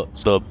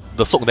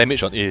soak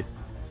damage on A.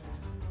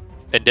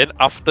 And then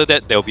after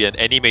that, there will be an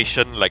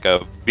animation like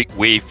a big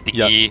wave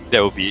thingy.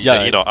 There will be Yeah.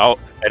 the in or out.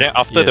 And then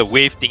after the Yes.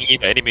 wave thingy,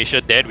 the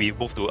animation, then we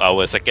move to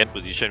our second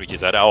position, which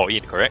is either out or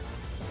in, correct?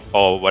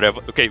 Or whatever.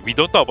 Okay, we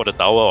don't talk about the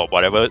tower or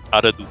whatever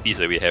other duties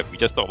that we have. We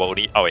just talk about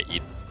only out and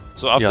in.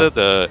 So after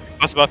the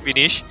cast bar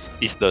finish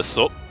is the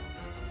soak.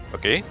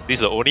 Okay, this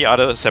is the only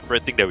other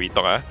separate thing that we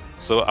talk.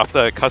 So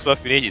after the cast bar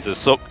finish is the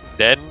soak,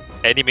 then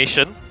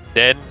animation,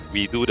 then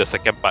we do the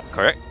second part,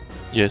 correct?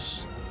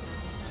 Yes.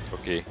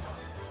 Okay.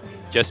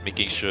 Just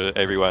making sure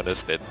everyone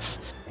understands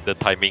the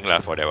timing lah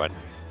for that one.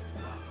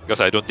 Because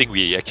I don't think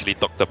we actually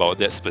talked about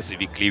that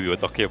specifically. We were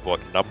talking about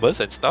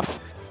numbers and stuff,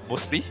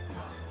 mostly.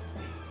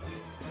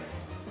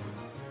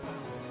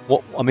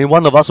 Well, I mean,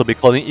 one of us will be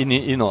calling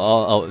in or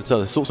out.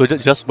 So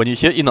just when you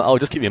hear in or out,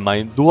 just keep in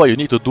mind, do what you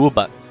need to do,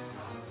 but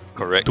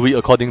Correct. do it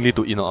accordingly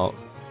to in or out.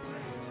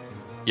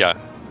 Yeah.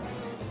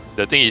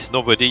 The thing is,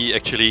 nobody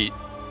actually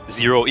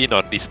zero in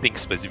on this thing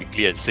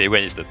specifically and say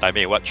when is the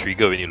timing and what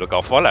trigger we need to look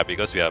out for lah.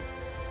 Because we are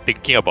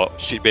thinking about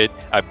shit, man.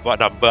 What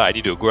number I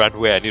need to run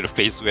where, I need to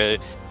face where.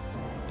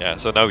 Yeah.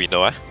 So now we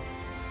know.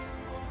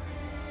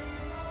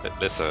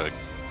 That's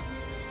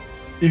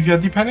If you're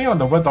depending on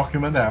the Word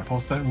document that I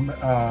posted,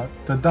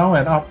 the down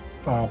and up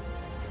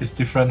is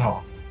different, huh?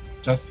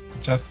 Just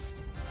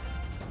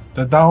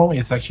the down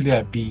is actually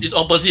at B. It's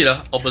opposite,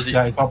 opposite.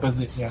 Yeah, it's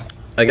opposite.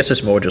 Yes. I guess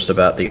it's more just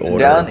about the order.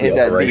 Down of the is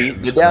at B.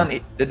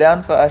 operations. The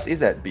down for us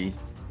is at B.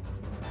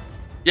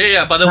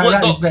 Yeah, but the Yeah, word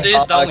yeah, doc it's that-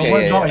 says down. The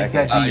word doc is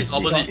that D. It's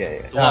opposite. Yeah, yeah.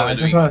 to what Yeah, I we're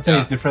just doing. want to say Yeah.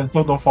 it's different,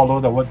 so don't follow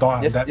the Word doc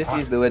on Just that use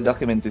part. the Word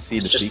document to see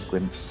the Just-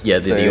 sequence. Yeah,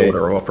 the So,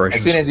 order of As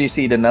operations. soon as you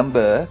see the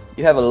number,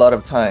 you have a lot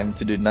of time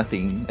to do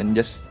nothing and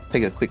just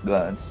take a quick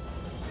glance.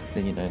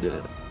 Then you know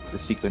the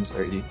sequence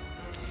already.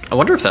 I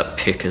wonder if that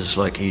pick is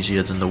like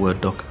easier than the Word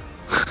doc.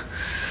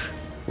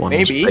 One's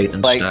Maybe paid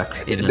and like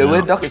stack in the and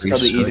Word out, doc is three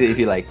probably stack. easier if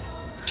you like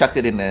chuck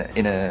it in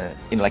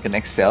like an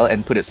Excel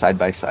and put it side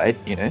by side.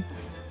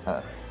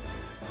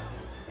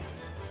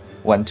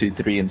 1, 2,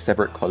 3 in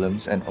separate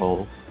columns and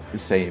all the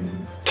same.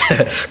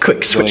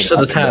 Quick switch to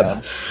going the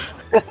up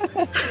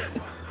and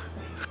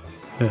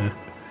tab.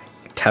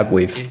 Tab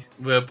weave. Okay,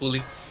 we're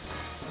pulling.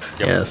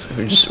 Yep.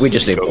 Yes, we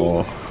just need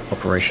more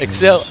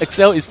operations.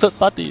 Excel is third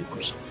party.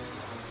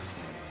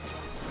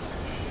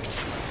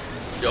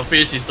 Your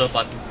face is third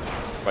party.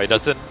 but it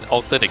doesn't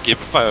alter the game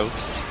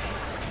files.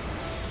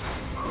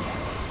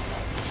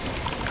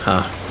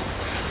 Huh.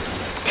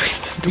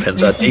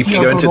 Depends how deep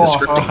you go into the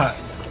scripting.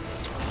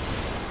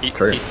 It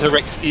True.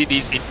 it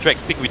is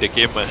interacting with the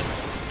game, man.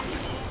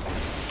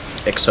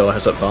 Excel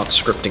has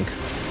advanced scripting.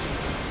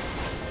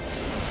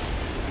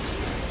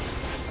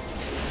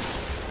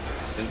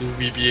 And do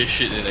VBA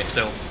shit in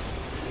Excel.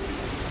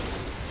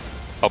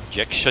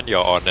 Objection,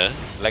 Your Honor.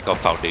 Lack of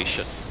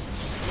foundation.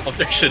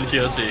 Objection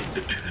hearsay.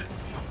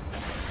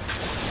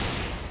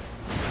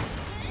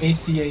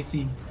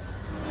 AC.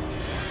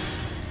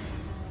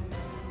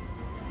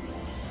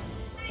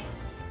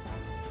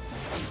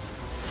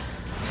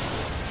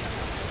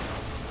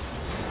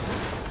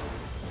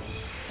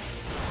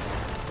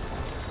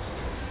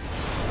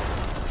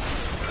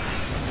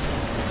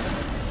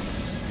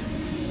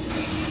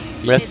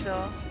 Breath.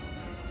 Middle.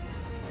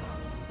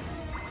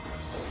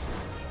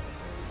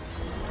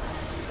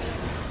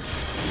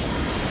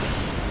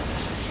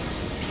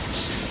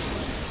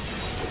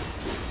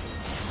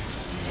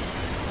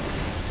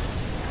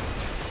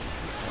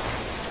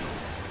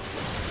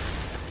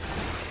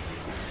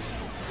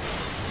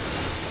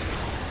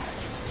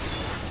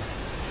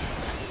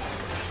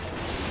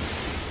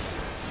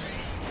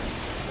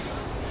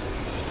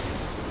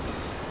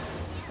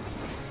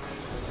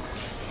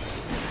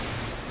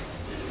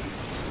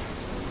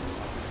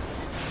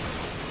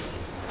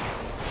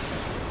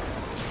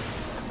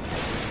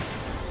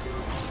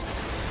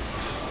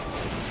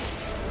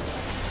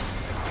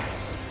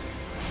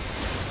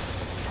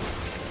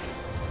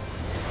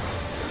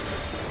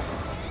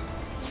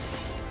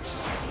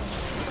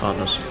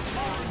 Partners.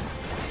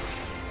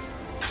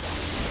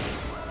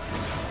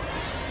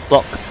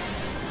 Block.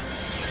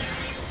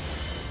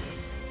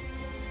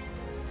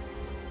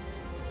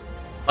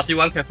 Party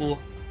 1, careful.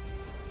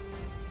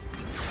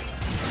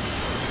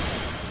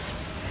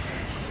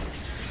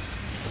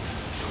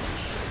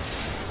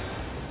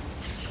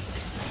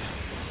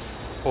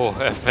 Oh,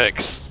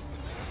 FX.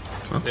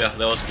 Yeah,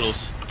 that was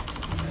close.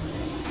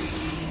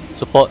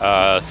 Support.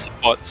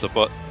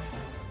 Support.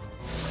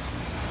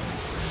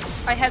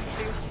 I had to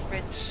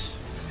switch.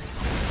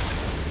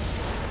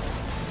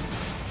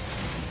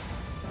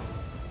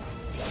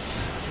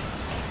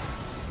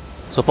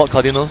 Support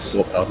Cardinals.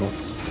 Swap Cardinal.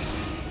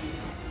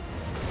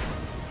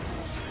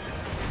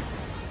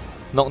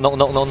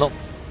 Knock.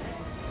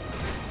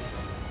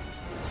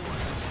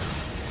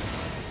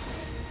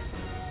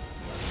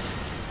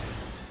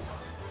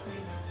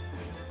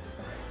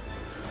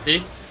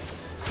 Okay.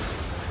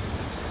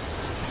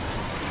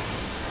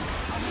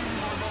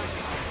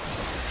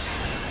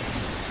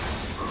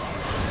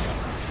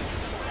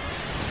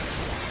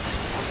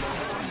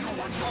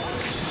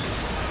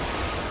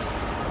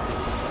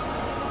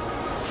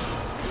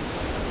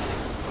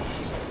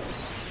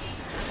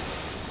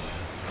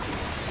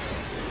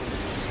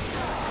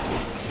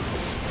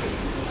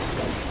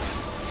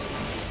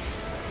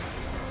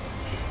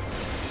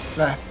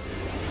 Left.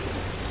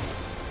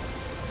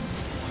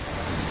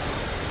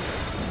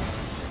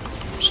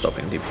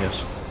 Stopping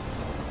DPS.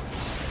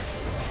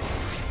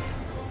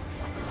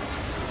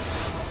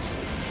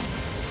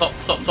 Stop.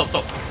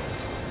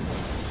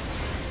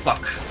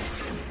 Fuck.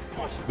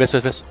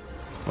 West.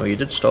 Oh, you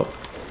did stop.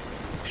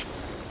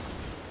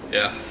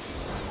 Yeah.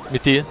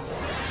 Mitty.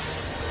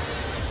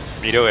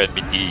 Middle and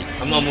BT.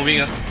 I'm not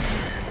moving.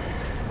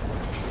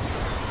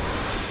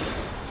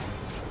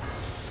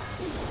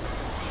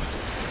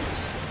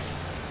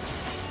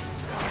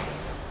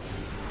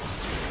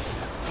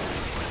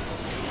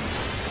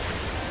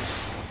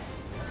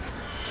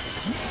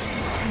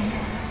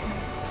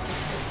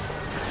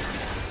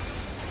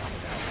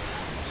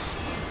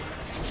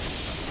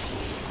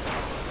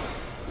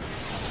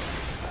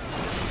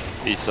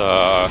 It's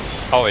out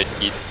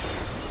and in.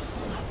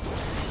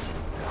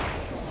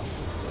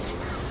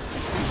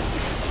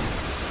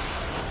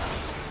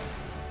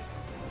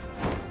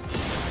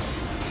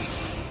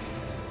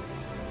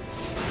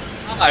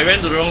 I ran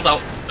to the wrong town.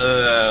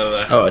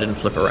 Oh, I didn't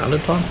flip around in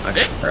time?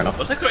 Okay, fair enough.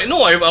 Was I correct?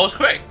 No, I was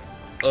correct.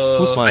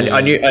 Who's my?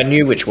 I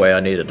knew which way I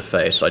needed to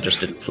face, I just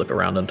didn't flip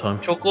around in time.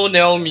 Choco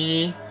nail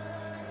me.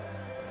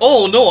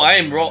 Oh no, I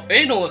am wrong.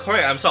 No,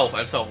 correct. I'm south.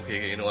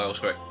 Okay, no, I was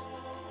correct.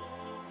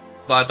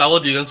 But tower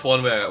didn't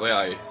spawn where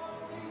I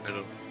don't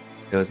know.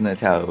 There was no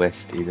tower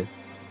west either.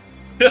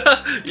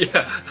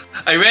 Yeah,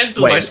 I ran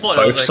to my Wait, spot.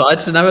 I both was like,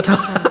 sides didn't have a tower?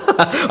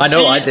 I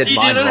know I did She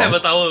mine didn't have a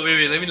wrong. tower.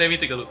 Wait, let me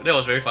take a look. That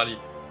was very funny.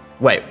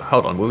 Wait,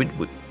 hold on.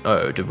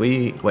 Oh, did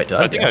we? Wait, did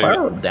I think get I-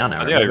 arrow or down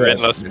arrow? I think I ran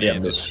last Maybe I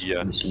minute to see,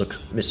 yeah.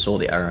 missaw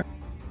the arrow.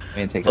 I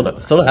mean, take a look.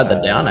 Thought I had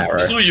the down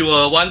arrow. So you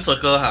were one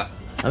circle, huh?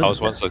 I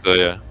was one circle,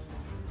 yeah.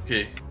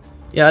 Okay.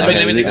 Yeah, I Okay,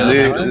 didn't let me do take a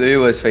that. look.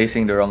 Lou was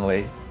facing the wrong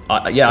way.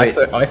 Yeah, Wait.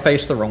 I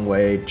faced the wrong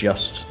way.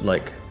 Just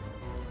like,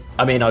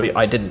 I mean,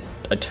 I didn't.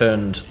 I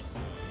turned.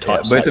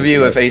 Yeah, both of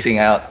you were facing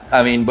out.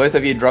 I mean, both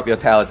of you drop your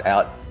towers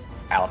out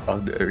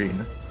of the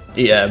arena.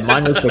 Yeah,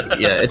 mine was.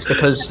 It's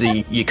because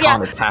you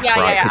can't attack, yeah,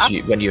 right? yeah.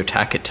 Because when you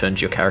attack, it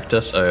turns your character.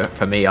 So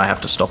for me, I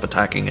have to stop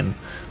attacking and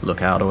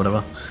look out or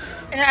whatever.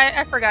 And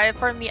I forgot.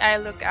 For me, I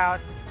look out.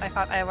 I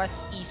thought I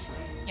was east.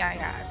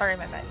 Yeah. Sorry,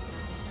 my bad.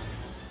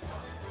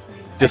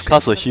 Just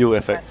cast a heal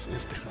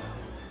FX.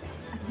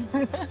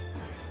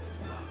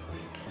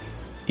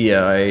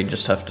 Yeah, I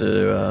just have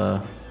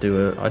to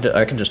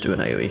I can just do an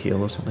AoE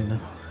heal or something then.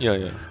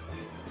 Yeah.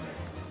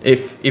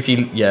 If you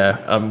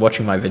I'm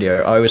watching my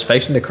video. I was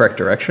facing the correct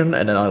direction,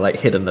 and then I like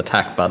hit an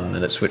attack button,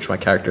 and it switched my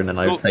character, and then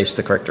I So- faced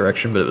the correct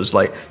direction, but it was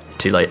like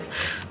too late.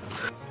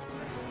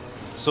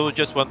 So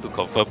just want to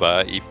confirm,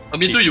 if I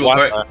mean, so if you were one,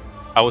 correct.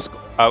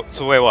 I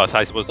So where was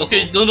I supposed to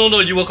Okay, go? no,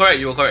 you were correct.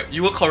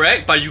 You were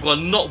correct, but you got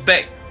knocked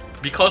back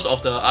because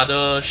of the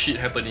other shit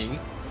happening.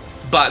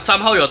 But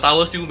somehow your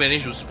tower still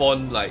managed to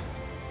spawn like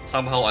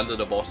somehow under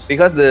the boss.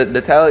 Because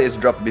the tower is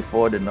dropped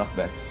before the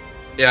knockback.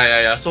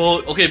 Yeah.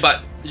 So okay,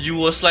 but you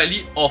were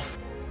slightly off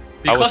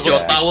I was because your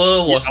supposed to- tower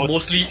was I was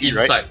mostly PC,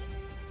 right? inside.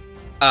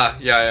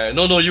 Yeah.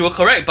 No, you were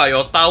correct. But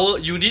your tower,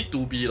 you need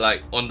to be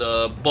like on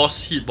the boss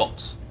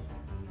hitbox,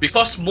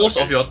 because most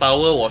of your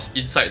tower was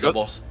inside the Yep.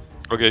 boss.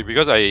 Okay,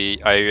 because I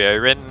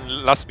ran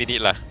last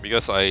minute lah.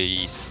 Because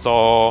I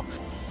saw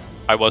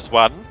I was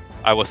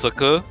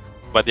circle,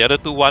 but the other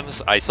two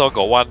ones I saw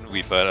got one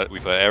with a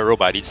arrow,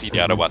 but I didn't see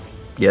the other one.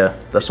 Yeah,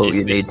 that's all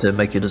you Easy. need to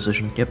make your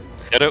decision. Yep.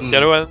 The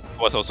other one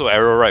was also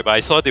arrow, right? But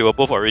I saw they were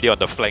both already on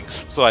the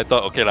flanks, so I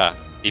thought, okay lah,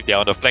 if they're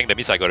on the flank, that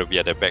means I gotta be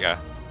at the back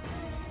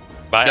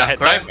But Yeah, I had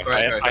correct, time.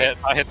 correct.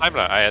 I had time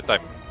lah. I had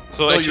time.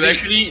 So No,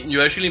 actually,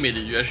 you actually made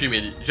it. You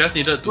just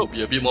needed to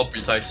be a bit more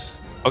precise.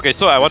 okay.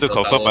 So I want to the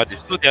confirm, tower but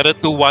is- so the other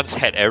two ones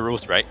had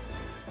arrows, right?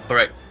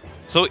 Correct.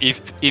 So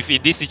if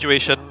in this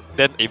situation,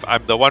 then if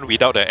I'm the one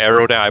without the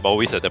arrow, then I'm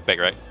always at the back,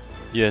 right?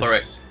 Yes.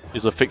 Correct.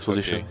 It's a fixed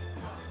position.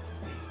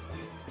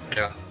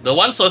 Yeah. The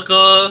one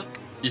circle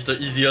is the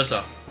easiest,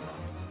 I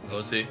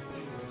would say.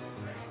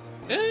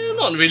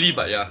 Not really,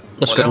 but yeah.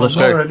 Let's go, Whatever. let's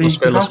Not go. really, Let's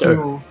go. Let's because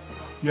go.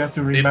 you have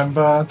to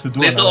remember to do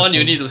Later another on,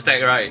 you thing. need to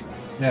stack, right?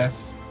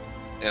 Yes.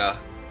 Yeah.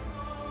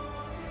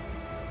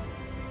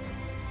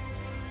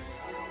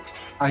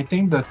 I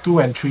think the 2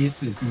 and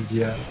 3s is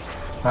easier.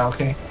 But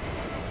okay.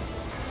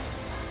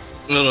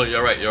 No,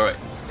 you're right.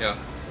 Yeah.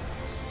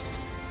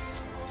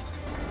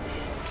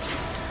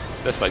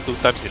 That's like 2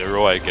 times in a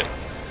row I get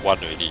one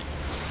already.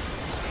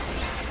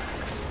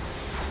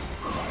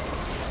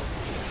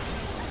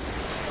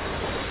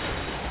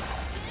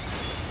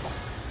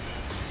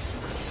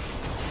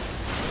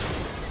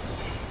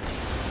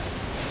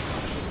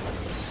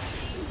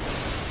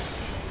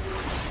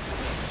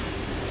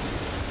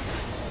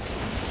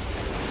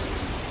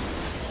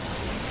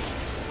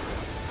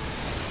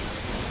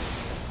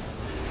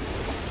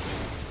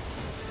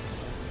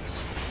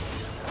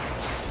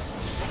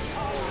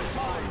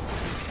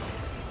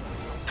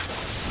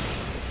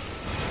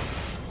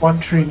 One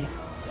tree.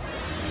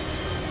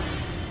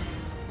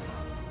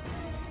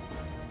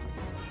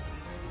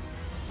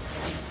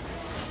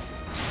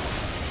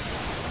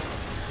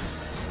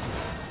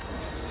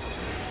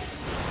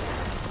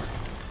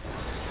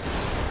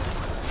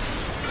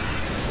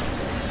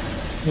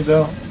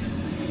 Middle.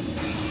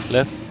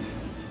 Left.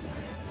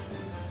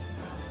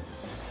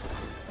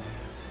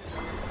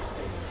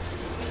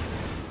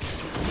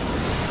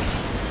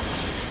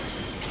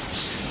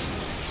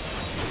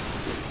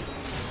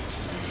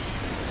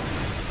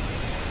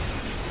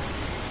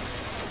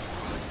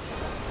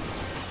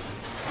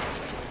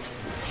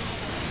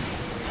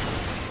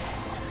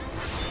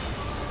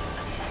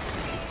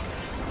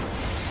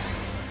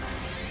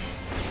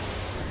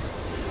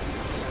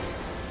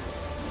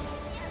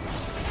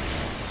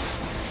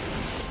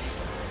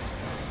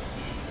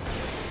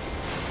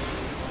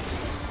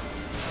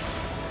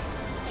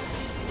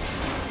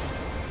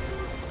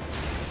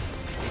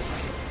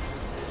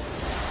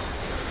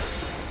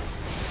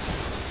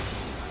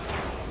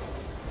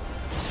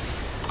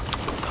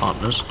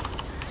 Partners.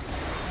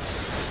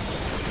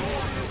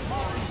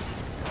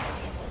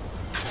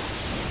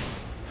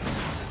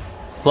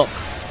 Block.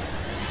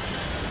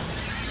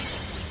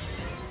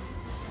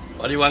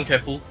 What do you want?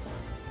 Careful.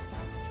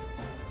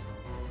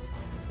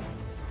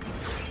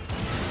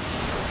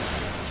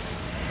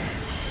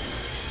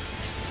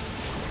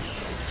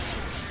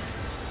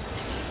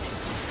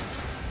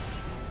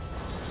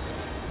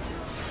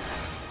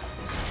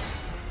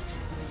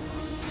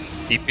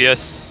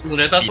 DPS.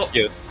 Luneta swap.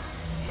 Here.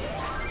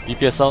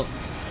 DPS out.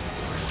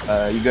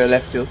 You go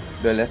left too.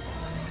 Go left.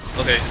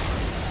 Okay.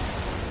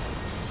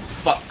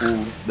 Fuck.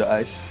 Ooh, the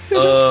ice.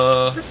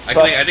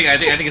 I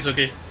think it's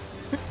okay.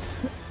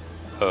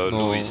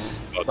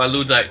 Louis. But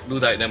Lu died.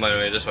 Never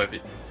mind. Just wipe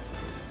it.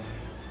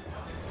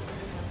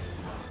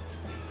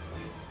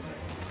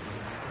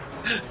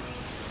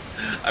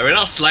 I ran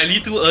out slightly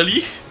too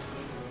early,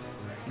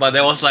 but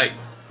there was like,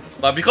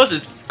 but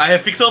because I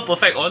have pixel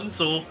perfect on,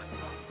 so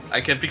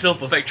I can pixel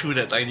perfect through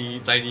that tiny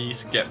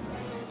gap,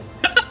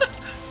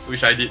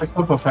 which I did. It's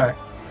not perfect.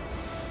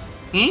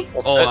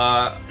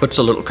 Oh, Puts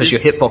a little because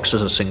your hitbox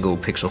is a single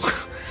pixel.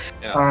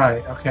 yeah,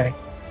 Alright, okay.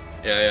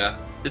 yeah.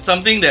 It's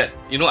something that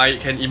I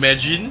can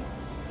imagine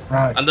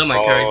Right. under my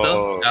Oh.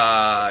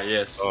 character.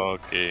 Yes.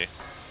 Okay.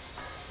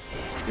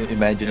 You're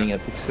imagining a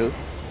pixel.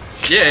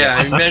 Yeah.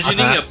 I'm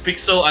imagining a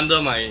pixel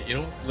under my,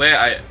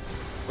 where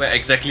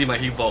exactly my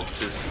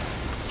hitbox is.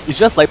 It's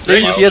just like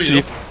playing Yeah, CS you know.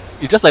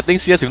 with. It's just like playing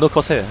CS with no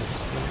crosshair.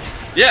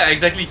 Yeah,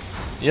 exactly.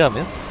 Yeah,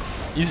 man.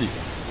 Easy.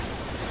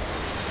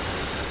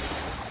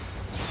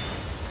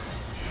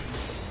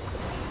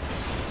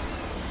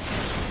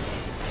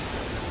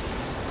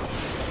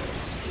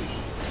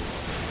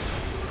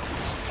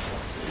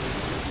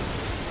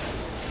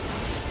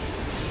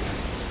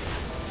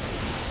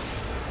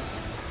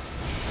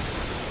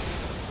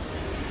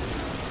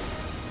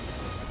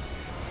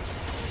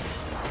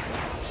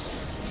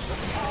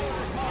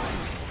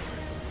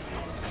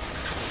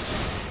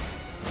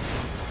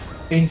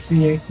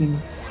 AC.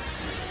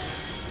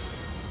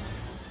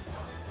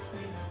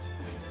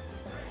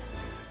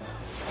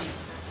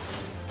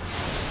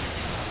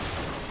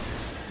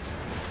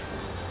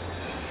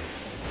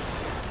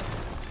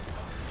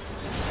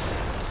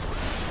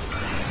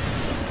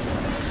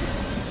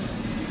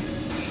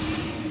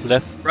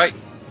 Left. Right.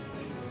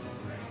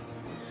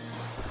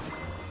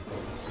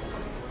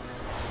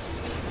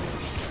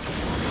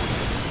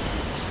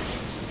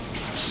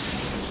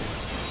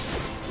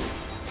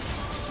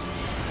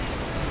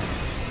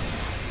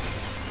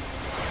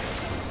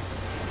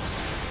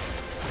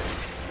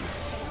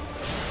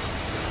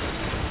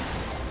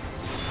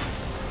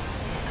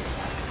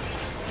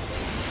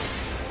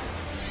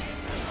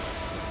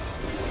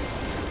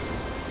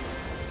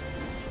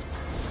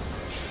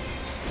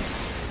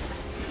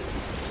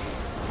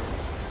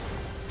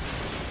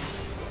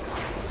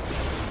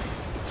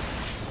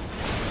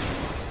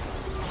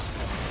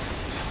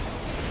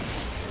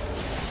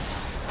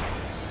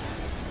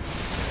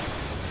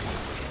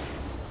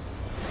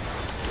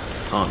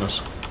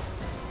 Partners.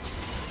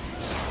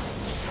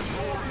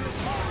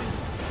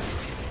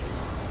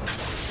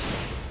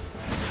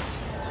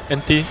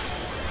 NT.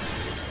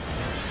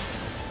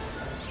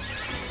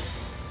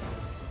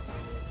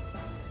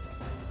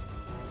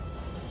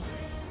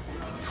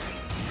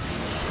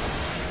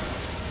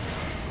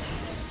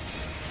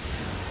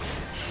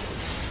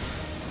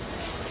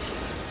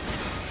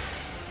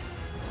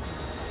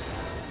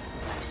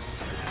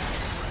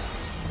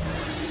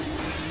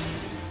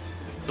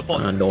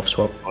 Support. North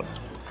swap.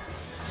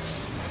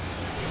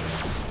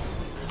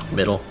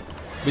 Middle.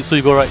 Mitsu,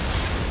 you go right.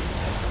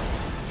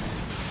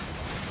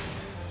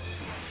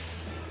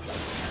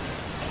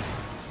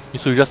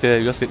 Mitsu, you just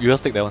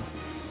take that one.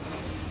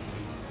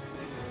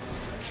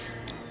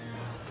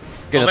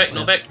 No back,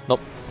 no back.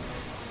 Nope.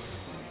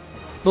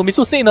 No,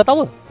 Mitsu, stay in the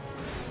tower.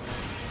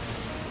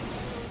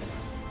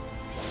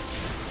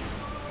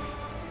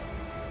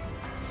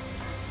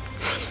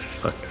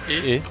 Fuck.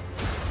 Eh?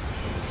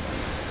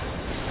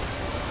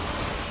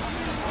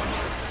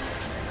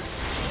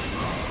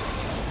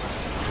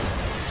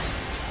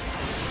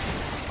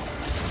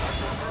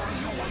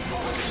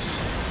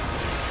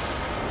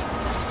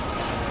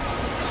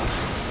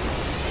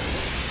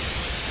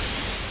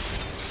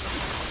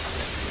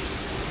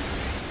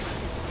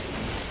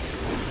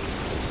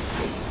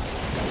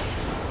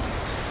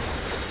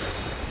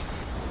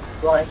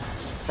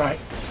 Right.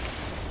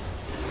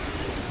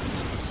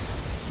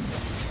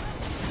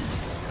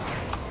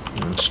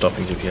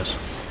 Stopping DPS.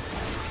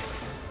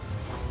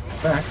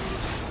 Back.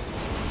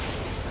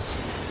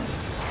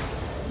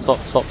 Stop.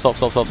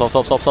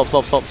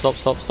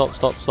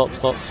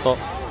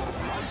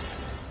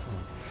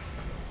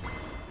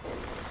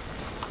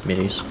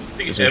 Middies. I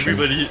think it's Position.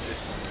 everybody.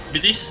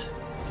 Biddies?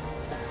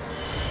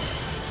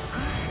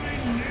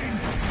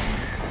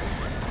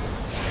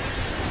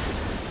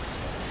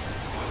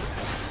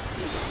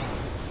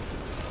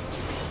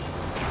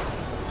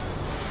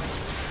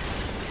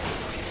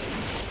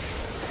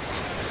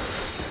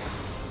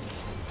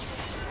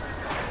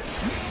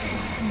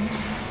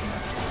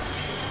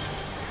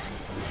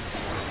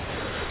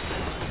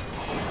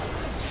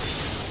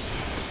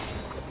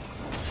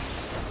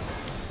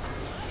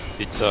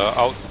 It's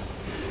out.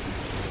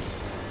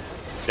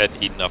 Then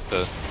in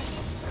after.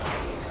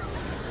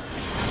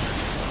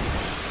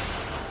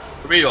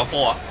 3 or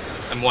 4?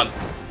 I'm 1.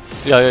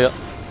 Yeah.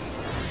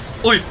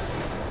 Oi!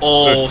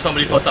 Oh,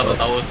 somebody fucked up the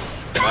tower.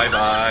 Bye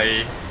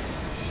bye.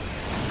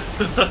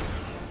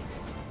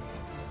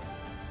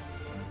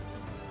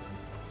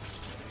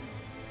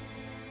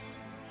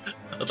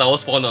 The tower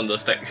spawned on the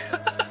stack.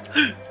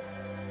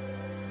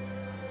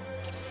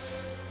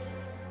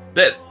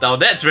 Now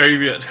that's very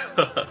weird.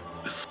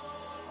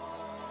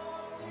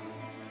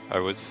 I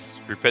was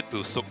prepared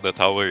to soak the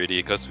tower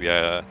already because we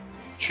are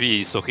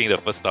 3 soaking the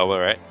first tower,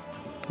 right?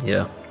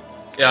 Yeah.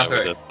 Yeah, But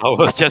correct. the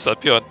tower just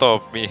appeared on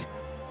top of me.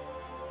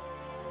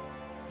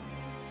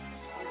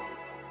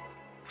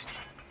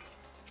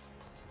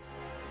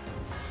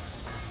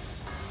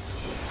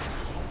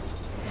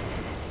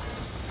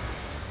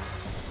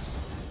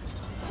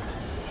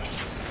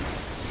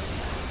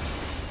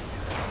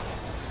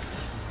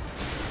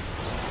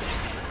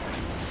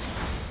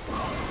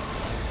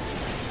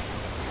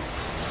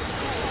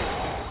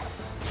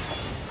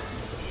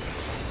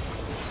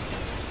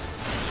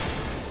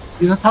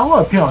 Did the tower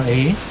appear on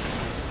A?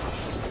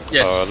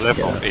 Yes. Left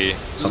Yeah. of A.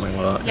 Something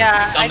like that.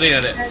 Yeah, Something I like think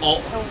that. there's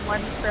Oh. the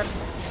one from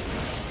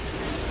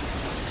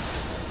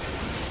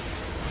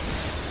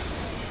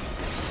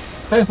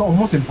That is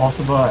almost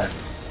impossible,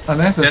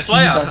 unless the That's C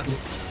why, does it.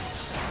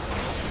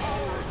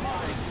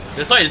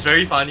 That's why it's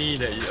very funny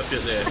that it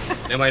appeared there.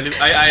 Then I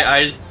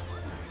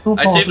Too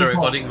I far, saved too the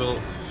far. recording.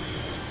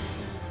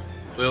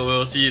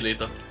 We'll see you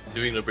later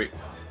during the break.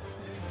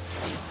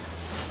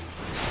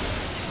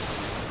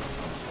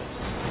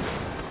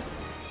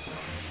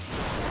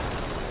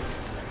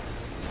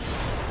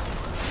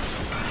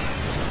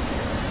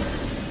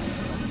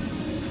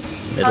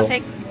 Middle. I'll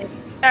take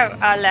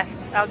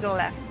left. I'll go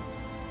left.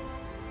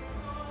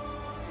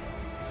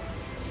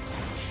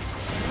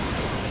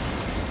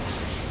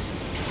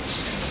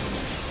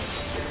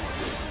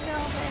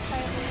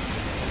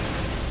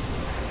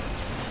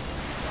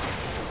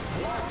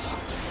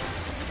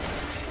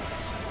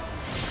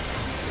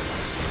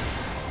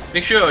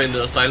 Make sure you're in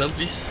the asylum,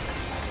 please.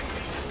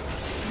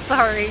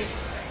 Sorry.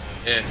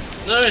 Yeah.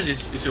 No,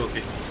 it's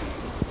okay.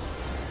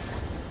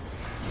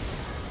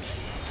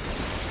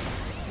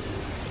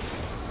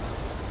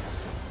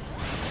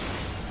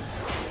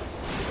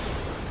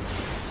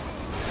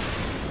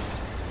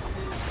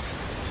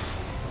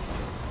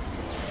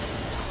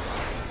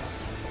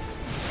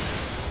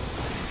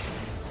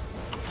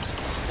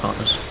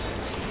 Partners.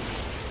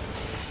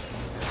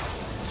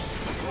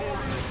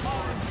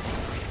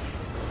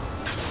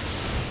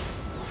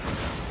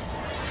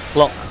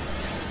 Block.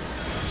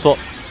 Swap.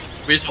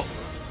 Wait, so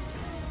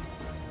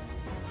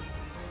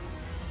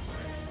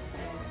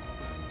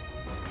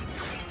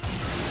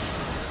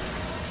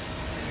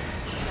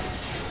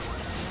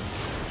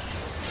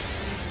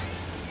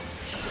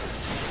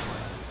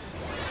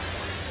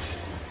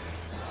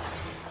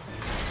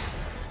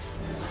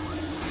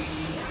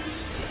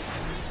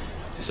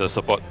It's a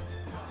support.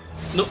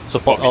 no.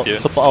 Support out. here.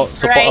 Support out.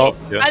 Support Right. out.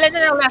 Yeah.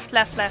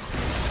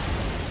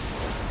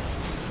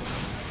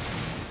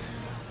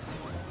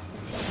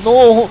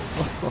 No,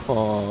 left.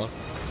 No.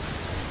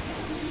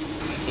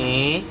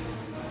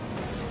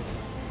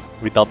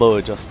 We double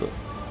adjusted.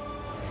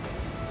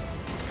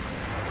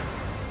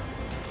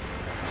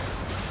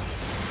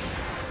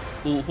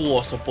 Who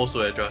was supposed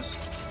to adjust?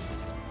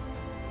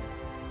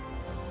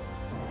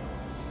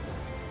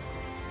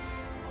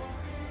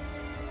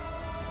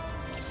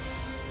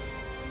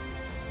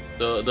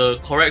 The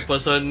correct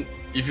person,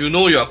 if you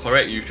know you are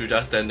correct, you should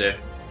just stand there.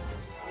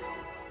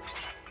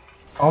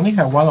 I only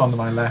have one on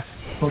my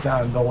left, so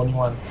that I'm the only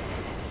one.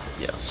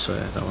 Yeah, so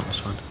that one was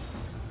fine.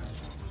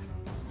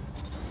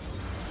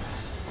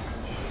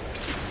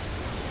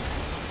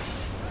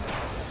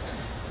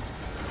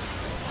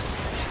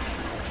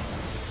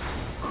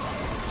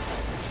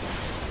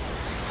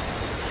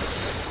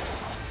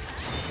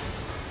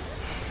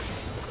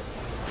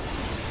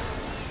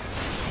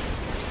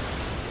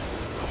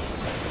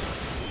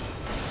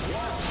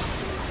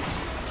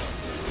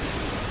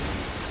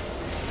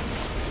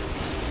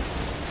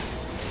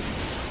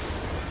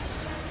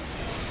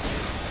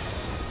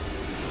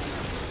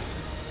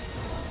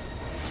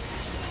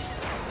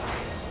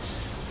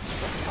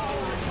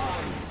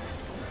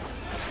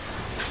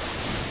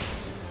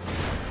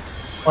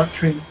 What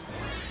tree?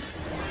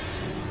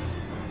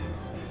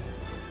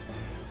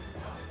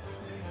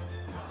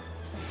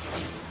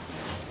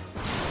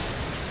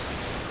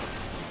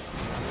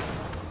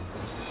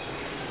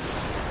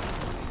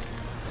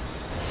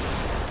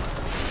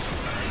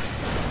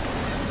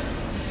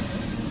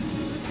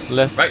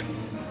 Left. Right?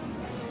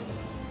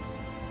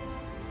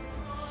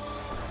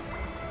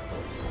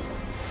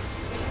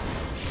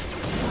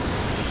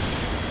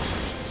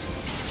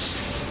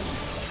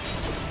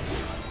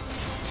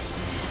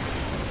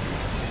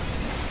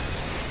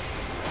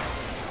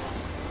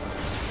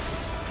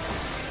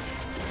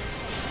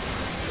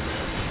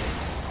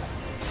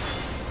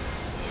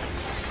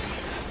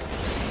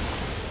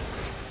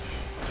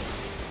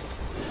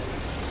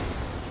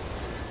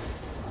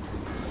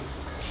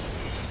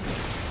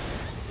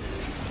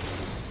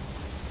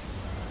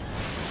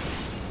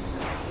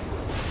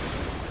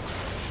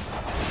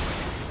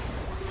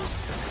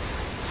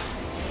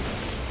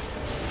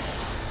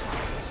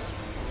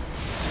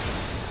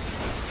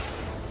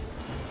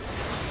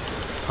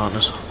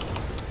 Partners.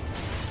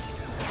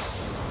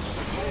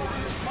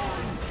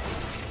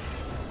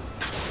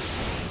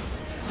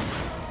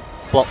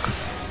 Block.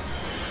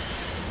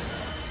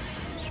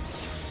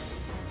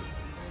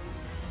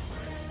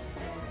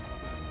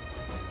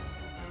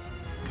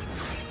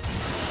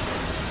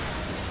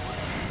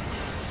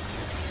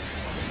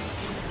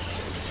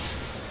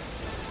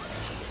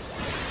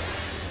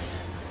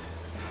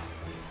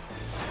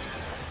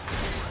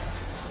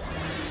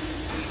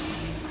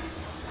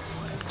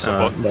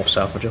 Support. Left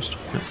south adjust.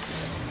 Yeah.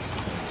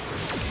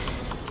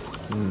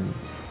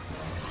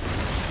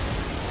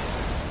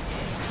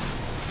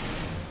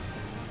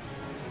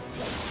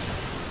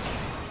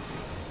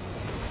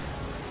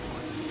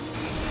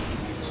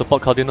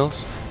 Support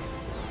Cardinals.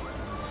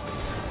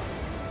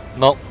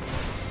 No.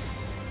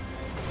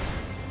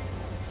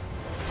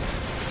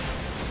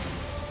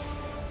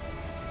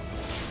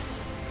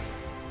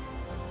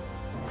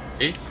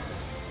 Eh?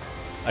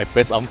 I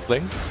press arm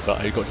sling, but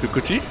I got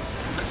Shukuchi.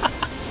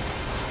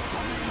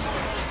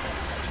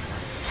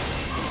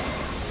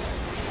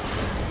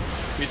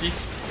 With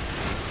this.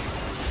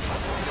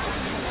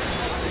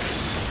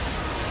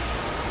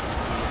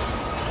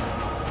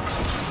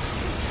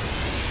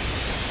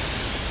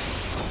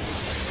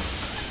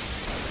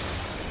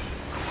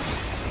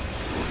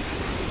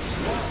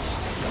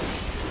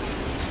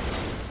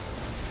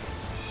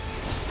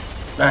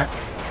 Back.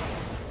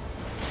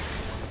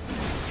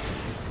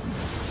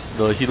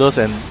 The healers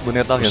and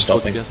Muneta can slow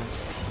Stopping. together.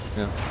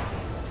 Yeah.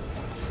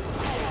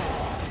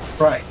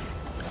 Right.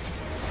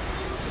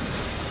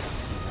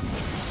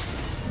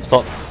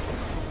 Stop.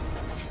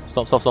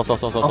 Stop.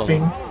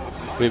 Stopping.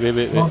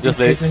 Wait. Not Just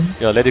let it. decreasing.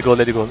 Yeah, let it go.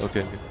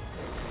 Okay.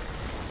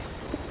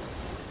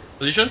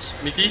 Positions,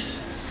 Meaties.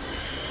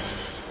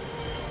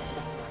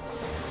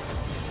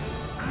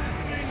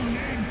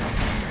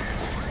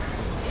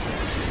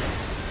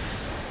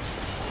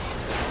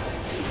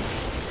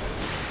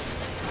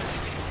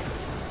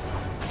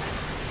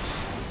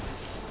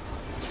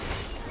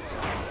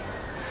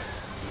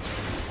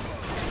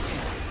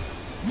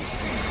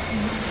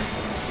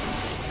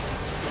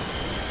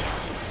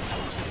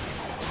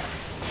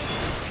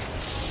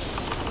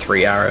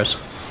 Three arrows.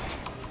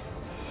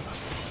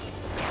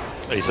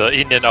 It's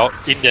in and out,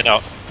 in and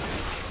out.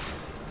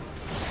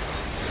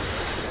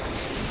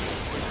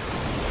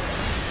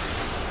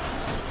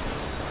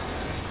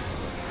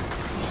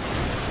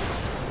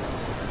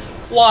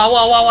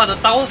 Wow, the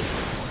tower.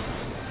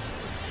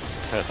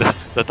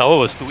 The tower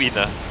was too in.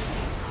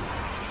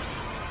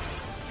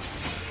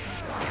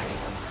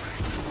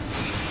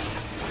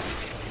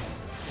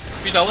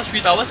 3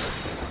 towers.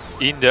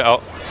 In the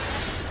out.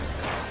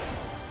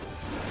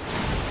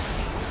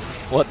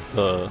 What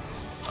the?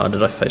 Oh,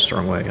 did I face the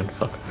wrong way again?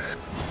 Fuck.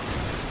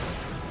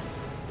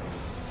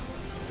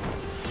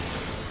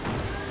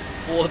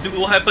 Oh, dude,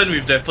 what happened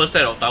with that first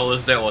set of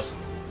towers? That was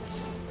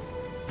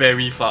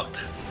very fucked.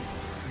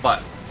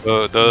 But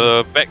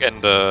The back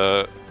and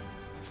the...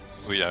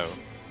 Yeah.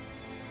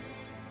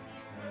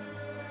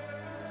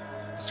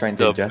 Just trying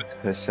to adjust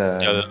because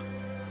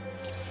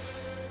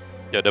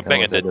Yeah, the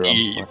back and the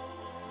D...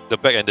 The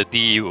back and the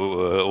D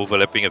were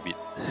overlapping a bit.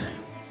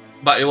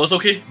 But it was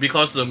okay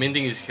because the main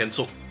thing is you can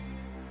soak.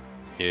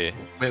 Yeah.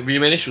 We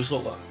managed to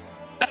soak.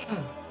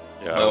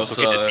 Yeah, I was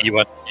okay the D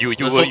one. You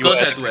The were soakers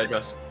had to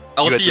adjust.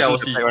 I was you had to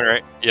see. do the back one,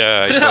 right?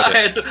 Yeah, I saw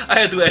that. I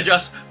had to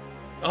adjust.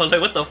 I was like,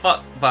 what the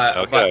fuck? But,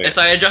 Okay. as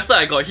I adjusted,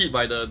 I got hit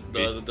by the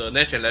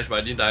Nash and Lash, but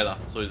I didn't die lah.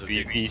 So it's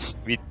okay.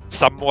 We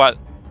somewhat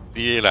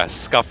did like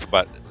scuff,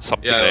 but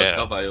something Yeah, it was like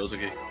tough, but it was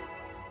okay.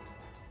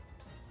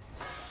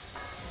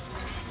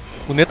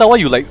 Uneta, why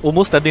you like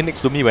almost standing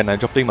next to me when I'm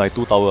dropping my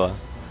 2 tower?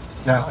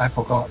 Yeah, I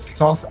forgot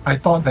because I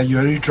thought that you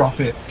already dropped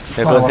it.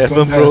 So I Heaven, was heaven,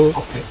 going there bro. and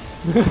stop it.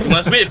 You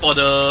must wait for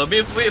the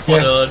Yes,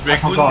 the I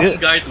forgot. Dragoon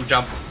guy to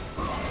jump.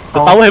 The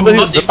I was tower too- haven't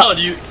Because the, if not,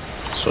 you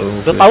So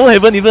the weird. tower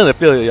haven't even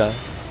appeared. Yeah,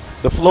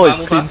 the floor is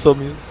Move clean, up. so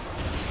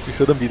you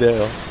shouldn't be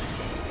there.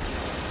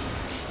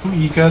 too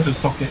eager to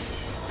soak it.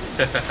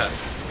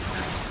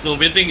 no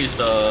main thing is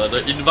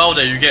the inbound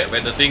that you get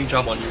when the thing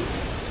jump on you.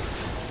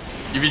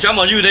 If it jump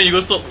on you, then you go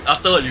soak.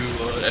 Afterward, you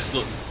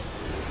explode.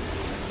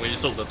 When you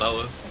soak the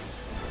tower.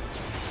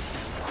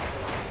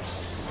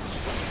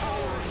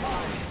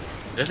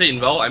 Did I say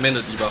inbound? I meant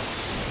the debuff.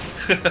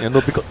 Yeah,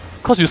 no,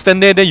 because you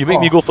stand there, then you make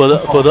me go further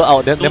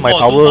out. Then my 2-4,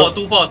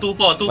 tower,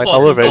 2-4. my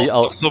tower very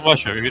out. so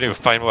much. We need to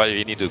find what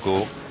we need to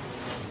go.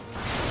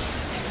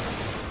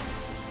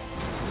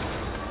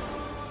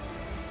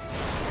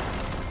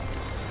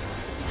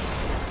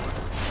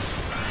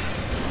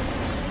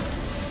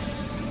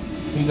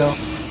 You know,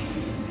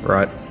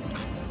 Right.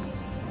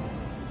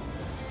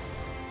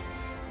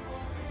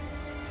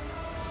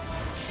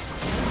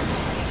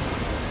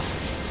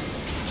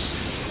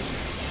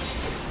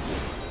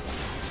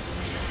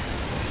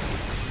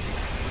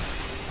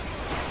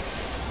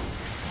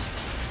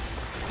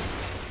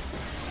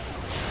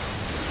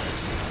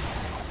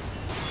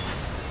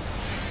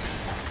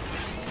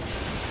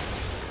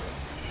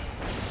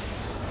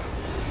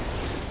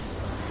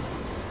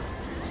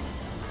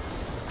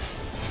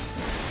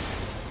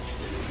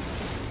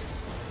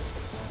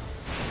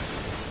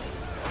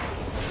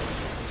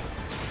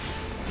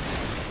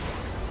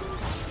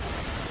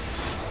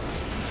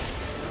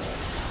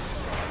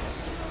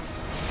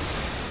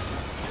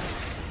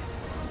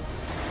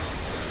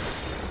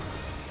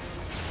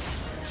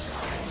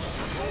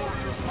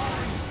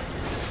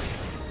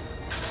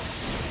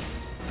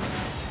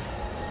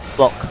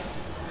 Block.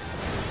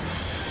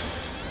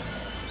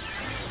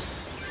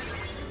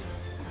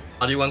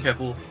 RD1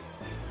 careful.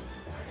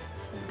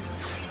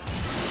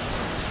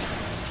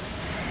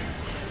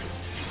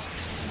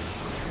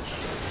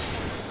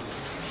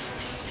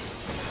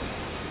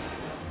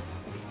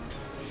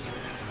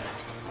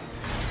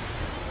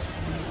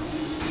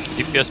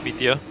 DPS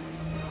meteor.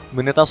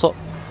 Muneta swap.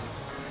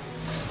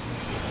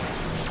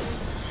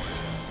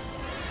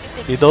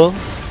 Middle.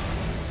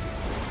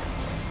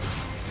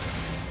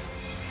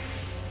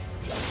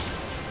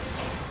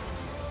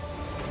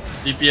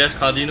 DPS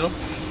Cardino.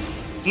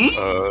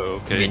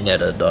 Okay.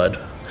 Mineta died.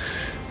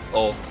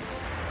 Oh.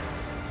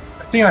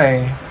 I think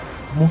I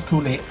moved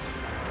too late.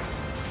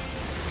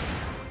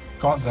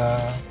 Got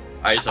the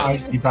Ice.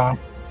 ice debuff.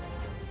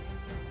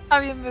 Oh,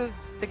 we moved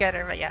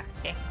together, but yeah,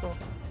 okay, cool.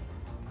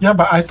 Yeah,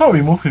 but I thought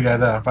we moved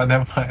together, but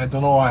never mind. I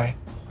don't know why.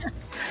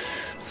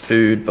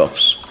 Food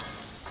buffs.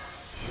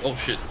 Oh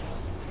shit.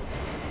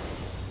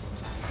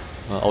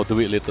 I'll do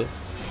it later.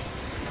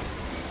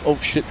 Oh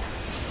shit.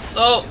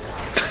 Oh!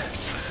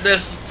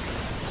 There's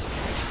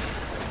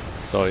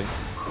Sorry.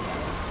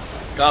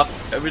 scuff.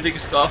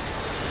 Everything's scuff.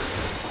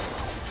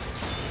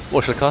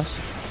 Watch the cast.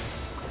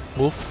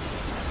 Move.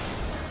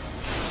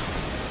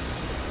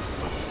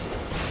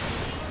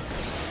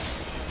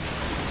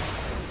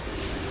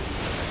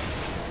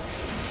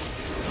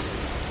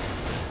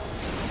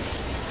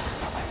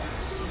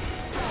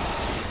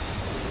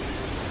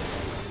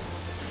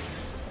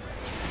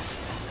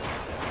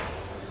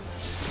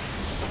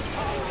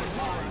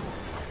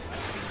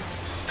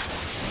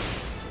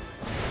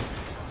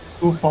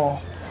 2-4.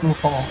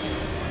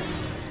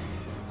 2-4.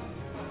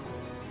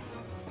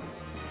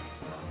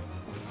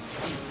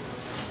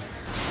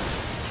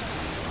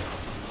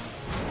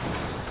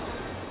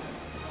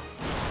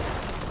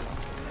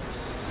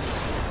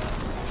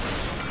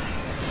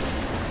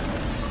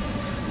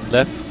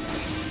 Left.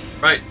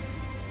 Right.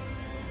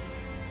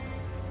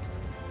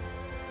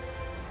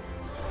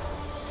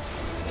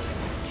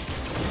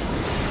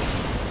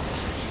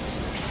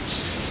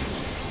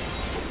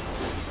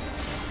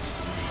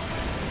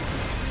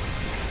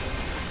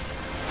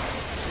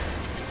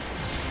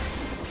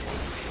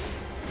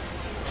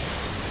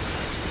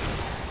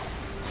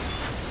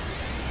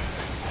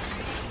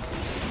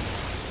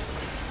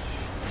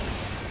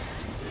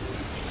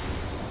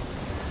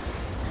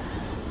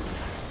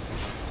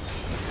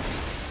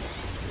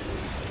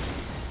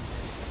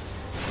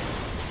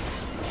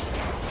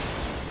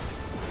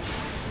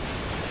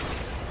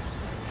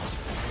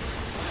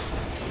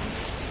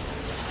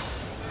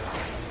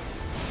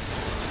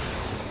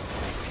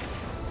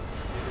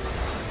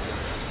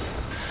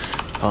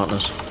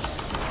 Partners.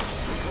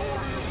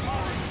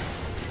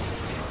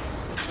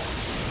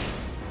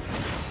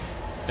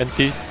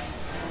 NT.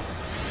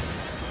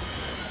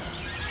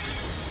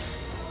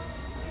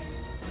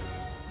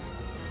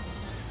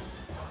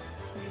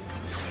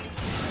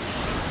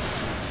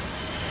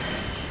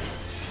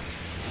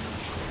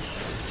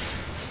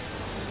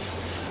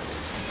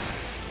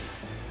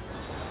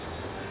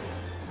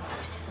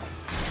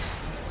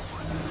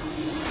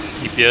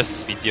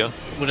 DPS, Meteor.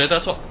 Luneta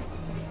swap.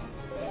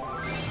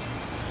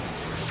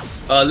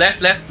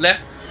 Left.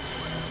 Left.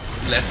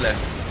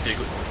 Okay,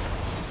 good.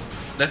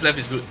 Left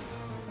is good.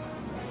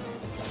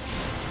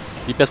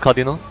 DPS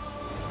Cardinal.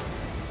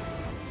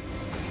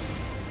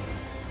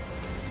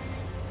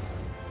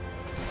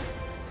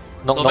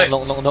 Go back.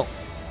 Knock.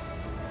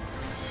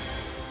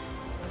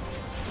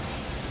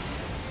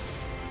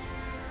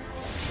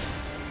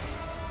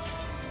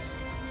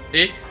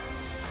 A.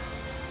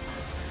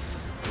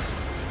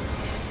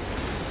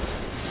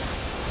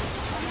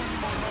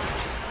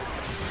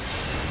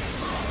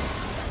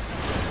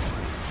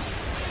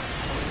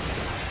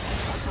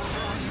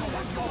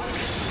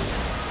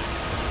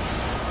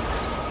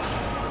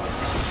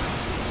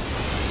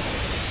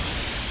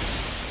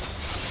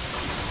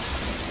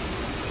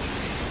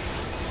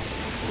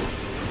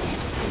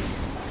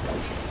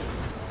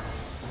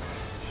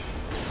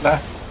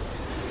 Left.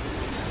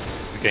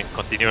 We can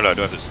continue, I don't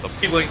have to stop.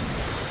 Keep going.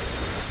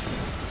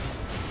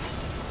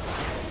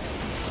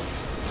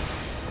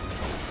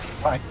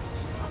 Right.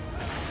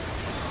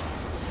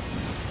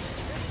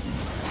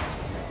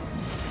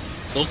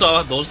 Don't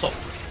stop, don't stop.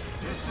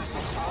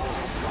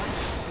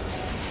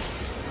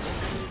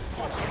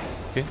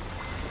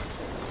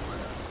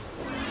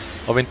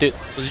 Oriented.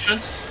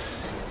 Positions.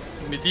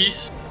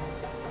 Middies.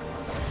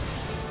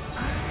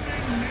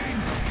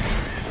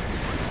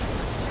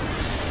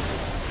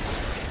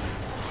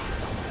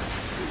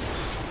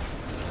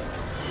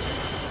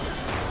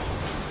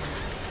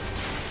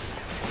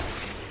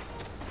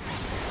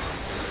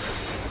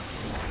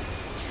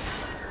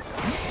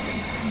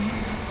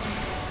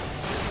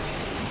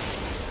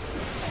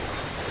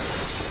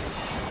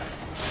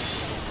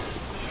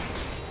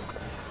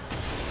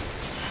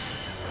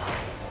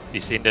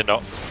 He's in the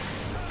knock.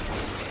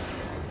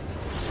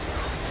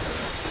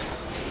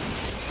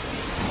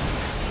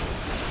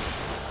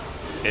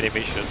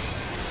 Animation.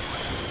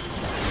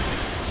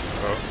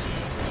 Oh.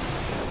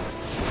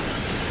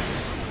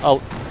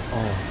 Out.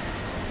 Oh.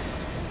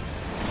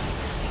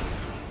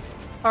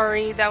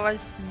 Sorry, that was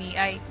me.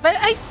 I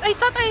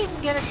thought I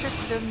get it to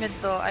the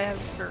middle. I have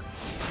Sir.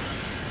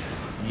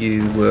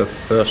 You were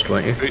first,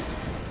 weren't you? Wait,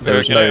 There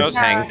was can I no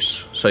ask-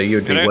 tanks, so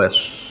you'd Can be I-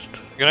 west.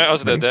 Can I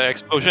ask the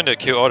explosion that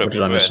killed all the What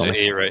did I people miss at on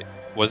the A, right?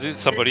 Was it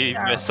somebody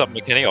Yeah. messed up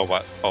mechanic or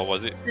what? Or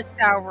was it? The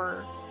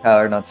tower.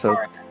 Power not so.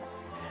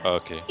 Oh,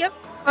 okay.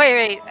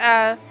 Wait.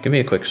 Give me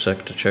a quick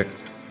sec to check.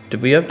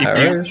 Did we have If you-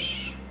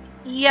 arrows?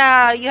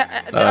 Yeah.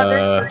 The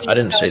other three I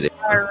didn't see have the-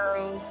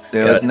 arrows.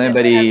 There Yeah. was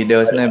nobody. There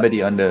was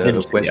nobody on I the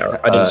didn't see west, the arrow.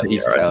 I didn't see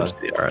east the arrow.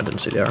 tower. I didn't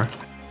see the arrow.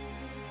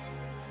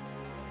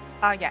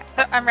 Oh yeah.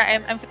 So I'm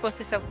right. I'm supposed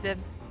to soak the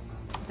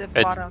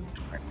bottom.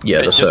 Yeah,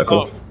 And the just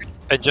circle. now-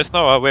 and just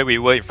now, where we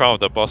were in front of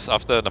the boss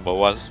after number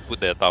one's put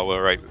their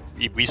tower, right?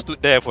 If we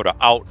stood there for the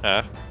out,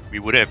 we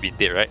wouldn't have been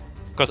dead, right?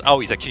 Because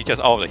out is actually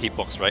just out of the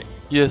hitbox, right?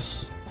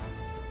 Yes.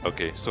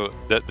 Okay, so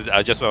that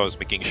I just was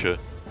making sure.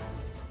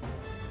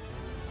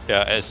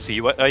 Yeah, as he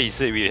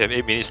said, we have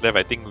 8 minutes left.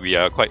 I think we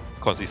are quite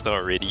consistent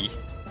already.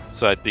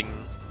 So I think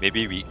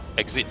maybe we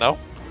exit now.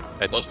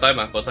 Got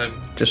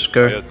time. Just Oh,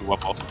 go. yeah, do one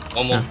more.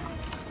 One more.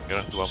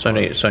 Yeah, do one It's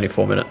more. only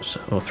 4 minutes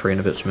or 3 and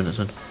a bit minutes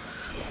in.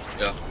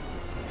 Yeah.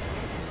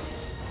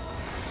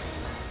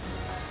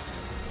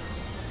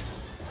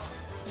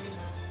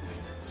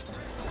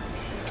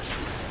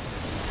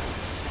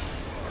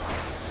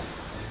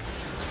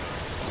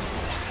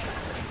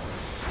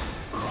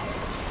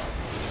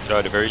 So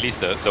at the very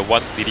least, the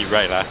ones did it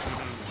right, lah.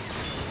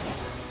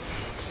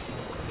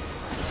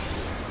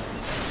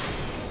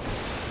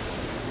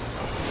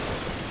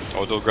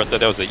 Although granted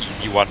that was an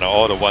easy one,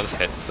 all the ones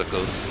had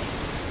circles.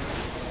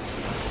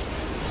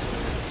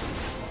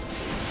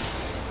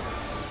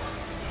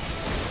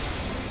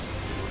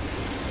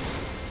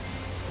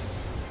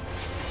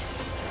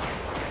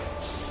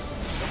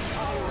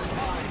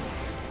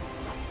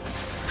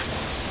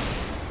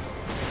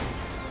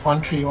 One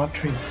tree, one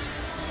tree.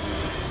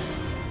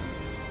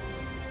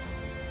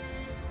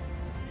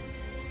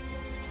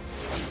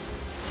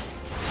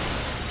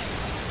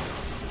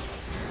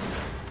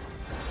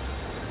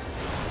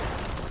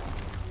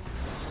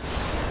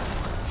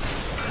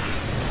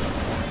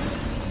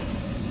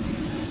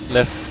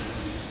 Left.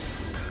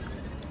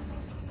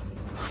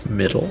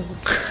 Middle.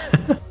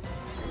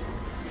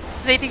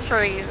 Waiting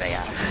for you,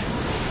 yeah.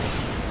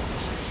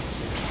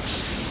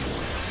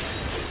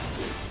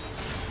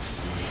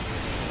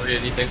 Okay,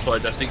 Eddie, thanks for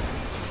adjusting.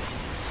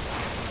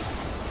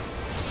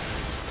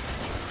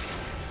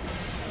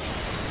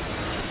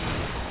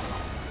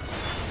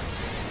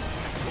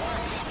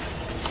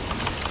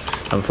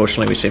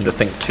 Unfortunately, we seem to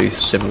think too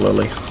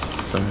similarly,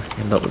 so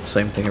end up with the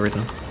same thing every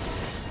time.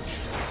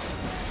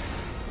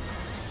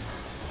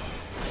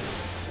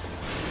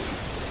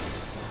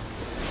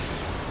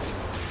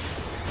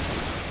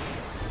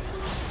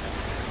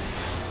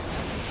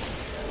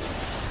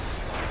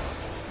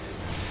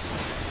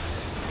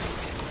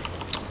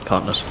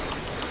 Partners.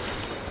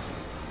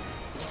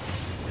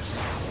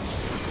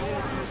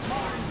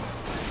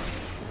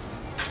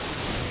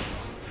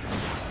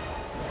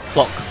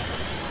 Clock.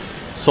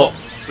 Swap.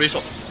 Raise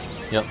up.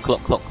 Yeah,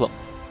 clock.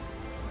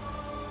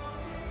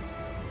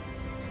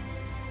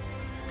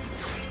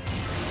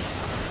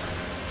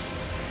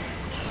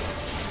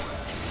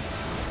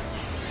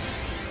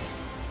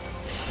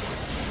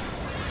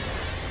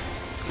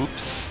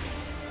 Oops.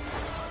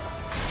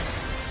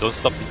 Don't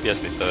stop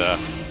DPS later.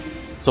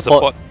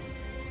 Support.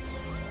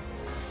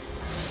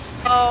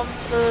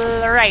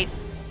 Right.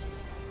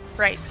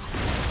 Right.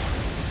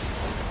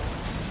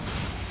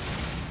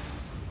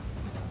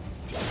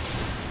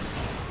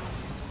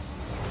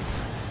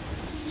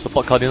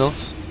 Support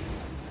Cardinals.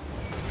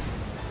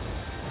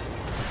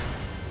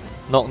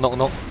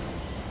 Knock.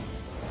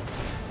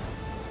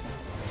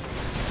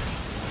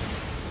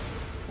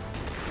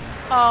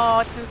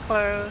 Oh, too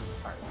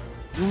close.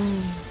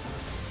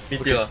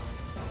 Meteor.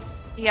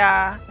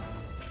 Yeah.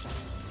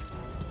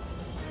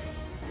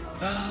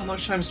 How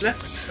much time is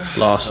left?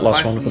 Last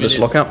 5 one for this minutes.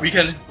 lockout. We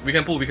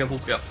can pull,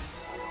 yeah.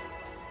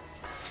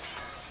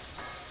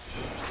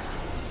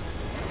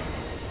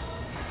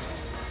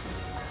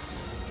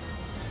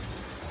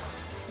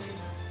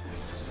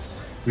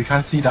 We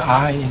can't see the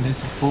eye in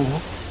this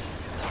pool.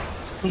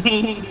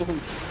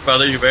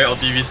 Brother, you very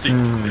optimistic.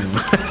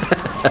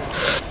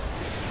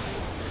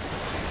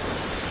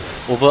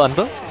 Over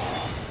under.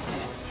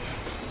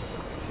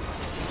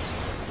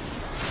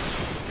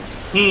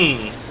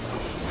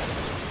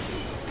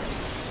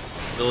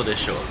 No, they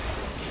sure.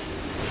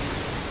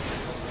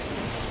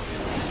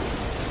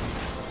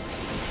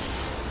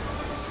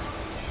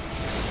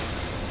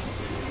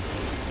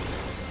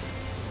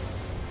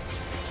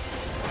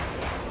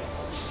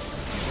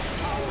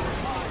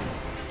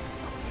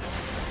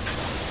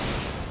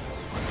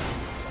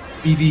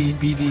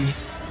 BD.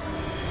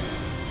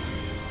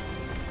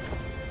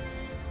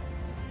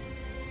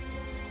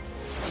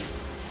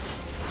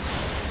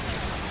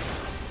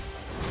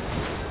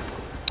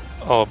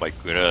 Oh my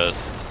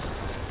goodness.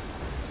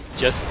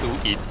 Just 2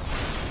 in.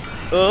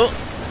 Oh,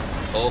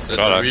 that's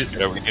No, a read.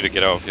 yeah, we need to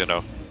get out of here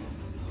now.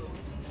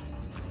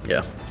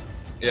 Yeah.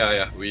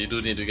 Yeah, we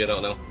do need to get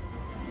out now.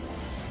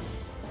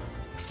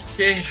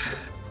 Okay.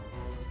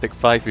 Take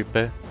 5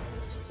 repair.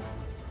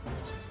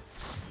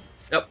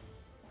 Yep.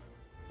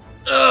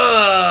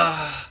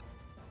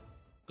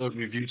 Go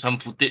review some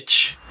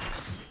footage.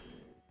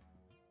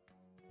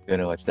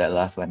 Gonna watch that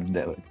last one.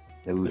 That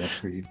would have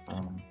pretty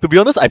fun. To be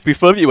honest, I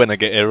prefer it when I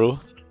get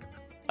arrow.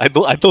 I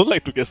don't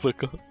like to get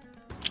circle.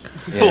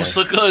 Oh,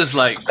 circle is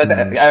like. Because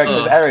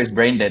arrow is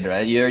brain dead,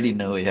 right? You already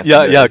know you have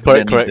Yeah, to yeah, you correct, don't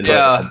need to correct. look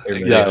at Yeah,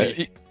 everybody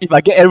Yeah, else. if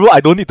I get arrow, I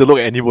don't need to look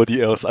at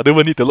anybody else. I don't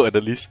even need to look at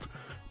the list.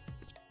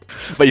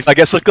 But if I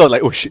get circle, I'm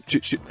like, oh shit.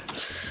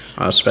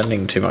 I was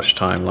spending too much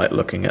time like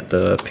looking at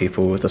the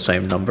people with the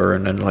same number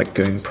and then like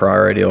doing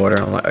priority order.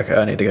 I'm like, okay,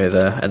 I need to go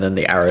there, and then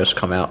the arrows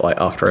come out like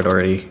after I'd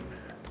already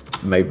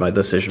made my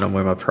decision on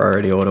where my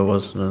priority order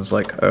was, and I was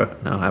like, oh,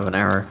 now I have an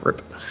arrow.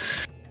 Rip.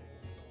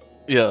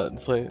 Yeah,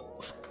 that's why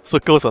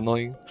circle's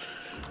annoying.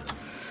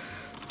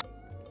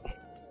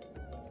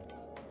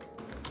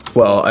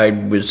 Well, I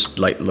was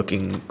like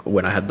looking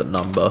when I had the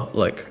number,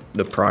 like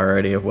the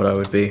priority of what I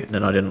would be, and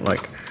then I didn't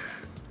like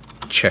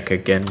check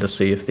again to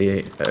see if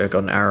the got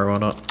an arrow or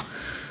not.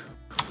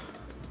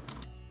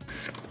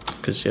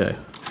 Because yeah,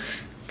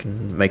 you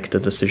can make the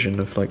decision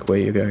of like where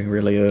you're going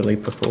really early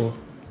before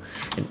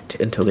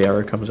until the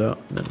arrow comes out,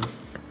 and then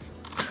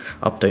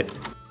update.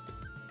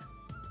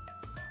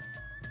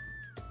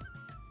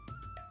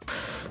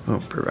 Oh,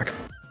 put it back.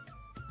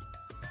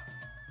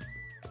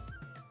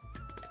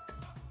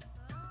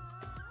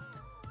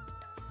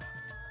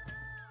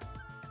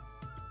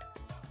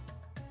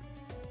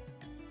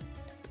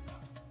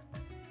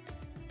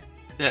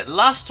 That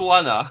last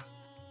one,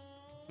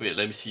 wait,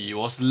 let me see. It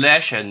was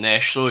Lash and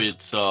Nash, so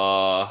it's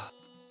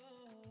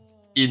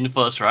in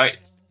first, right?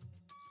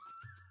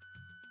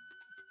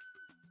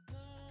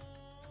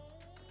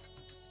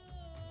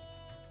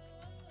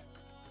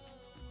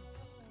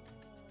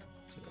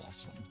 So the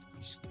last one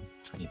is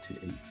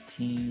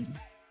 22-18.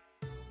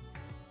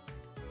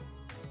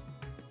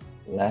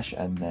 Lash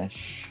and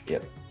Nash,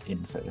 yep,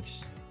 in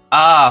first.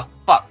 Ah,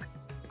 fuck.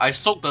 I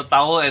soaked the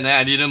tower and then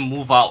I didn't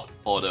move out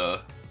for the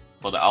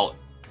out.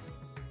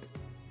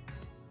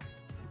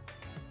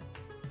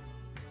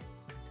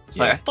 It's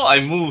like, I thought I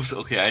moved.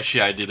 Okay,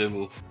 actually I didn't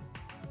move.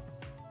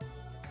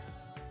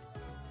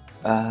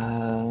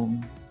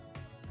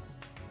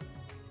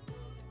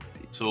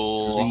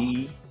 So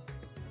Three.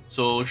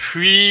 so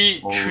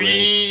three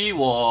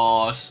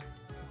was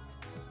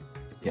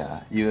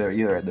Yeah,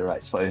 you're at the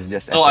right spot. It's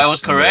just no, I FX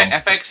was in the correct.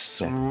 wrong-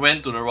 FX Yeah.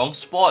 went to the wrong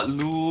spot.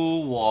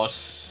 Lou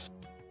was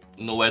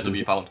nowhere to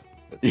be found.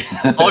 Yeah.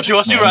 Oh, she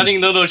was still running.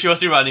 No, she was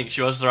still running.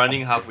 She was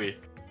running halfway.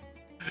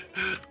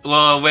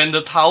 Well, when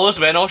the towers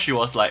went off, she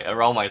was like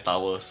around my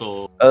tower,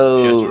 so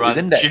Oh, she had to run.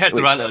 isn't that She had to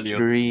wait, run earlier.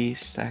 3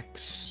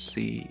 stacks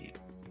C.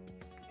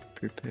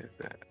 Prepare.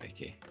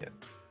 Okay. Yeah.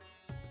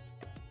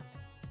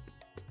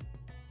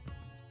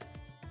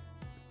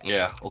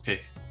 Yeah. Okay.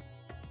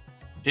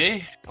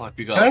 Okay. Oh, I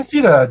figure Can I out.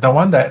 see the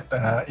one that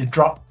it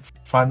dropped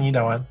funny,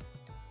 that one?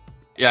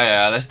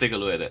 Yeah. Let's take a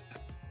look at it.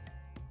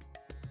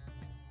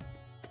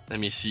 Let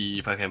me see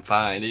if I can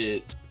find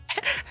it.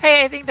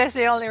 Hey, I think that's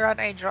the only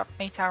round I dropped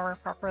my tower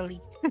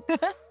properly.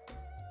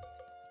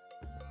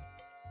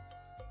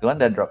 The one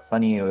that dropped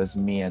funny was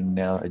me and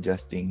Nell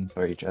adjusting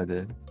for each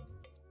other.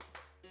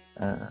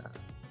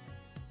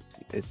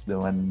 It's the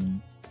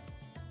one.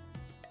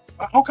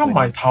 How come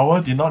my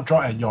tower did not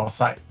drop at your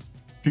side?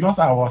 Because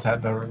I was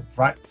at the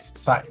right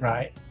side,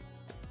 right?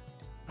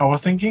 I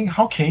was thinking,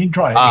 how can it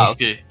drop at Ah, me?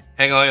 okay.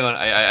 Hang on.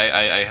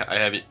 I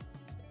have it.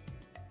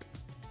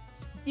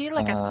 Do you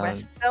look at Uh,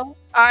 west though?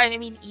 I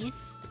mean east.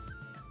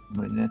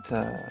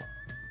 Moneta.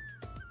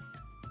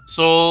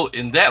 So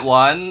in that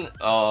one,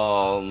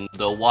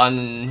 the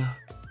one,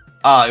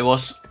 it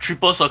was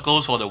triple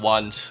circles for the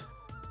ones.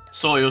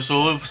 So it was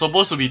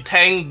supposed to be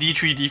tank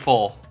D3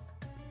 D4.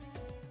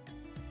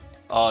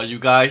 You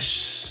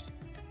guys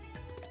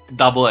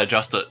double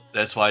adjusted.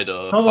 That's why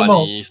the No.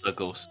 funny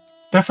circles.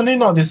 Definitely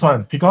not this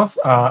one, because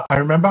I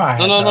remember I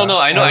had No.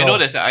 I know arrow.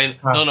 that's I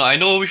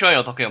know which one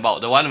you're talking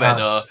about. The one where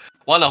the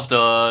one of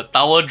the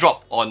tower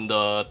dropped on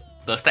the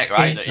stack,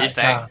 right? The A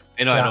stack.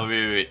 I know.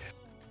 Wait.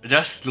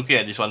 Just looking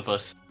at this one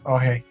first.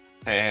 Okay.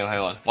 Hang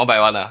on. One by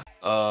one.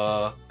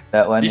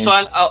 That one. This is,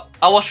 one,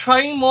 I was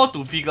trying more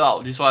to figure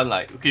out this one.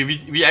 Like, okay,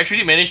 we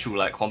actually managed to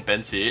like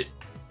compensate.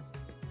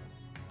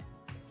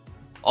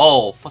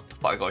 Oh, what the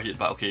fuck! I got hit,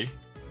 but okay.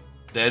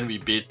 Then we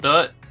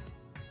baited.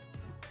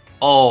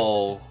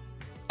 Oh,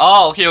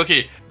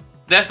 okay.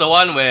 That's the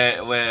one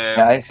where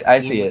Yeah, I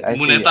see it. I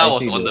see Muneta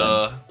was the on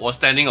one. was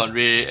standing on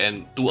Ray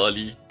and too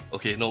early.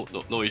 Okay,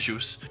 no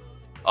issues.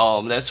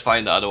 Let's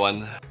find the other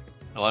one.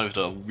 The one with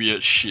the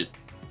weird shit.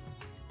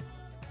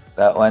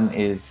 That one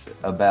is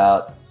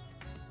about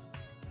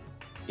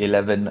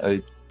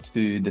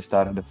 11:02, the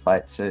start of the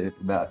fight, so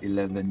about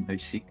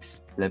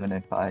 11:06,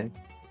 11:05.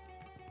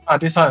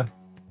 This one.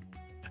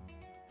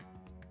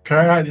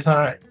 Correct, right? This one,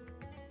 right?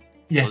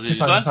 Yes, Was it this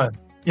this one. one?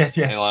 Yes.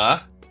 Hang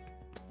on,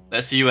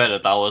 Let's see where the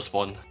tower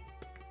spawned.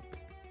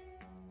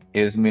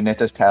 It was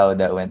Muneta's tower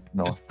that went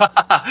north.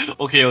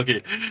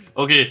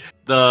 Okay.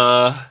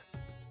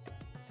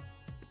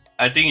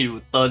 I think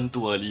you turned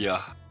too early.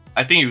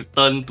 I think you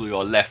turned to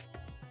your left.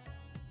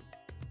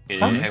 Okay,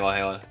 Huh? hang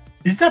on.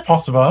 Is that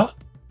possible?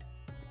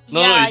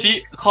 No, Yeah, you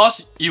see,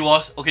 cause it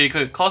was okay.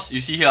 Cause you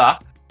see here,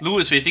 Lu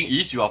is facing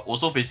east. You are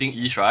also facing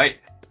east, right?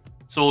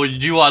 So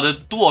you are the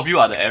two of you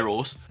are the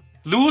arrows.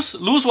 Lu's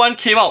one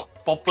came out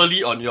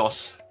properly on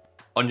yours,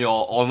 on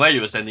where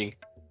you were standing.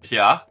 You see,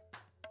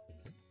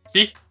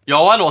 See,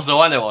 your one was the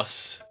one that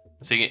was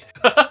saying it.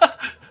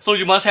 So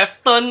you must have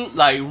turned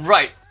like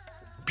right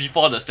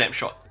before the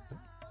snapshot.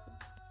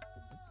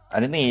 I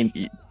don't think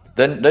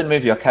don't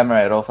move your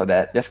camera at all for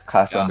that. Just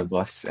cast Yeah. on the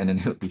boss and then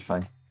it'll be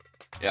fine.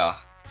 Yeah.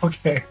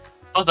 Okay.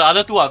 Cause the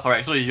other two are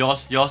correct, so it's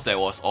yours that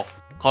was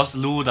off. Cause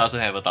Lu doesn't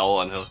have a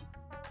tower on her.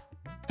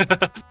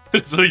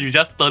 So you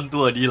just turned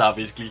too early lah,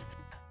 basically.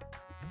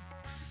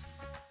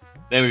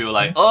 Then we were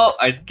like, oh,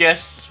 I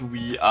guess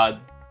we are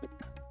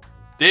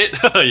dead.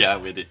 Yeah,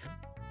 we're dead.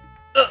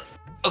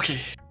 Okay.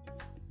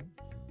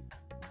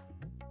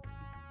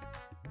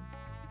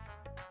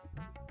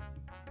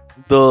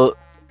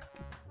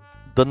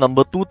 The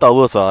number 2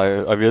 towers,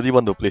 I really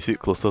want to place it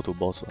closer to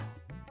boss.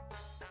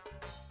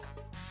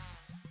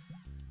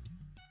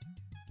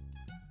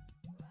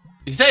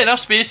 Is there enough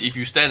space if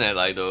you stand at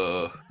like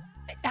the...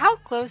 How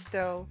close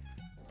though?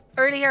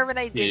 Earlier when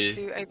I did Yeah,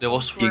 too, I there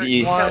was- think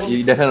You we're you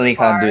close definitely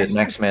can't do far. it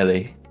max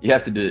melee. You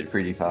have to do it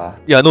pretty far.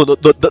 Yeah, no,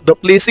 the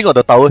placing of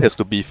the tower has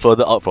to be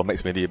further out from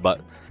max melee,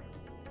 but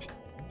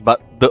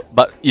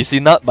it's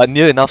enough, but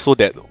near enough so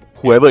that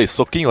whoever is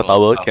soaking your Oh,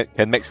 tower wow.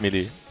 can max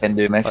melee. Can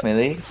do max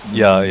melee?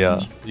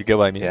 Yeah. You get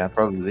what I mean? Yeah,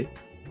 probably.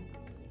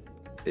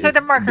 So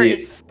the marker The-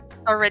 is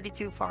already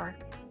too far.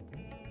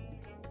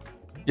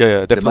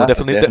 Yeah, the marker's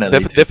definitely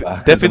too far,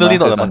 'cause definitely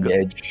not the marker's on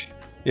marker. edge.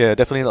 Yeah,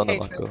 definitely not the Okay,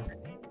 marker.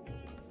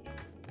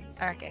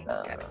 Okay,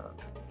 got it. Uh,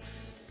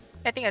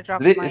 I think I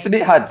dropped it's a mine.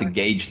 bit hard to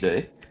gauge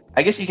though.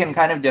 I guess you can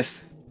kind of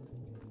just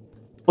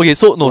Okay,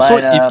 so no, so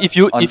line up if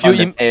you on, if you on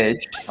the im-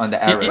 edge on the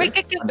arrow. Wait,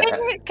 on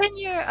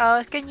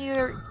the can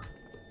you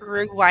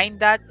rewind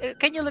that?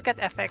 Can you look at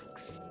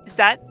FX? Is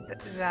that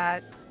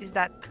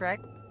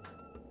correct?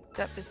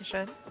 That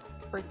position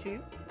for 2?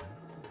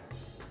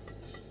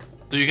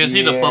 So you can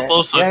see the Yeah,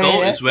 purple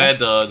circle yeah, is where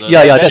the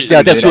yeah, that's that's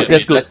pretty good,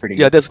 that's good. good. That's pretty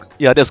Yeah,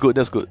 good. that's good,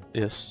 that's good.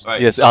 Yes,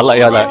 Right, yes. so I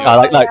like,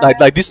 right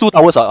like these 2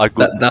 towers are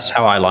good. That's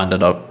how I lined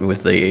it up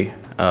with the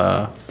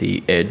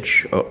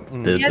edge,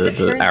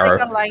 the arrow.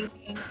 Like a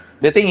lightning.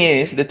 The thing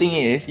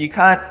is, you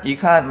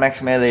can't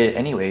max melee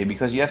anyway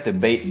because you have to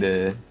bait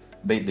the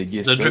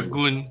gear. the square.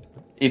 dragoon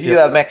If you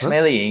are max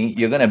meleeing,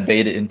 you're gonna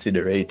bait it into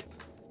the raid.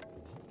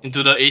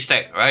 into the A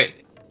stack, right?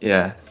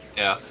 Yeah.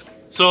 Yeah.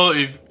 So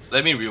if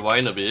let me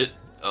rewind a bit.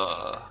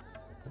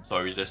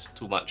 Sorry, that's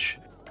too much.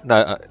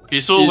 Nah, Okay,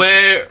 so It's-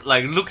 where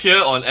like look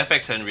here on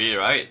FX and Ray,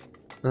 right?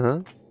 uh-huh.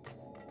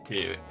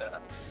 Okay.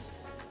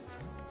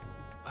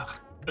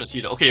 Let's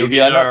see that. Okay, If okay,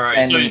 you're not alright.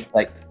 standing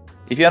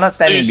if you're not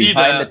standing see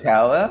behind the- the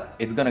tower,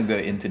 it's gonna go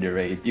into the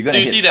raid. You're So gonna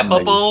you hit see that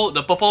somebody.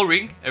 the purple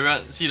ring?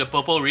 Everyone see the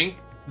purple ring?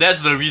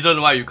 That's the reason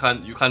why you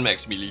can't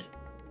max melee.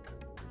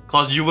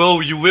 Cause you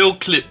will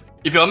clip.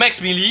 If you're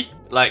max melee,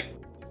 like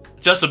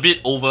just a bit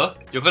over,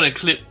 you're gonna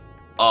clip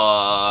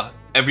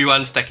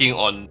everyone stacking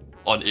on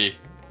A.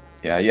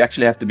 Yeah, you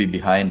actually have to be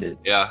behind it.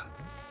 Yeah.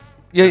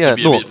 Yeah, Have to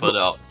be a no. bit further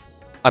out.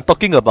 I'm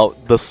talking about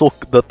the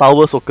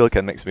tower soaker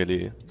can max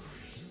melee.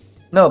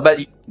 No, but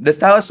the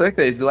tower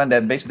circle is the one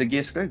that makes the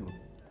gear squiggle.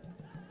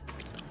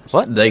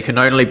 They can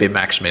only be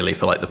max melee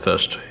for like the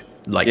first,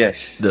 like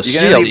Yes. the You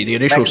can only the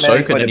initial max melee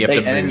soak, for and then the you have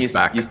bait, to and then move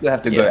back. You still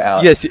have to Yeah. go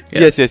out. Yes,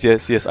 Yeah.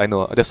 yes. I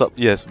know. That's what.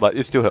 Yes, but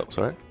it still helps,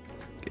 right?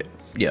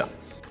 Yeah,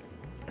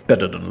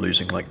 better than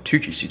losing like 2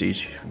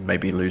 GCDs.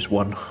 Maybe lose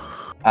 1.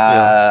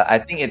 I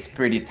think it's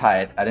pretty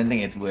tight. I don't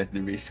think it's worth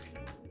the risk,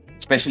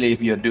 especially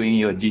if you're doing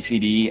your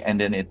GCD and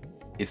then it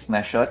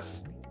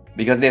snapshots,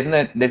 because there's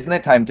no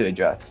time to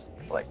adjust.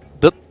 Like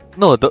The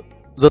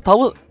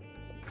tower.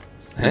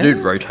 The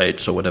dude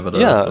rotates or whatever.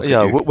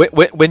 Yeah.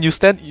 When you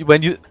stand, you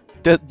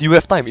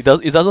have time. It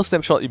doesn't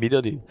snapshot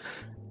immediately.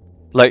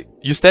 Like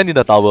you stand in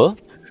the tower,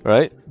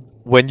 right?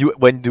 When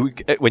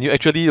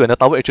the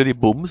tower actually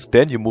booms,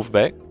 then you move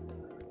back.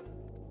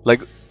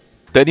 Like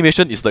the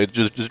animation is like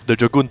the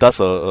dragoon does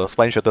a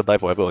spine shatter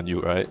dive whatever on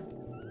you, right?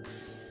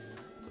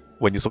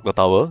 When you soak the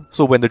tower.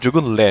 So when the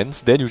dragoon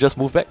lands, then you just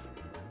move back.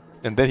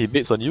 And then he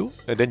baits on you,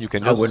 and then you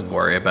can I just. wouldn't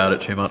worry about it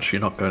too much.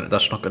 You're not going.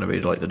 That's not going to be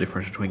like the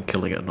difference between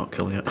killing it and not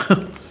killing it.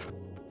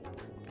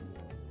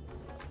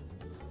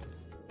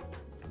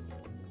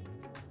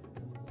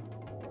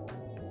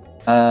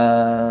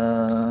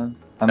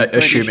 I'm pretty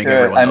Assuming sure,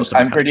 everyone knows the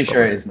I'm pretty mechanics sure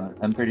properly. it's not.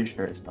 I'm pretty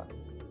sure it's not.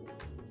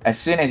 As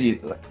soon as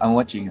I'm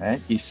watching,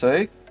 right? He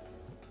soak,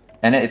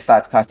 and then it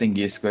starts casting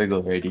gear squiggle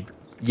already.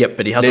 Yep,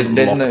 but he hasn't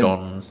There's locked no-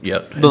 on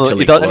yet No, until, it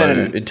he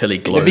doesn't- until he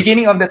glows. The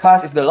beginning of the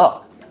class is the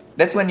lock.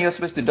 That's when you're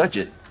supposed to dodge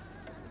it.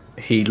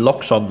 He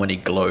locks on when he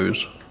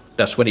glows.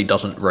 That's when he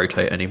doesn't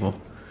rotate anymore.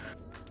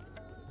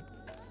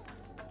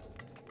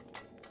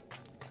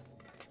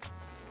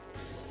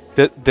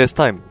 There's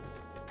time.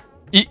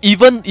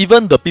 Even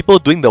the people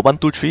doing the 1,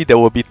 2, 3, there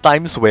will be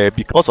times where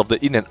because of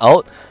the in and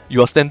out,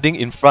 you are standing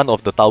in front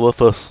of the tower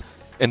first,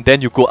 and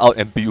then you go out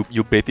and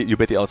you bait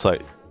it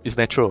outside. It's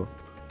natural.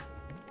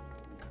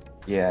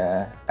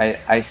 Yeah,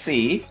 I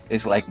see.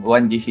 It's like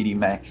 1 GCD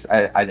max.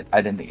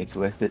 I don't think it's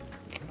worth it,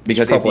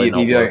 because probably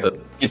not worth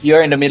it. if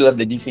you're in the middle of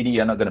the GCD,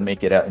 you're not gonna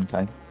make it out in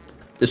time.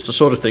 It's the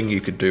sort of thing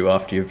you could do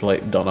after you've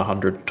like done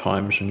 100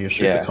 times and you're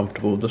super Yeah.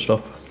 comfortable with the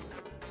stuff.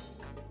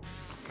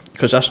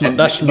 Because that's not And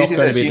that's this not is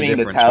going to be the assuming the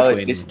difference tower.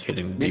 between This,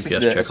 hitting this DPS is the,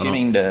 check or not.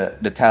 assuming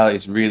the tower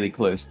is really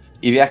close.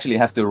 If you actually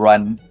have to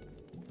run,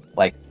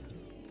 like,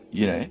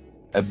 you know,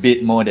 a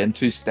bit more than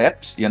 2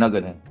 steps, you're not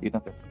gonna. hit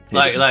it.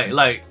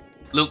 Like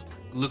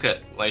look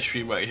at my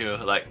stream right here.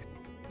 Like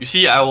you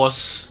see, I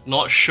was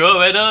not sure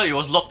whether it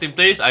was locked in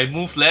place. I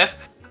moved left,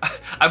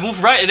 I moved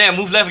right, and then I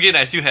moved left again.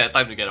 I still had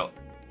time to get out.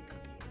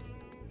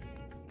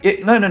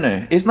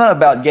 No. It's not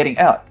about getting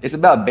out. It's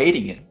about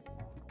baiting it.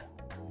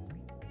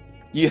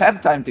 You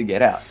have time to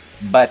get out,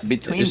 but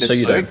between Just the so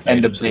you soak don't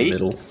and the into the bait,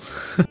 middle.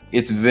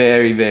 it's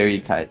very, very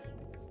tight.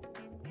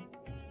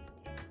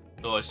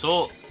 So I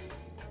saw.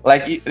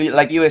 Like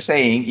you were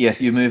saying, yes,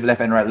 you move left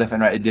and right,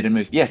 it didn't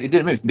move. Yes, it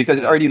didn't move because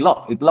it already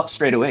locked. It locked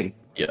straight away.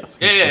 Yeah.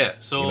 Yeah. About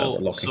the So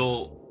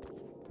locking.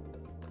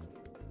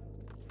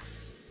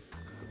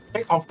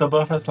 Take off the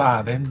buffers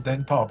lah, then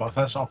talk about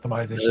such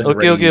optimization.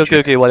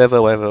 Okay, whatever,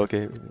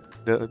 okay.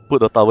 Put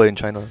the tower in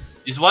China.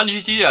 it's 1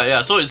 GCD.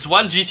 Yeah. So it's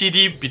 1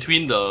 GCD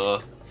between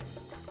the.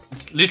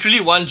 It's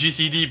literally 1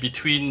 GCD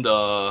between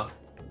the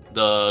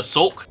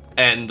soak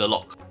and the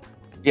lock.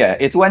 Yeah,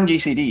 it's one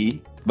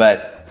GCD,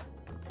 but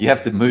you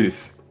have to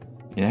move.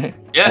 Yeah.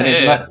 Yeah, And it's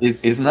yeah, not.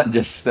 It's not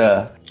just.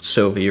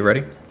 Sylvie, you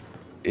ready?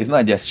 It's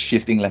not just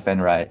shifting left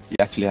and right. You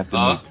actually have to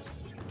move.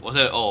 What's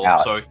that? Oh,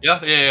 Out. sorry.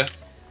 Yeah.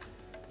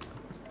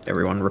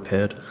 Everyone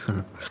repaired.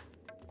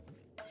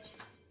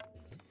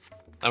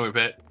 I'm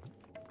prepared.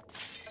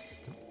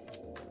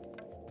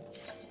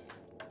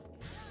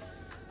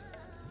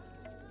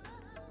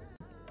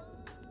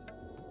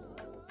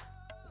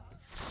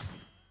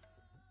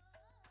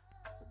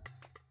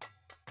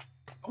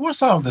 Watch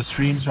some of the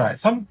streams, right?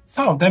 Some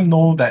of them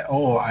know that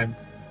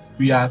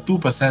we are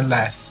 2%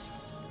 less.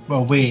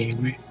 But wait,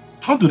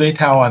 how do they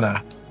tell one?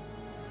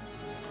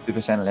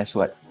 2% less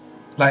what?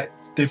 Like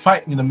they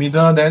fight in the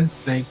middle, then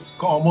they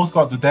almost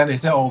got to them. They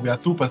say, "Oh, we are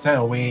 2%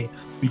 away.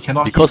 We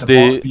cannot." Because hit the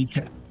they- ball. We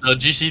can-" The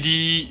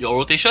GCD, your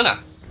rotation ah.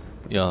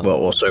 Yeah. Well,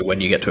 also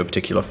when you get to a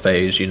particular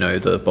phase, you know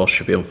the boss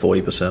should be on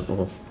 40%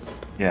 or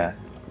Yeah.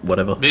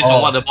 whatever. Based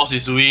on what the boss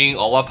is doing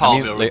or what part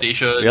of your like,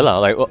 rotation. yeah lah,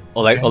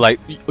 like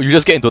you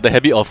just get into the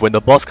habit of when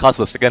the boss casts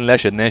a second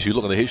lash and then you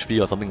look at the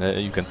HP or something like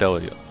that, you can tell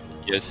already.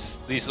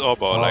 Yes, this is all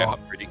about Oh. like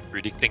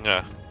predicting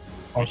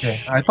Okay,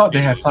 I thought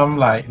they had some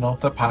like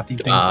third party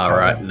things.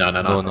 Right. No.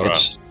 No.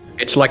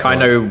 It's like I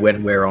know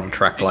when we're on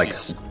track, This like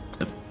is-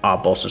 our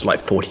boss is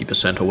like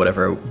 40% or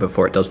whatever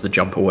before it does the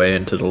jump away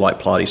into the light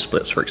party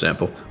splits, for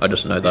example. I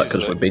just know that It's because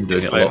like- we've been doing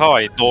it's it a like lot. how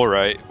I know,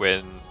 right,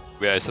 when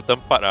we're at a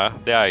certain part,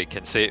 then I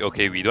can say,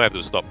 okay, we don't have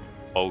to stop,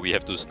 or we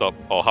have to stop,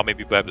 or how many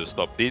people have to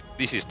stop.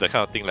 This is the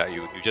kind of thing like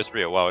you just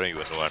read a while, then you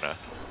will know one.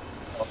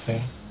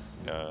 Okay.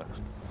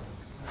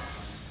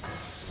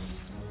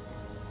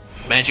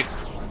 Magic.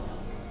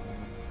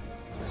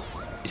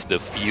 It's the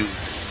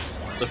fuse.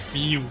 The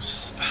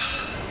fuse.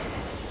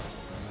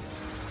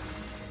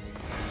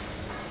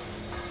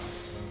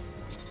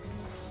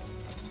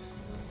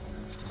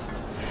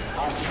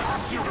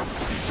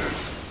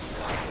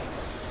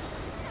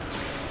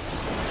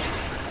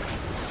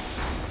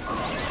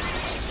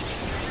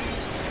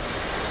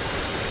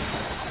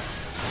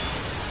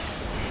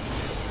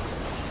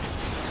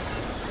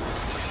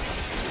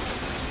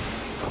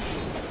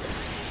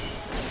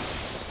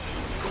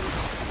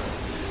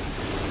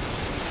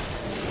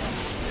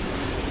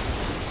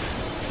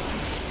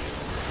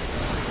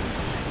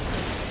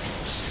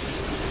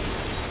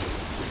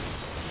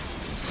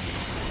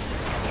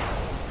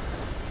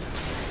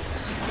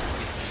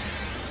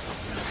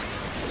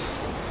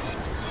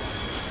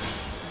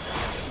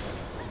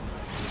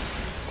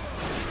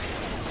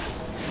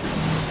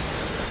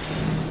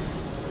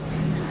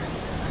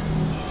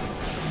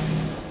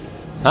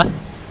 Huh?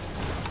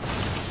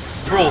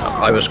 Bro,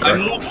 I was I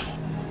correct. moved.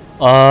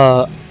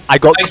 I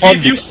got I caught.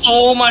 gave you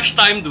so much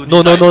time to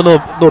No,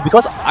 decide.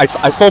 because I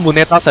saw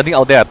Muneta standing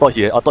out there. I thought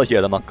he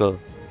had a marker.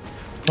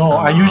 No,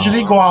 I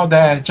usually go out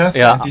there just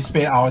Yeah.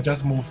 anticipate. I'll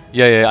just move.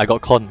 Yeah, I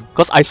got caught.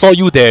 Cause I saw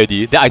you there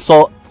already. Then I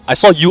saw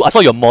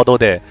your model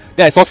there.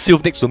 Then I saw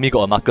Sylph next to me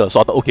got a marker. So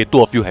I thought, okay,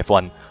 two of you have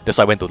one. That's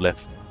why I went to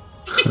left.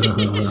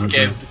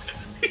 Scam.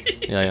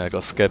 Yeah, I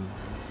got scammed.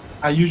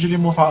 I usually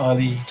move out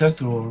early just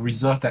to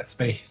reserve that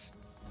space.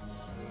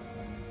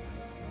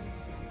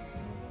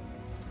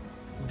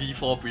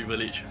 D4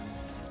 privilege.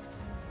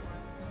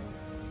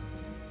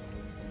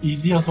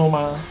 Easy also,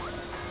 ma.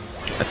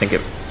 I think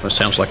it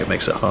sounds like it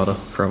makes it harder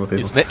for other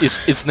people.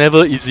 It's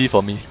never easy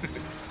for me.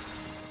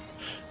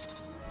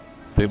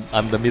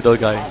 I'm the middle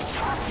guy.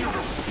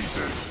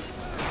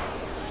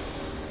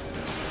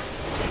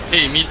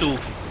 Hey, me too.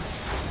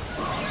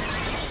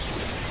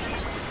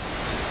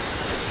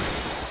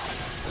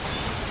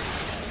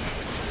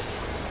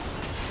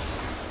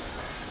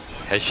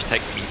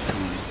 Hashtag me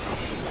too.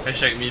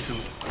 Hashtag me too.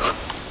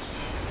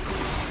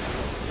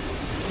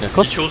 Yeah, He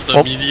cause, chose the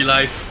from, melee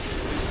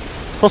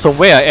life. cause from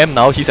where I am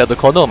now, he's at the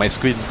corner of my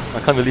screen. I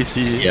can't really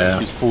see Yeah.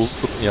 his full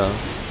yeah.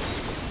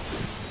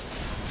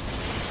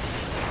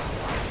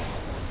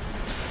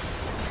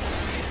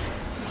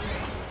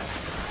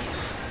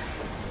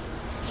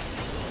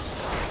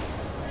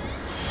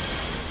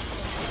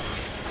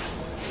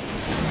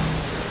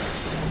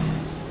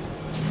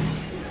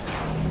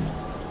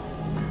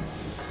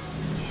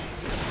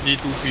 D2,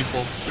 3,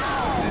 4.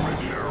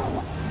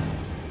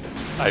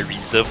 I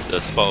reserved the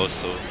spot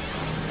also.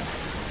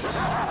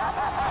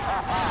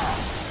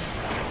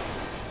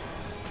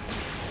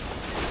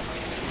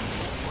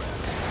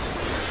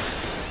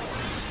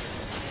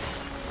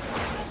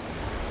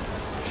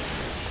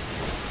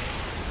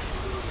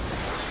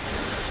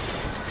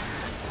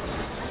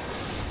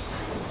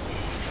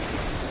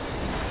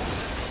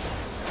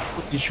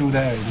 Put tissue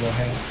there in your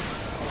hand.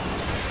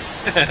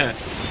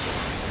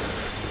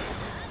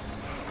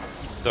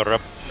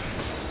 Interrupt.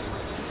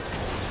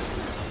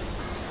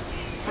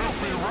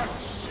 Filthy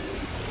rats!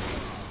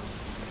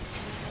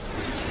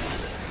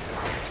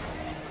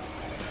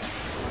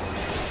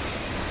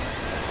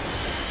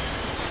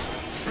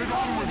 Be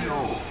done with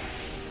you!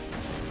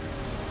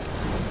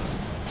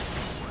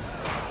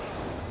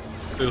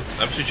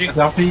 I'm switching.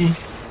 Delphi,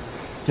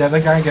 the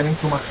other guy getting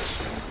too much.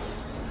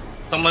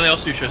 Someone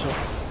else switch as well.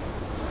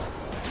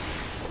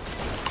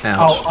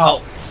 Out.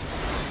 Out.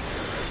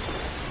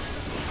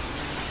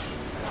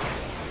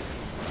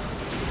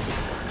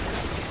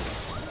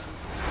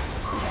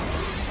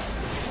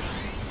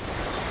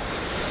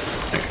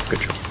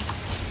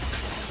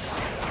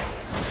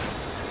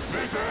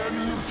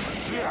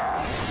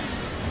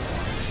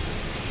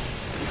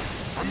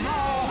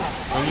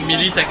 1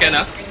 millisecond,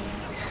 ah.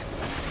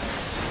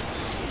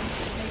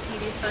 My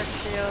CD first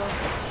still.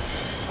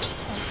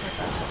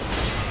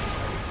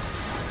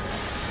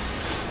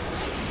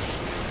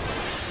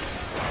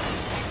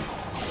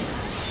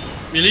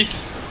 Millis.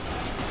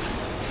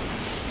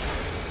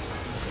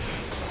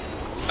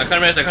 I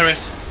can't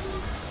rest.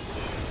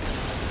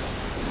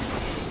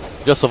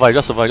 Just survive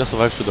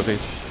through the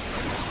phase.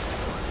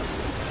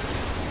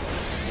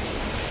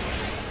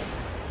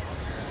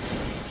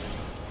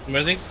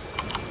 Amazing.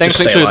 Thanks, Just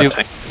make stay sure you alive,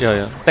 leave.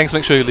 Yeah. Thanks,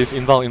 make sure you leave.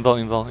 Inval.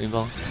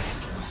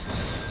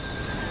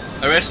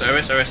 I rest.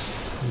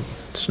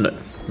 It's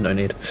no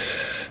need.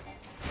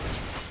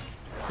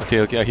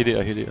 Okay, I hit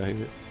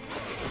it.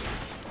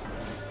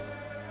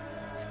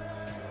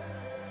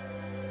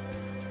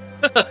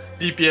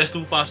 DPS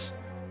too fast.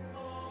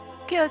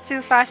 Kill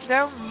too fast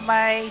though.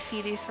 My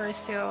CDs were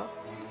still.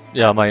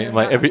 Yeah, my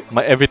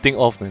everything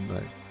off, man.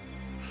 Like.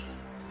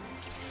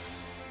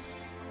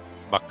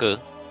 Marker.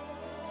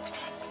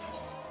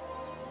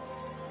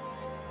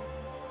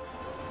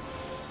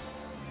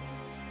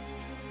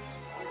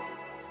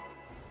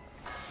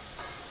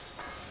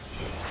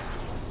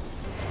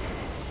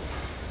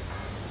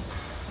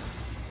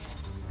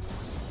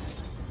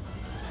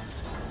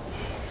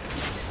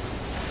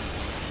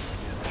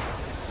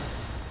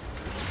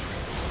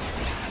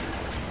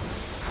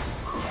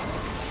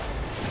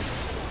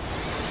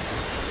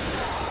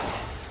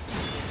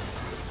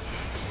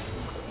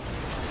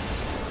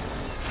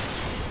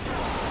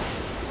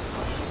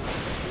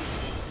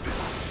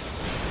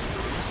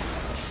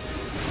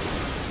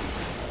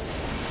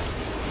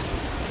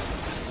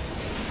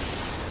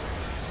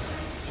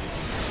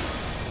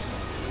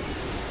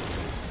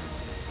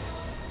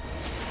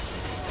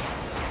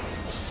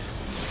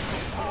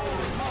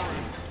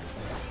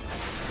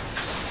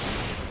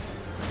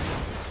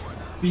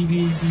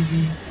 BB.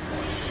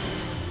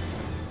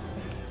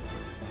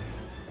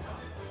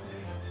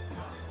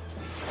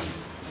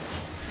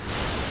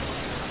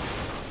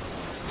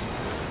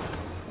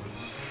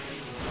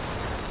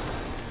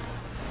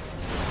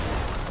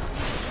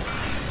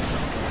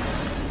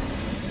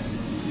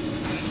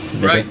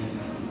 Right.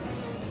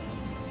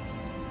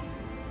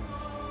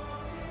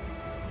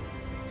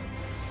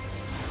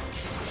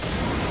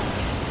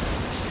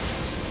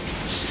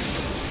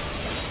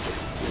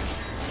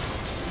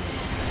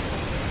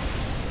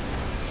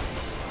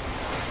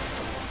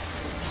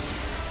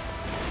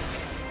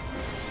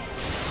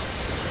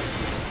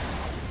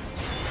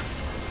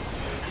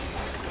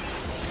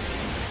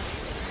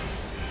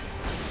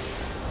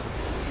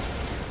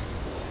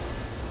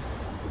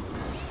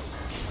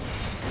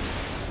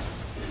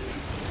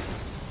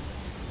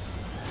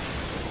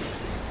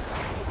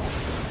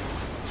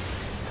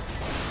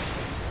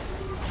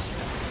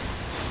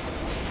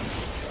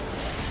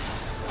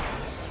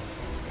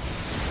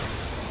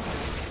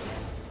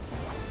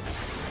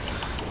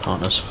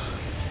 Partners.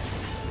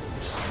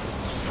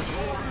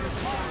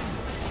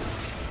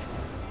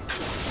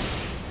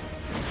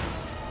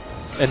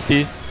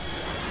 NT.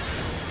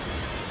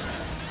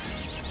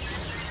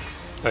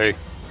 Hey,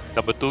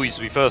 number 2 is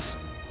with us.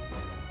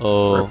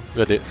 Oh,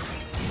 we're dead.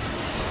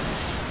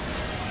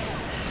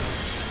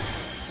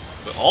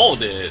 We're all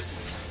dead.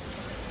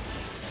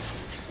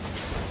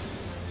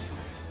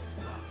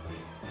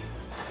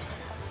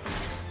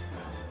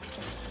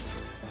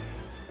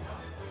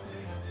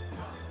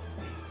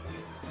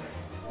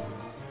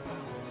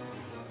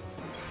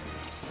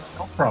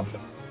 No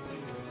problem.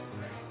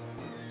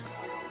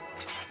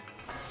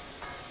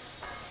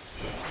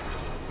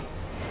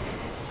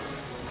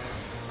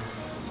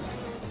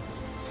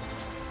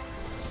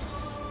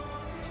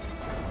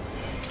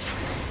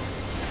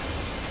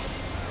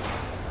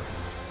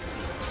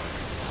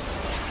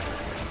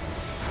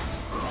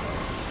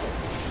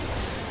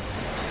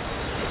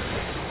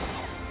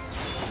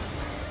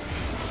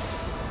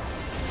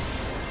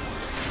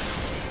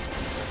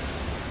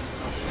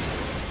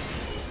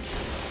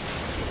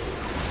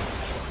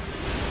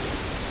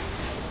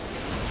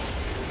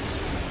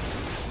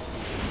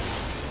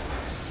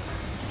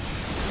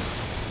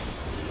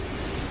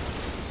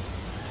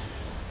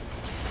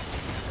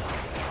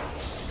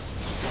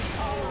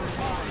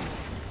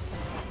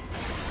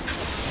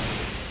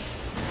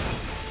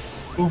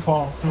 Too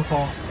far.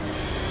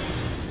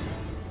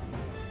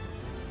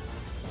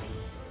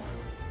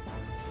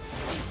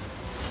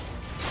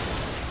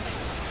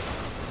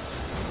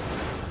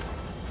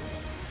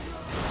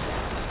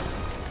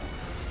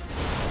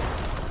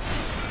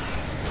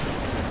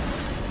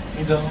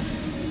 Middle.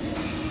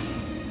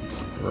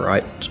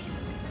 Right.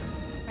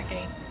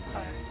 Okay.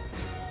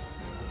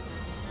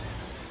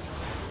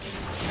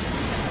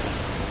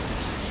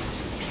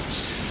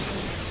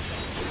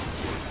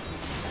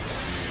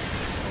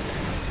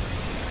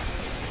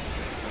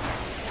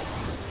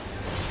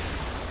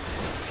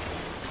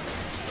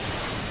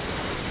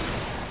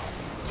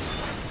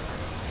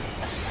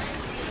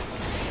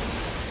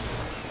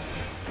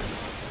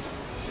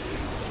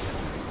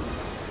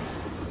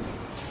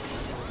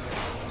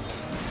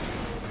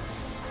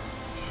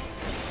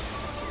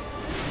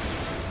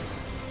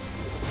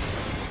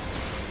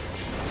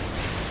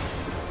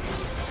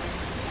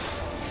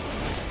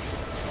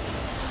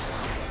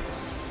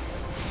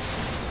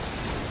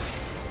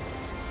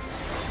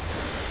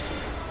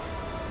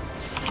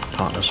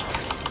 counters.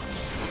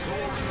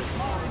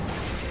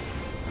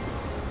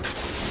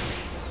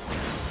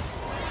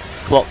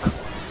 Clock.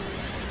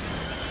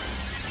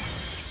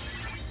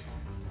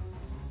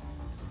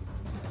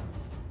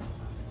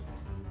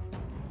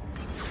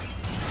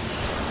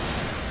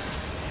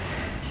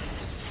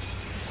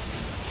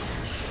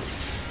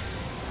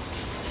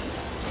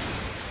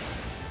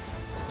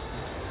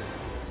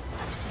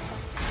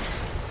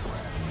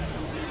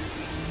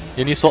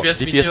 Any swap,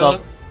 DPS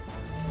up.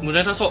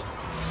 Muneta swap.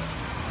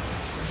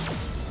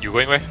 You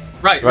going where?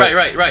 Right.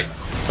 Right. Right.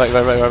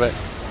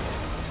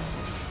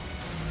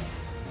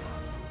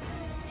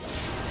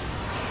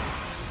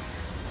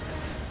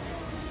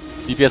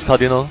 DPS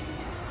Cardinal.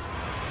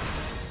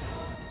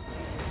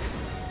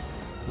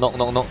 Knock.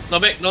 No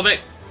back.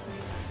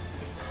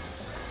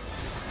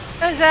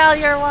 Gazelle,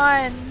 you're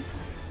one.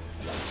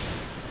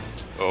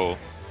 Oh.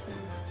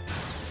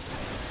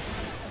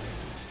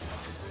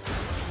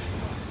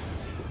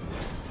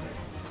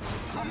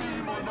 To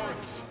me, my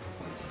knights.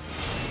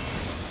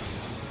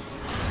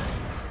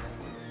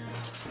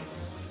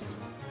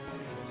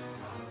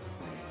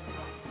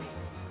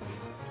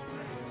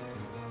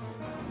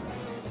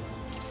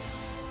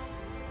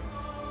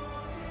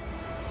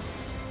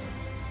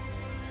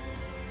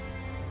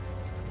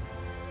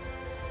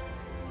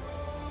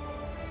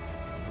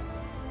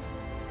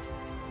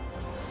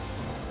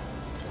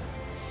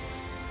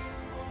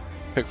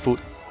 Pick food.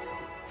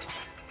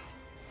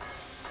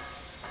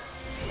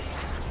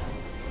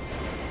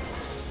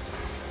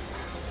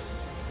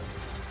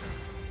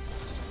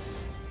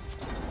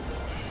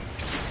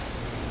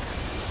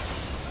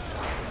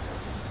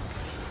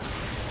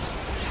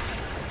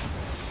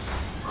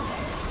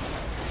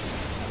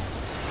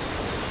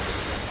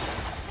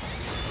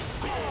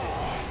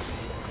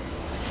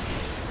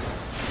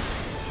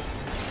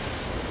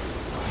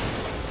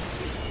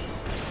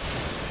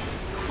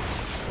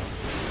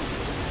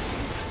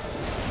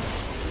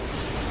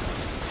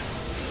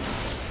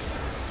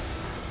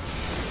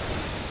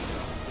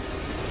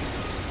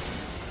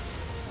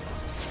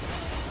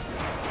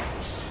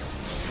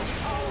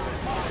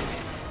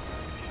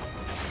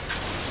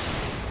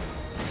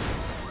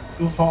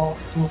 Two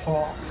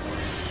four.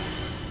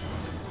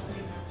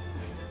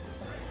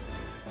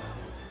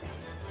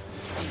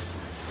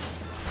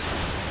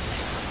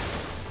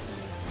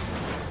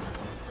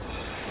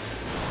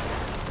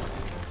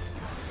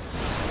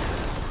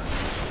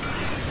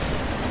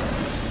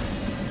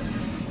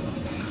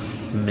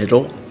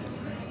 Middle.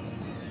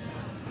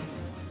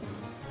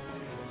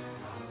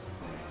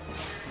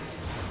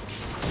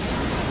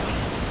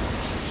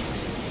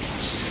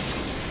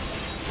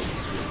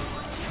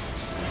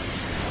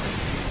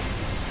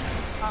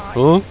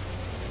 Huh?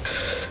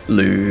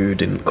 Lou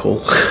didn't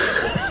call.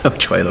 I'm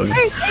trying to.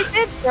 I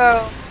did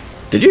go.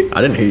 Did you? I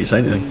didn't hear you say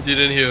anything.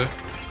 Didn't hear.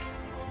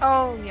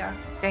 Oh yeah.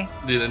 Okay.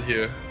 Didn't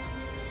hear.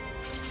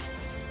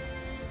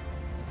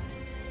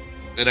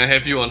 And I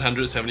have you on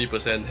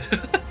 170%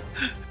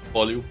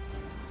 volume.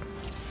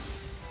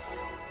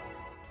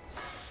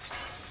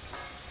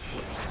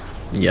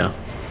 Yeah.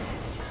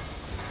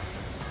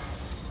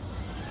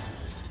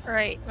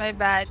 Right, my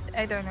bad.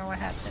 I don't know what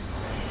happened.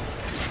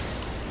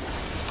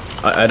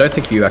 I don't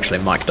think you actually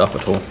mic'd up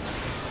at all.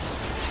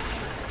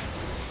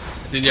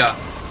 Then yeah,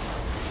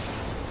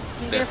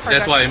 Maybe I that's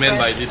forgot what I to meant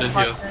by press the didn't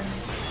hear. button.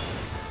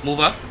 Move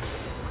up.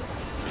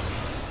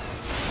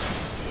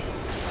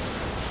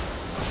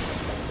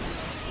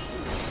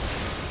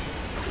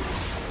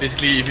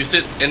 Basically,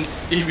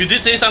 if you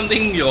did say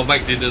something, your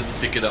mic didn't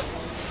pick it up.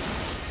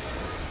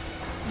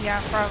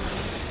 Yeah, probably.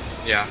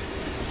 Yeah.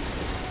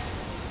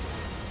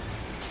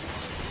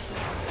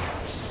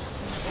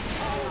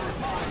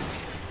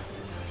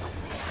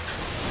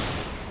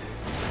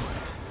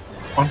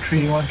 One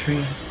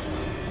tree.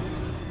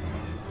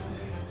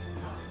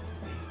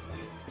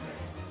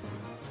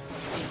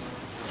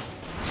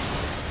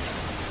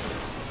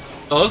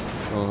 Oh?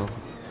 Oh.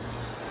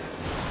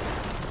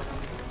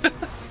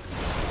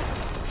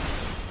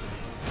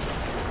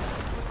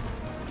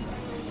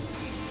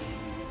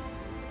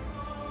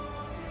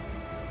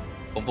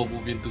 Combo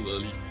move in too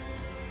early.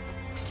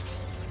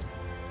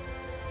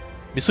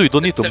 Misu, you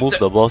don't need to move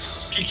the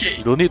boss. PK.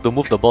 You don't need to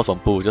move the boss on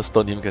pull, just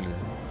stun him can.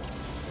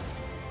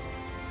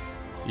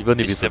 Even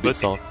if it's a bit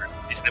soft.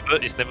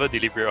 It's never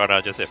deliberate,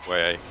 Ana, just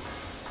FYI.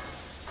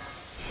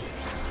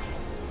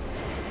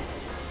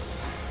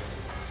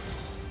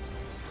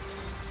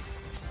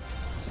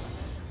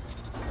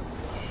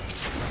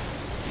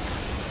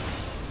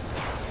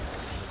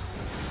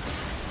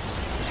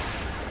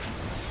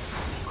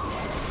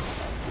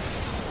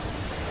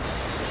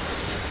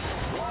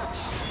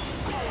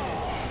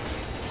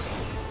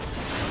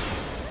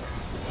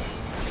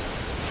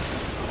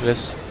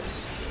 Yes.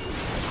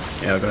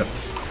 Yeah, I got it.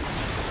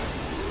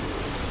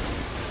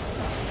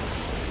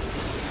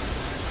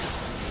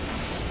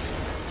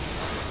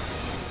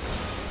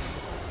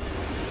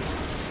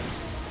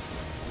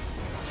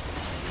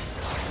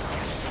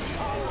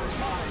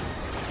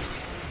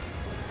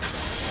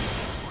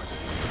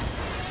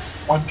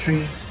 One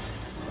tree.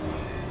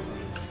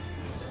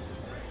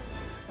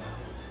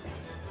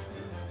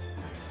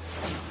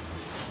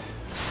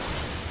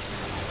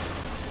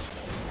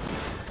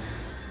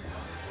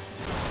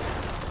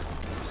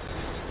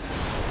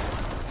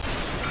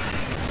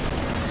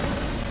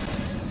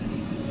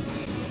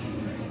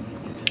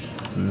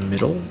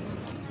 middle.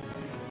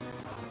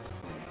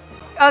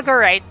 I'll go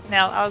right,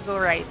 Nell. I'll go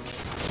right.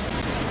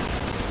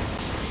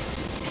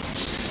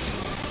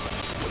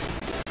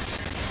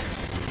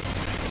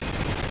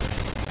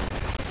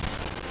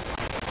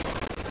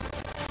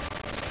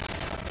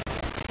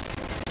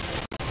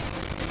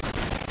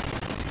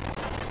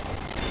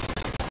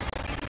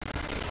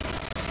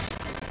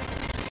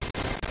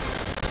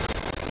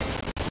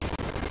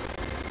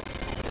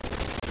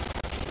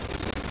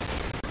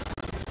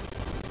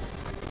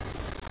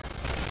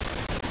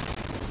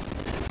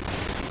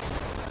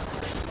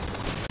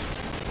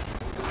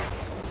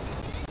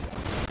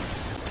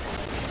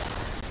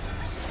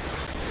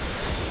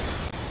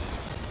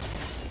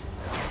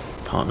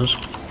 Partners.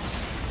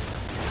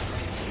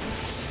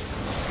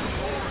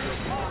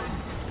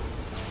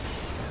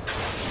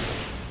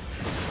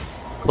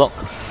 Block.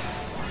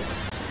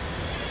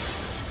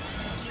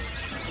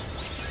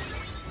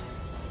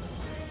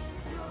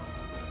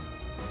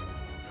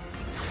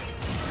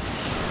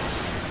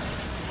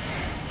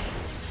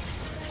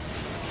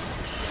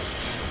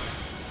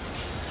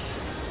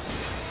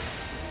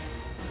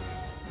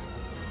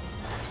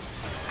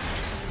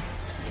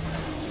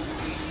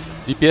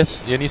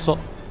 DPS, any swap?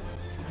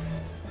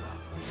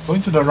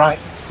 Going to the right.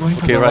 Going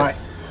to Okay, the right. right.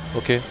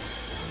 Okay.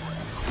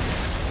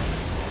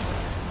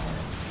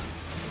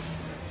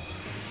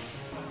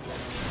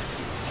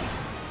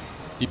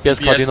 DPS PS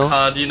Cardinal.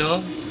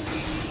 Cardinal.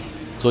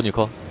 Zone you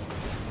call.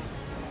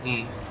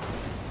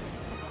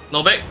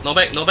 No back, no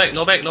back, no back,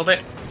 no back, no back.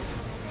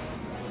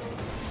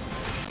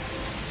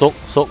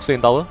 Soak, stay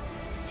in tower.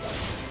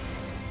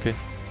 Okay.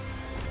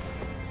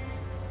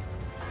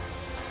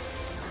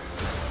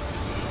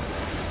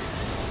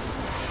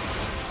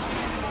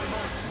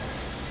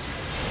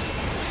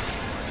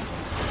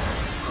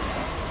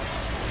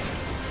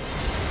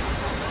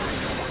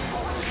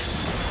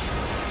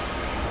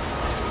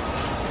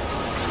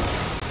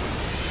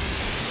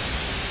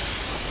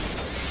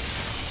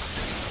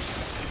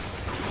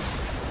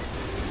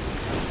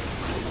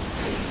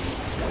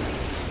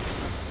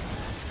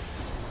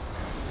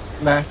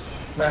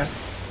 Left, left.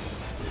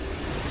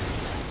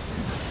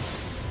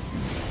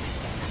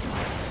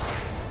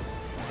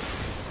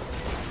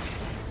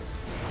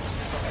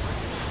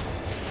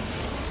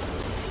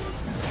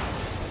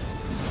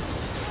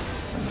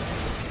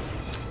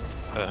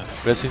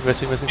 Resting.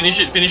 Finish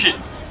it, finish it.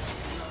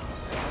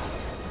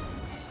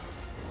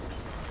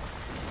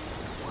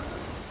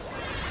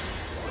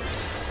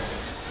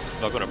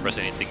 Not gonna press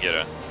anything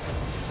yet.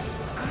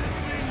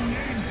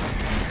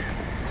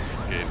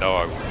 Okay, now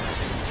I will.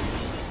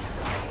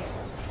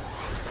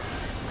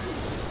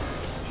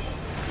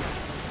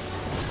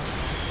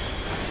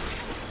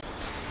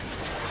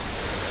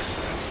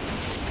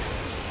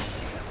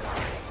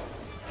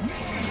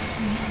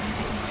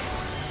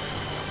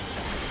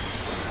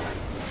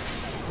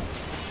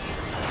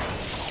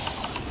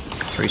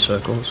 Three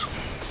circles.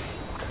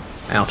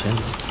 Out in.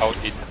 Out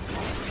in.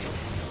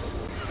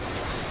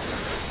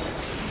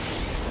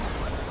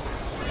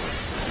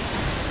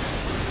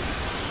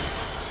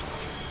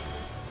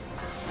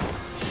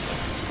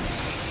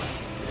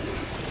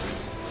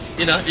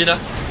 Inner.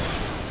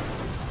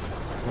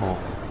 Oh.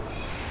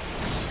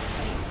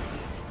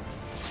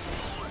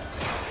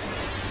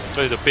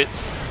 So the pit.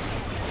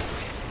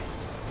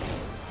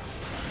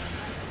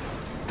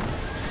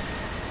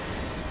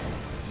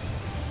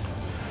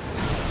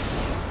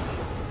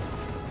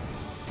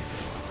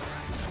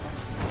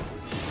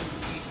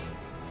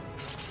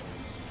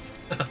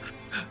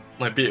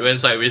 My bait went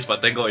sideways,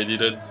 but thank God it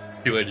didn't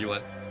kill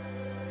anyone.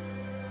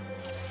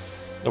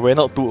 I went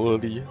out too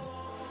early.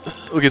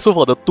 Okay, so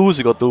for the twos,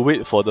 you got to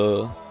wait for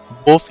the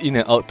both in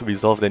and out to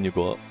resolve, then you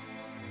go up.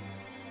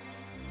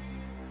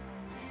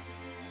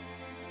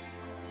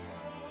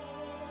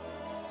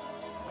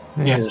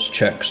 Yes. Just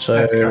check. So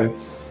That's correct.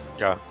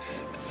 Yeah.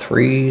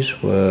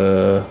 threes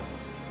were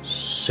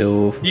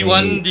silver.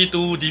 D1,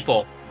 D2,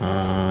 D4.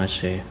 I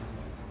see.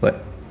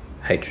 What?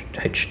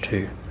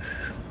 H2.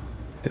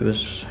 It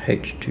was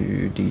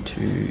H2,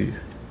 D2.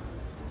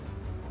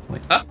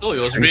 Wait, Huh? No, it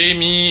was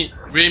Threes.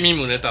 Raimi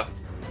Muneta.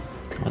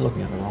 am I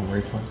looking at the wrong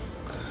replay?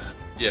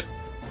 Yep.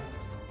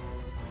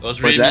 It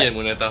was What's Raimi that? and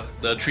Muneta.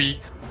 The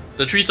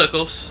three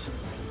circles.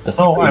 The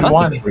No, I'm the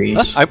one.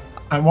 Threes.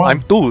 I'm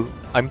one.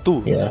 I'm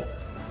two. Yeah.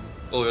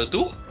 Oh, you're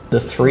two? The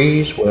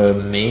threes were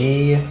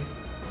me,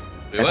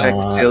 Wait, Attack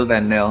what? Sylve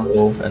and Nell.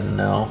 Wolf, and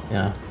Nell.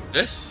 Yeah.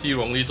 Did I see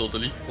wrongly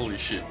totally? Holy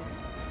shit.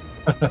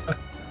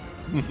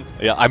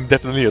 Yeah, I'm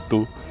definitely a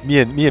two. Me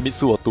and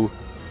Mitsu are two.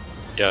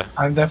 Yeah.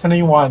 I'm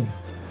definitely one.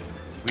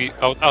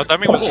 Our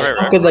timing was right,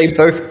 How right? could they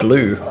both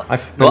blue?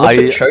 I No, looked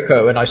I- at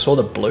Choco and I saw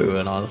the blue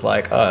and I was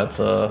like, oh, it's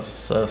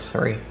a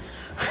three.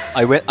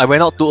 I went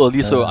out too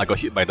early, so I got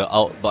hit by the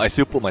out, but I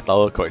still put my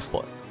tower correct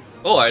spot.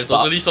 Oh, I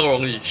totally saw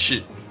wrongly.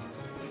 Shit.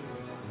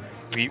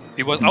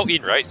 It was out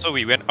in, right? So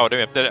we went out,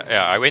 then after that,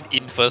 yeah, I went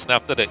in first, then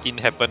after the in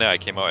happened, then I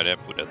came out and then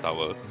put the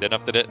tower. Then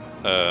after that,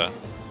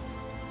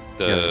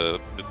 the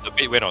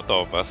bait went on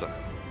top of us.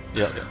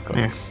 Yeah,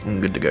 correct. I'm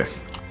good to go.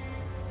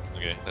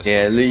 Okay, that's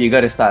Yeah, Lu, you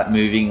gotta start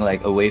moving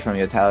like away from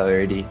your tower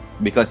already.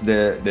 because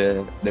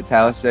the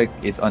tower strike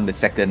is on the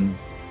second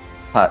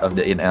part of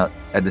the in out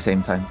at the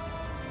same time.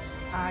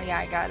 Yeah,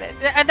 I got it.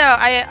 No,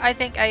 I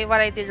think what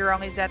I did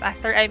wrong is that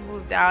after I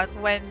moved out,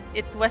 when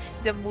it was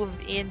the move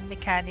in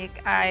mechanic,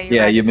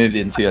 Yeah, you moved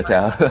into your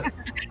tower.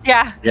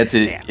 Yeah. You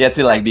had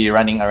to like be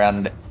running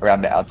around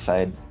the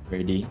outside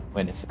already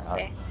when it's out.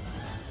 Okay.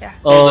 Yeah.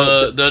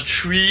 So the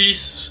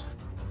trees.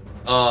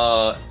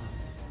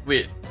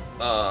 Wait.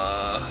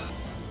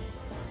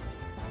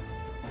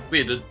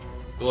 Wait.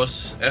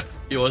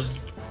 It was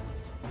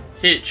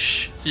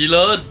H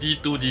healer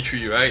D2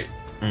 D3 right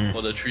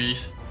for the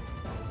trees.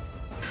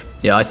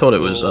 Yeah, I thought it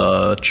was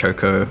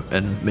Choco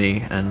and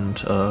me and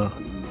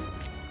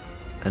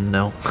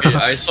Nell. Okay,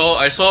 I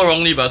saw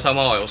wrongly, but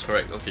somehow I was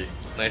correct. Okay,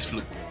 nice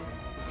fluke.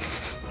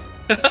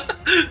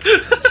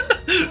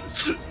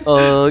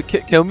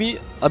 Can we?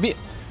 I mean,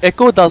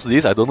 Echo does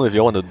this. I don't know if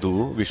you want to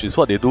do, which is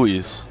what they do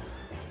is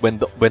when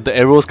the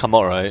arrows come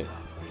out, right?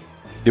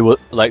 They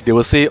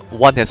will say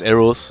 1 has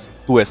arrows,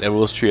 2 has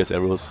arrows, 3 has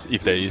arrows,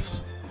 if there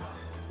is.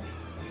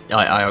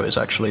 I was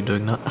actually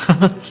doing that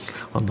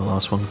on the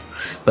last one,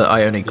 but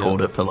I only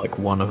called it for like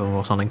one of them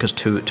or something because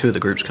two of the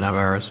groups can have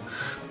arrows.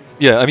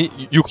 Yeah, I mean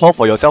you call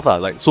for yourself lah.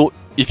 Like so,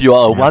 if you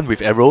are a 1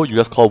 with arrow, you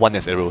just call 1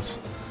 as arrows.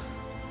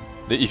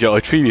 If you're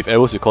a 3 with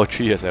arrows, you call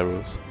 3 as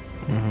arrows.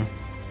 Mm-hmm.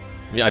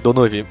 I mean, I don't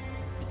know if it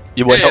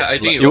will help. I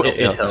think like,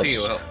 it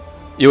will help.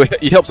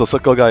 It helps the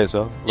circle guy as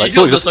well. Like It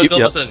so, helps it's the just circle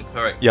person,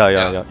 correct.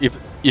 Yeah.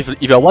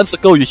 If you're one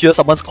circle, you hear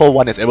someone's call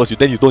 1 as arrows,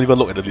 then you don't even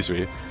look at the list,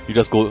 right? You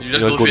just go. You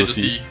just go to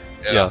straight to C. C.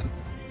 Yeah.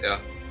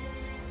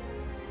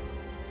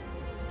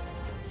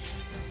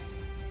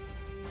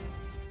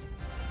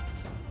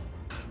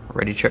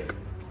 Ready, check.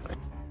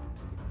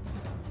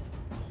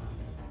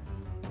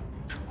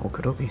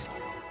 Okidoki.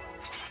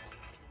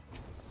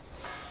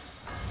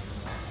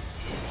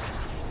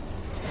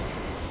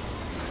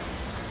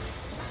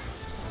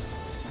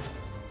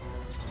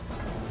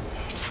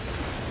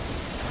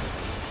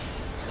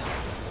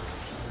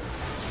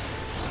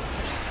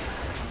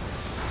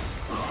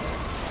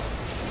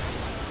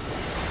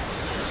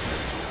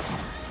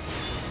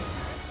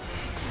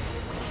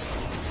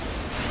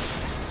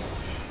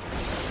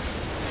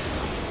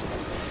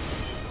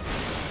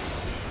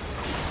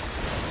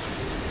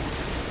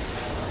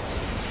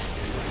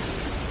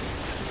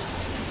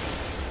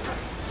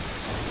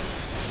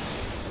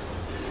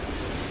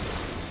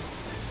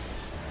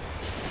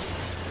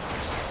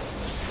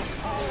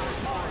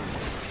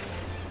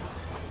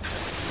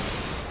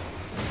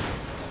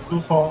 Two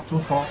four.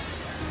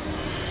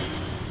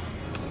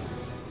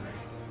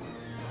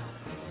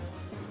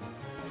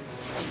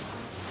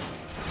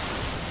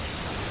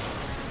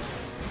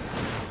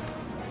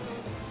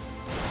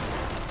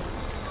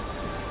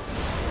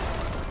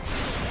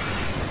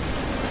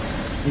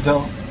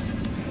 Middle.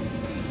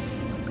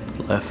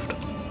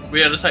 Left.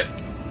 Wait, other side.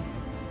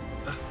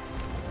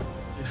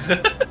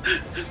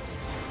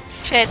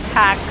 Shit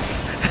hacks.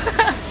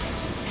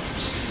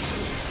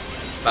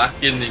 Back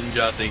in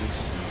ninja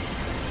things.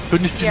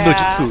 Don't you see no Yeah.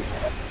 jutsu?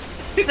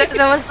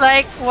 There was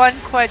like one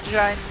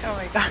quadrant. Oh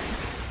my god.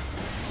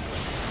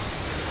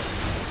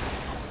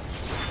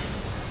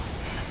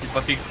 He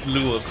fucking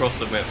flew across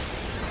the map.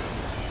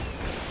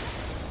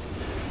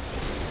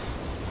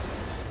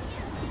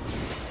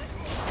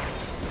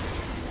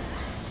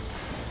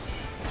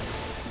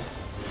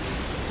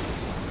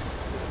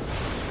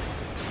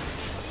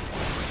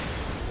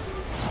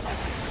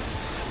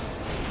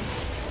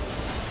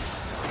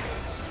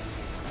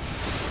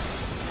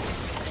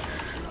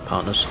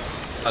 Partners.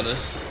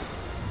 Others.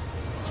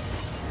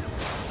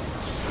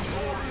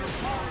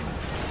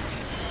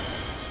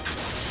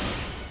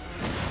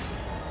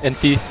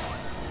 NT.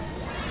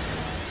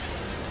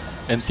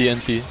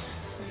 NT.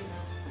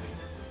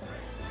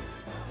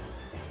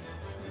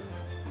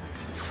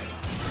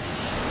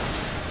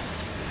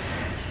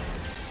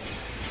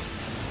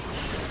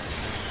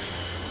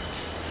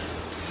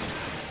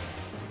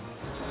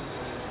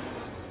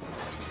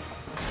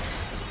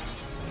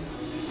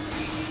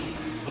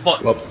 Support.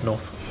 Swap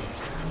north.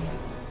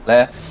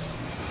 Left.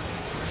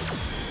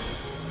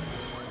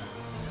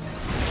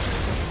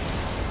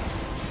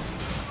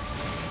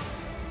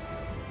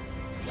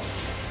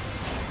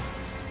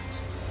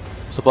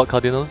 Support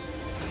Cardinals.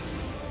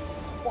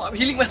 Oh, I'm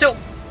healing myself.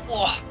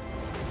 Oh.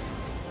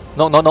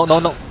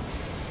 No.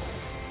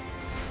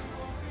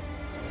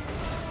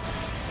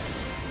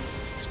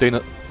 Stay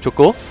in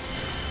Choco.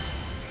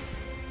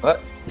 What?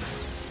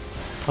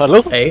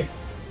 Hello? A.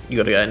 You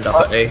gotta end up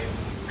at A.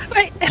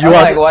 Wait. You I'm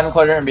are like one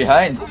quadrant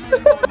behind.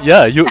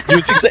 yeah. You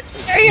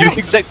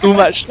zigzag too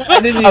much.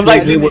 I'm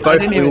like, We were I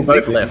didn't even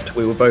both think- left.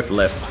 We were both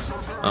left.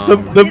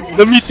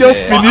 The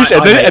meteors Yeah. finish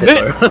and then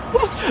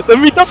the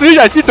meteors finish.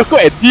 I see Choco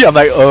and D. I'm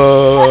like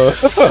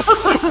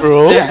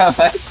bro. Yeah,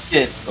 man.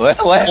 Shit. What?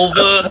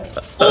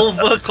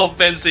 Over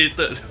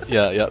compensated.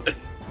 Yeah.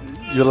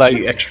 You're like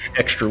You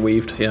extra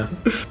weaved, yeah.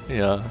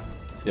 yeah.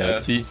 Yeah.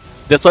 See,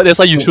 that's why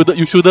you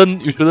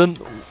shouldn't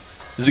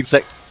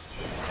zigzag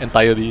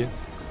entirely.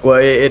 Well,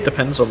 it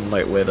depends on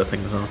like where the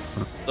things are.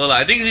 No,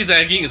 like, I think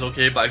zigzagging is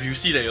okay, but if you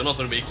see that you're not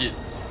gonna make it,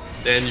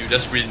 then you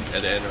just sprint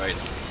at the end, right?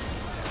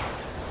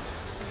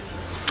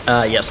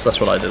 Yes, that's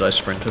what I did. I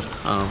sprinted.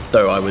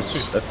 Though I was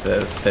a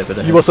fair bit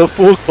ahead. He was a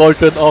full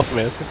quadrant off,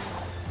 man.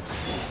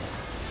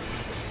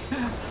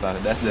 So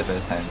that's the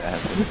first time that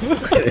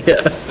happened.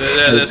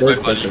 Yeah, that's quite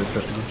funny.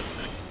 interesting.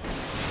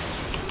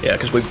 Yeah,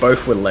 because we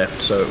both were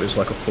left, so it was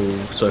like a full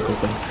circle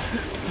thing.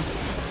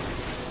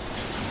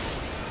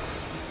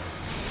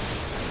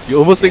 You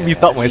almost make me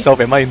doubt myself.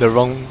 Am I in the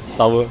wrong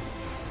tower?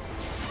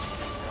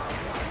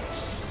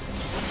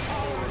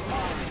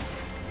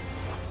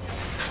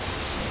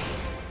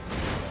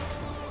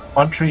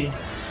 On 3.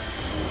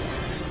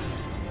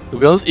 To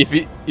be honest,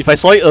 if I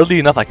saw it early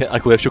enough, I could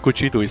have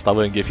Shukuchi to his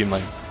tower and gave him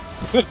mine.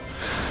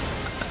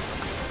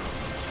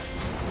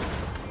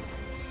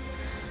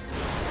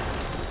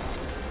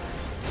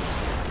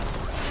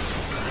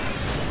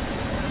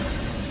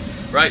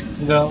 Right.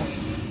 No.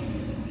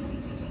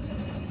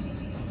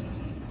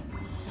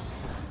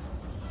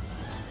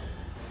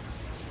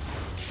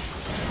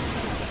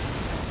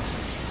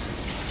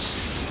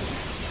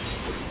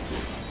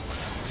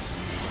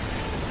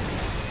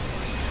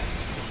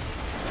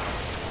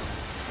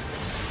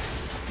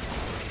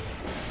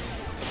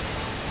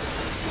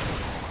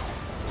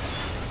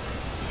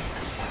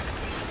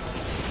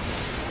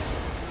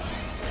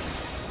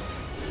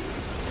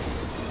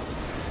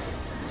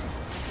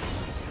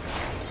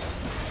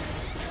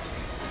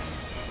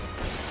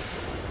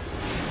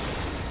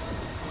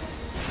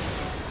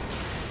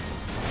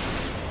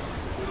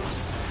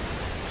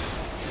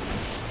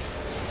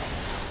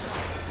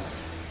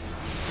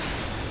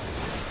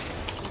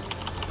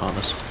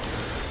 Honest.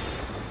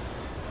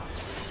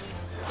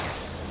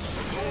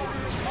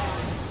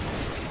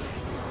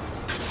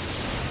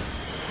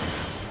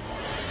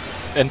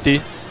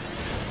 NT.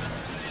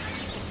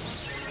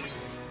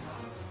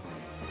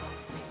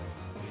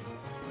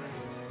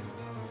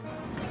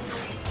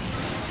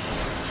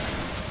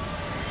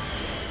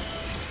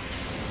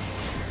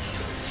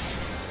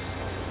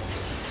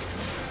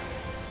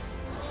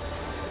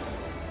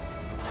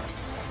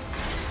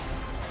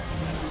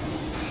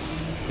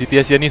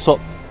 DPS Yanni swap.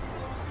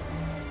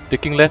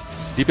 Taking left.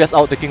 DPS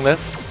out, taking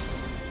left.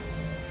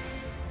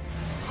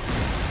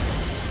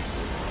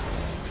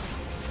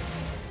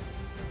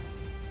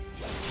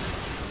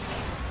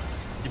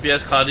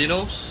 DPS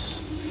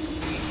Cardinals.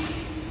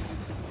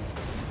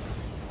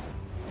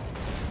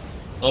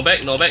 No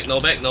back, no back, no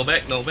back, no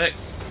back, no back.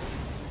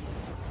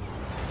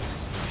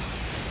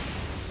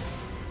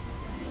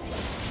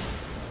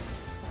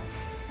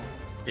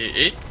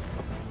 Eh.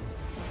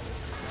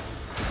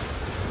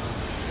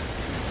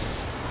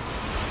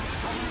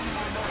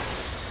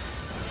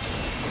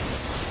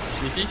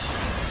 Sneakies.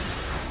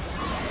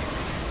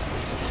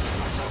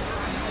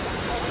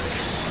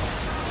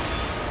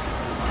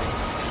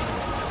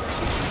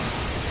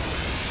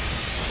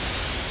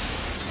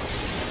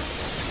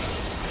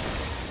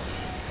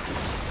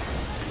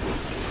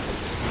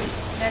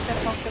 Never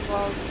talk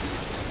about.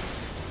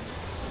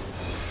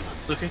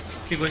 It's okay,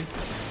 keep going.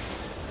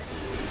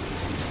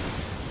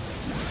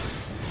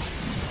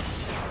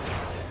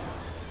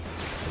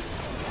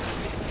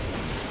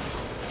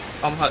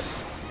 I'm hurt.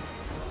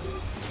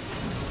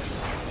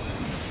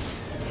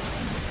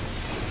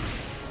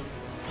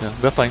 Yeah,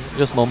 we're fine.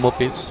 Just normal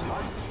pace.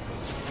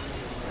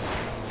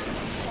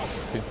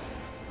 Okay.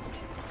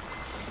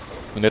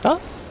 Luneta?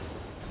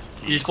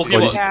 He's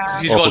Pokeball.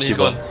 Yeah. He's Oh, gone, he's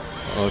Pokeball.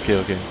 gone.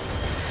 Okay.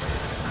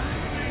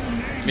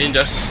 I mean,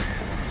 just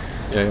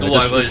Yeah, do just-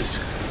 whatever. just-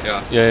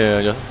 Yeah.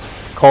 Yeah.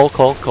 Call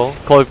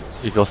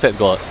if your set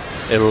got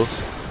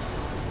arrows.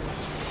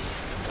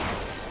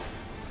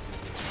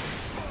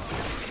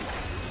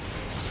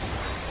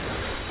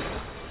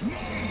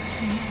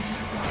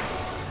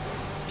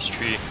 It's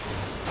 3.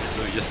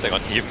 So you just stack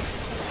on him.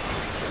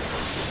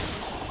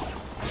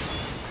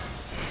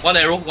 One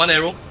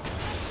arrow.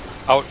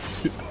 Out.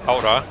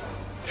 Out,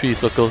 3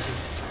 circles.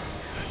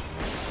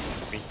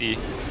 20.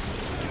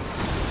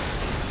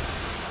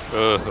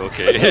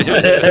 Okay.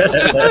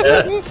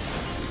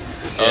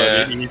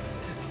 Yeah. Really?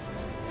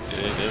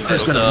 I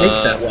was gonna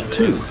make that one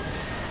too.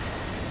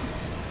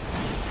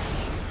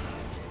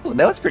 Oh,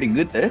 that was pretty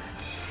good there.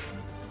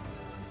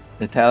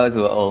 The towers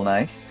were all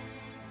nice.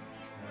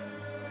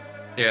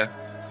 Yeah.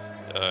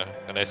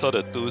 And I saw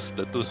the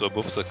twos were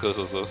both circles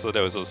also, so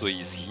that was also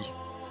easy.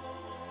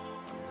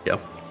 Yep.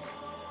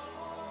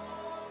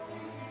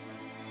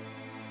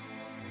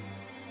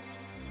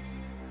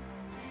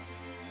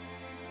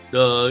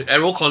 The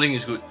arrow calling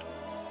is good.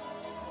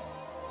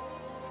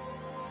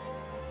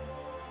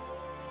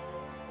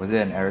 Was it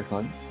an arrow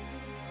con?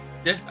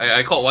 Yeah,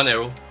 I caught one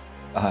arrow.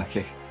 Ah,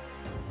 okay.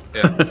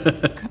 Yeah.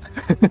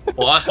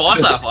 for us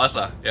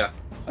lah. Yeah.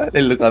 I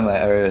didn't look at my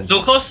arrows.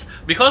 So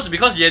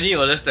because Yenny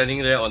was just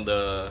standing there on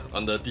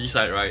the D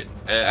side, right?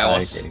 And I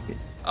was Okay.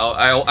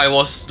 I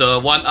was the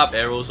one up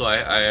arrow, so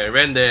I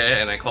ran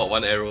there and I caught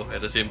one arrow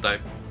at the same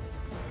time.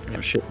 Oh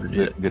shit, we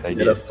Good did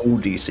idea. a full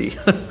DC.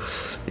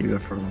 Even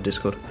from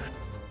Discord.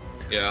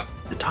 Yeah.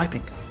 The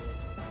typing.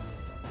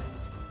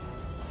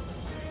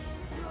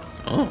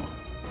 Oh,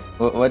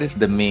 What is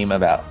the meme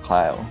about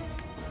Kyle?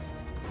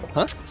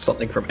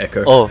 something from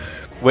Echo. Oh,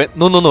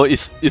 no,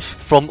 it's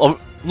from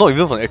not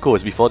even from Echo.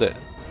 It's before that.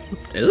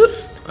 Is it?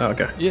 Oh,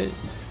 okay. Yeah,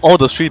 all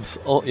the streams.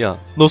 Oh yeah.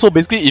 No, so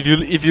basically,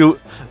 if you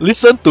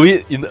listen to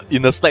it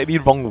in a slightly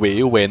wrong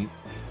way when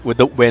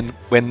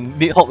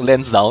Nidhogg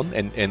lands down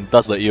and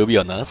does the AoE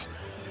on us,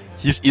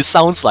 it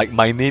sounds like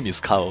my name is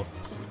Kyle.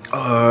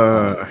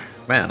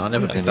 Man, I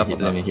never picked up on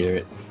Let me that. hear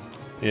it.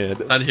 Yeah.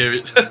 Can't hear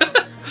it.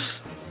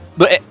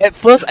 No, at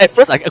first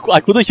I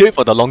couldn't hear it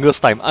for the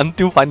longest time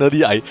until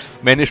finally I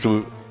managed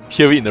to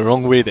hear it in the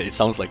wrong way that it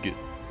sounds like it.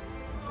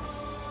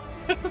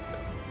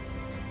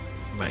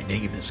 My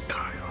name is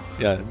Kyle.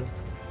 Yeah.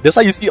 That's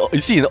why you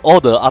see in all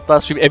the Arta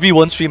stream,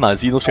 everyone stream,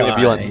 Xeno stream,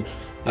 everyone.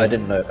 I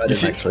didn't know. I didn't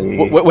see,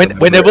 actually.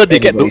 whenever they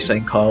get anybody to-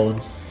 saying Kyle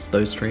in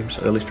those streams,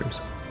 early streams.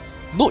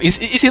 No,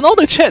 it's in all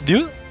the chat,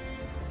 dude.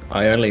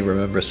 I only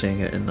remember seeing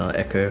it in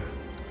Echo.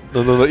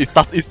 No. It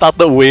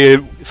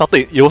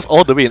was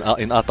all the way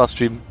in Arta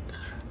stream.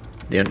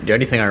 The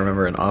only thing I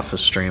remember in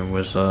Arthur's stream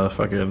was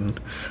fucking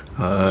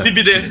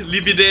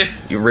Libide.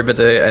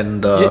 Ribide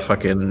and Yeah.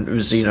 fucking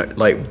Xeno,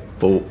 like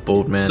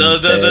bald man. The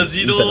dead,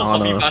 Xeno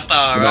copy pasta,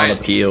 banana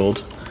right?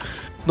 peeled.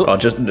 No. Oh,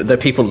 just the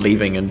people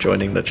leaving and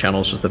joining the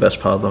channels was the best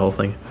part of the whole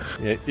thing.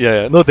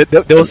 Yeah. No,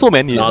 there were so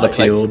many. Banana like,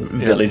 peeled,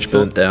 yeah, village so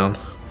burnt down.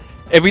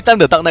 every time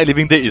the Dark Knight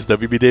Living Dead is the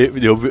VBD,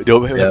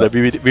 they'll have the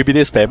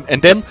VBD spam,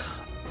 and then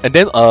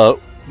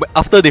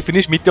after they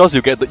finish Meteors,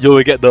 you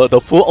will get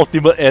the full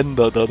ultimate end,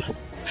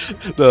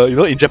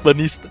 the in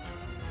Japanese.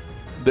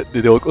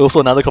 They will also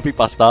another copy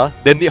pasta.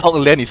 Then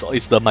Nidhogg Land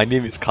is the my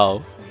name is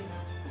Carl.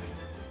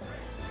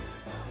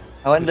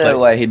 I wonder like-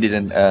 why he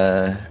didn't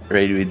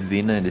raid with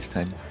Xena this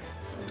time.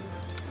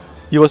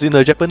 He was in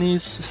the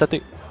Japanese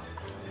static.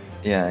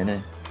 Yeah, I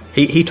know.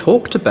 He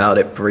talked about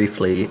it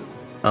briefly,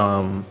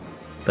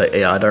 but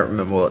yeah, I don't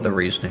remember what the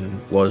reasoning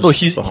was. No,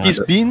 he's behind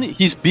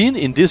it. been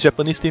in this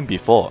Japanese team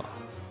before.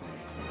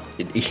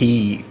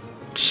 He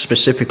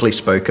specifically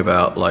spoke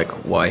about like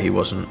why he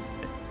wasn't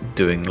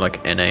doing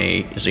like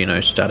NA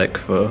Xeno static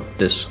for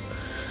this,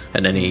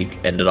 and then he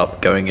ended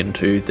up going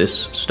into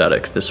this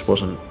static. This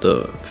wasn't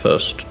the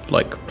first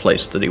like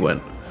place that he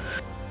went.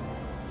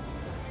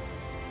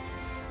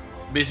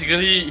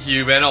 Basically,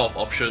 he ran out of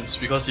options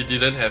because he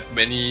didn't have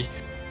many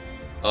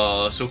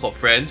so-called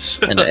friends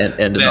And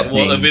ended that up were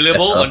being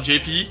available better, on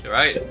JP,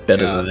 right?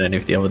 better yeah. than any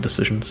of the other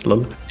decisions.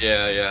 Lol.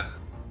 Yeah.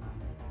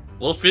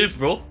 World 5th,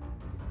 bro.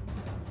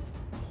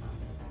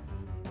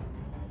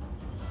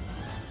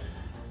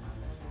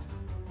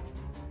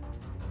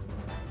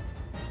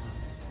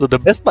 So the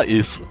best part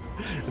is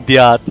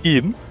their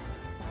team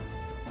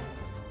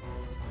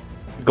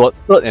got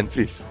 3rd and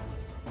 5th.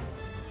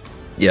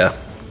 Yeah.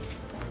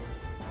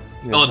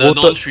 Yeah, Oh, the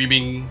voted-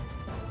 non-streaming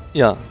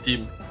yeah,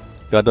 team.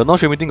 yeah, the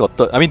non-streaming team got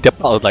 3rd. I mean, they're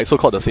part of like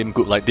so-called the same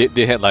group. Like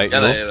they had like Yeah,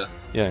 you know,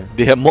 yeah. yeah,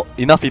 they had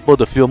enough people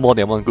to fill more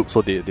than one group,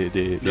 so they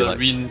The like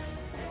Rin,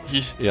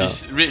 his Yeah.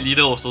 raid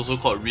leader was also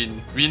called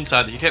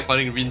Rin-san. He kept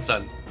calling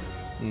Rin-san.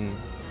 mm.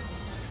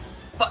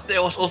 But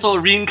there was also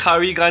Rin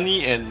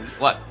Karigani and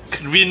what?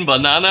 Rin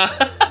Banana.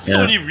 So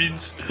Yeah. many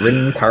Rins.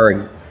 Rin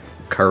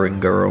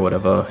Karinga or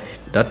whatever.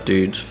 That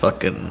dude's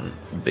fucking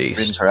Rin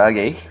beast.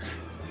 Karage.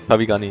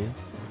 Kavigani.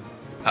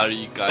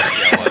 Karigani,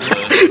 yeah,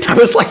 whatever. That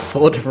was like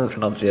 4 different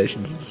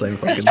pronunciations of the same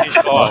fucking.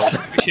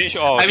 We changed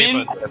all I our mean-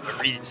 name to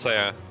Reeds,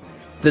 yeah.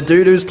 The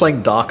dude who's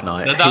playing Dark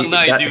Knight. The Dark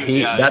Knight dude,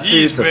 yeah, that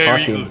he's dude's a very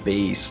fucking good.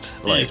 beast.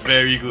 He Like, is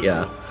very good.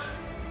 yeah.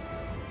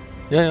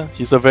 Yeah,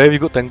 he's a very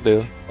good tank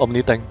player.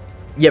 Omni tank.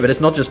 Yeah, but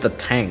it's not just a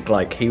tank.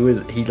 Like he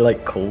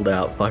like called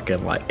out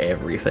fucking like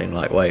everything.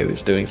 Like while he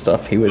was doing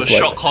stuff, he He was was like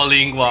shot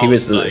calling while he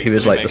was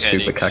like the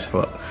super mechanics.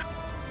 crackpot.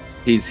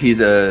 He's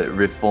a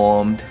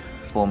reformed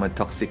former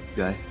toxic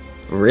guy.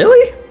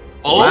 Really?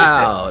 Oh,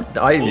 Wow,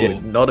 I Oh.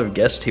 would not have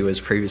guessed he was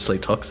previously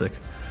toxic.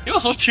 he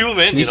was so chill,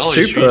 man. He's in all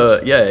his super.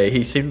 streams. Yeah,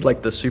 he seemed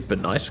like the super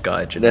nice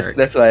guy. Generic.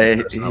 That's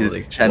why personality.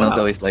 his channel's Wow.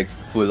 always like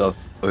full of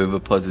over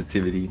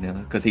positivity now,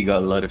 because he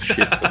got a lot of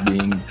shit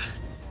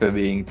for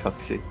being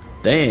toxic.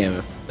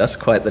 Damn, that's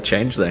quite the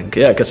change then.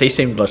 Yeah, because he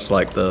seemed just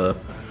like the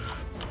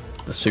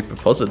super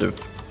positive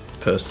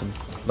person.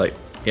 Like,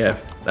 yeah,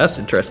 that's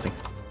interesting.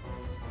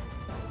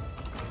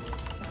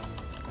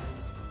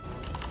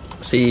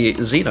 See,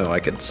 Xeno, I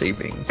could see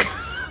being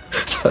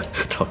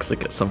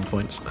toxic at some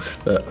points,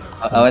 but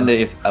I wonder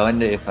if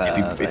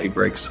if he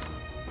breaks.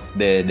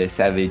 the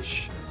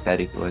savage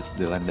static was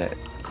the one that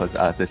caused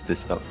Arthas to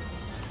stop.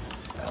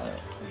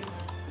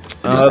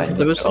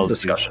 There was some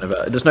discussion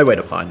about it. There's no way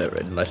to find it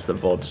unless the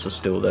VODs are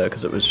still there,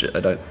 because it was.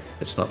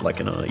 It's not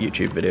like in a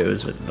YouTube video,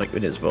 is it? Like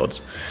in his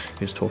VODs,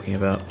 he was talking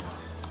about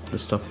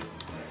this stuff.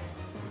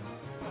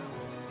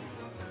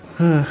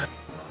 Let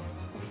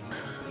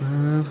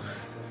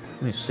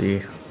me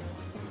see.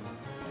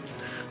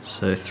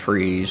 So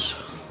 3s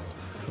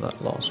for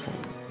that last one.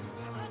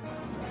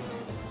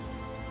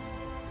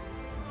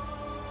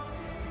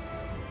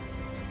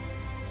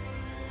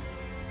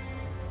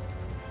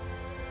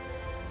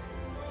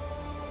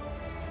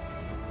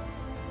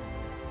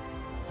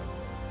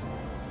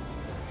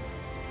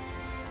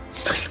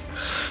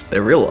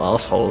 They're real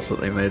assholes that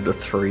they made the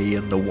 3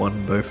 and the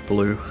 1 both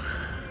blue.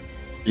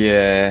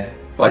 Yeah.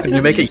 Why didn't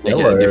you make it Like a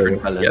yellow?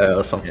 different color? Yeah,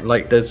 or something.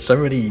 Like, there's so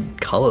many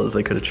colors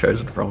they could have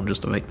chosen from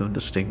just to make them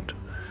distinct.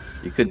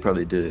 You could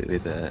probably do it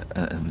with a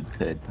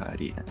third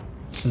party.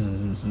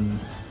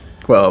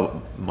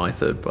 Well, my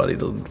third party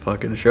doesn't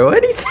fucking show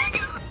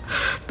anything.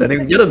 Don't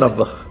even get a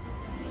number.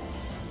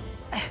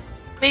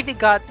 Maybe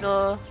God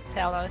will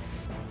tell us.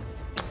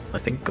 I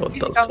think God If he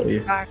does comes tell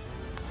you. back.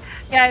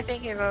 Yeah, I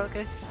think he will,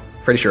 because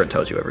Pretty sure it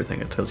tells you everything.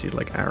 It tells you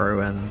like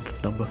arrow and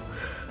number.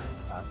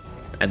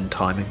 And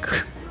timing.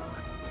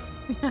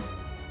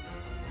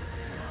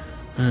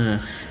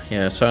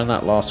 Yeah, so in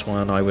that last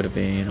one I would have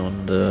been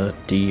on the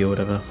D or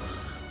whatever.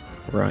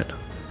 Right.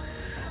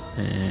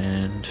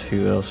 And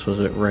who else was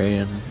it? Ray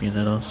and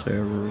Mineta.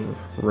 So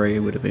Ray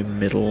would have been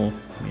middle,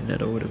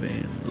 Mineta would have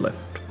been left.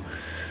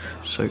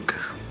 Soak.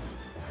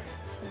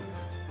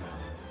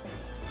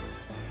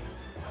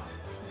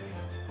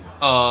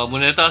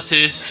 Moneta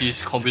says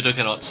his computer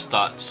cannot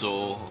start,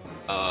 so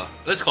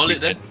let's call it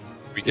then.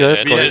 We Yeah,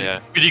 let's end We call it, it.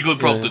 had yeah. pretty good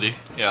prop Yeah. today.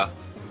 Yeah.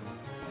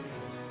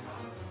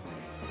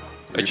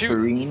 Actually,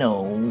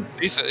 Perino.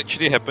 this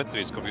actually happened to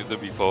his computer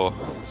before,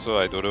 so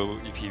I don't know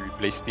if he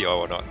replaced it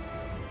or not.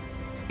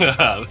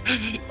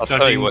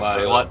 Judging it was,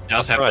 by what just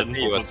last time I happened,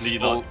 think it was probably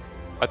old- not.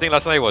 I think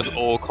last time it was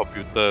old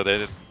computer,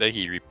 then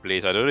he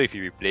replaced. I don't know if he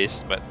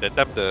replaced, but that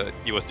time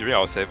it was during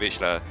our Savage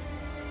lah.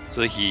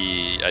 So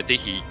I think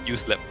he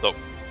used laptop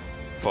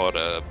for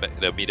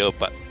the middle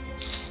part.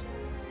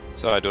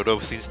 So I don't know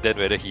since then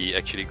whether he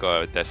actually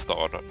got a desktop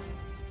or not.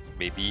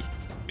 Maybe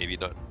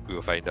not. We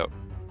will find out.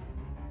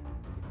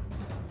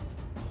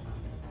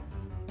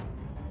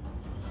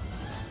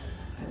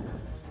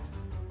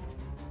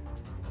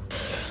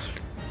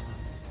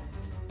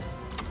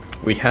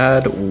 We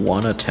had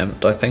one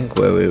attempt, I think,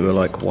 where we were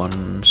like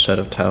one set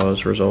of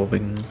towers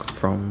resolving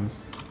from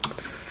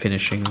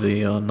finishing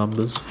the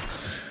numbers.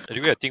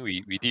 Anyway, I think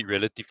we did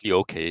relatively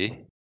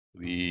okay.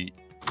 I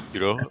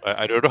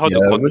don't know how Yeah,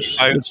 to it was quantify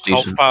how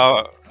decent.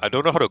 far. I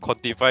don't know how to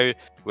quantify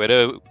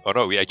whether or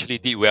not we actually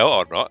did well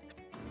or not.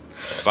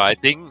 But I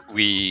think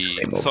we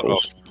Same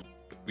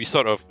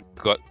sort of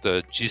got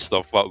the gist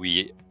of what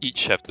we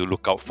each have to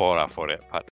look out for for that part.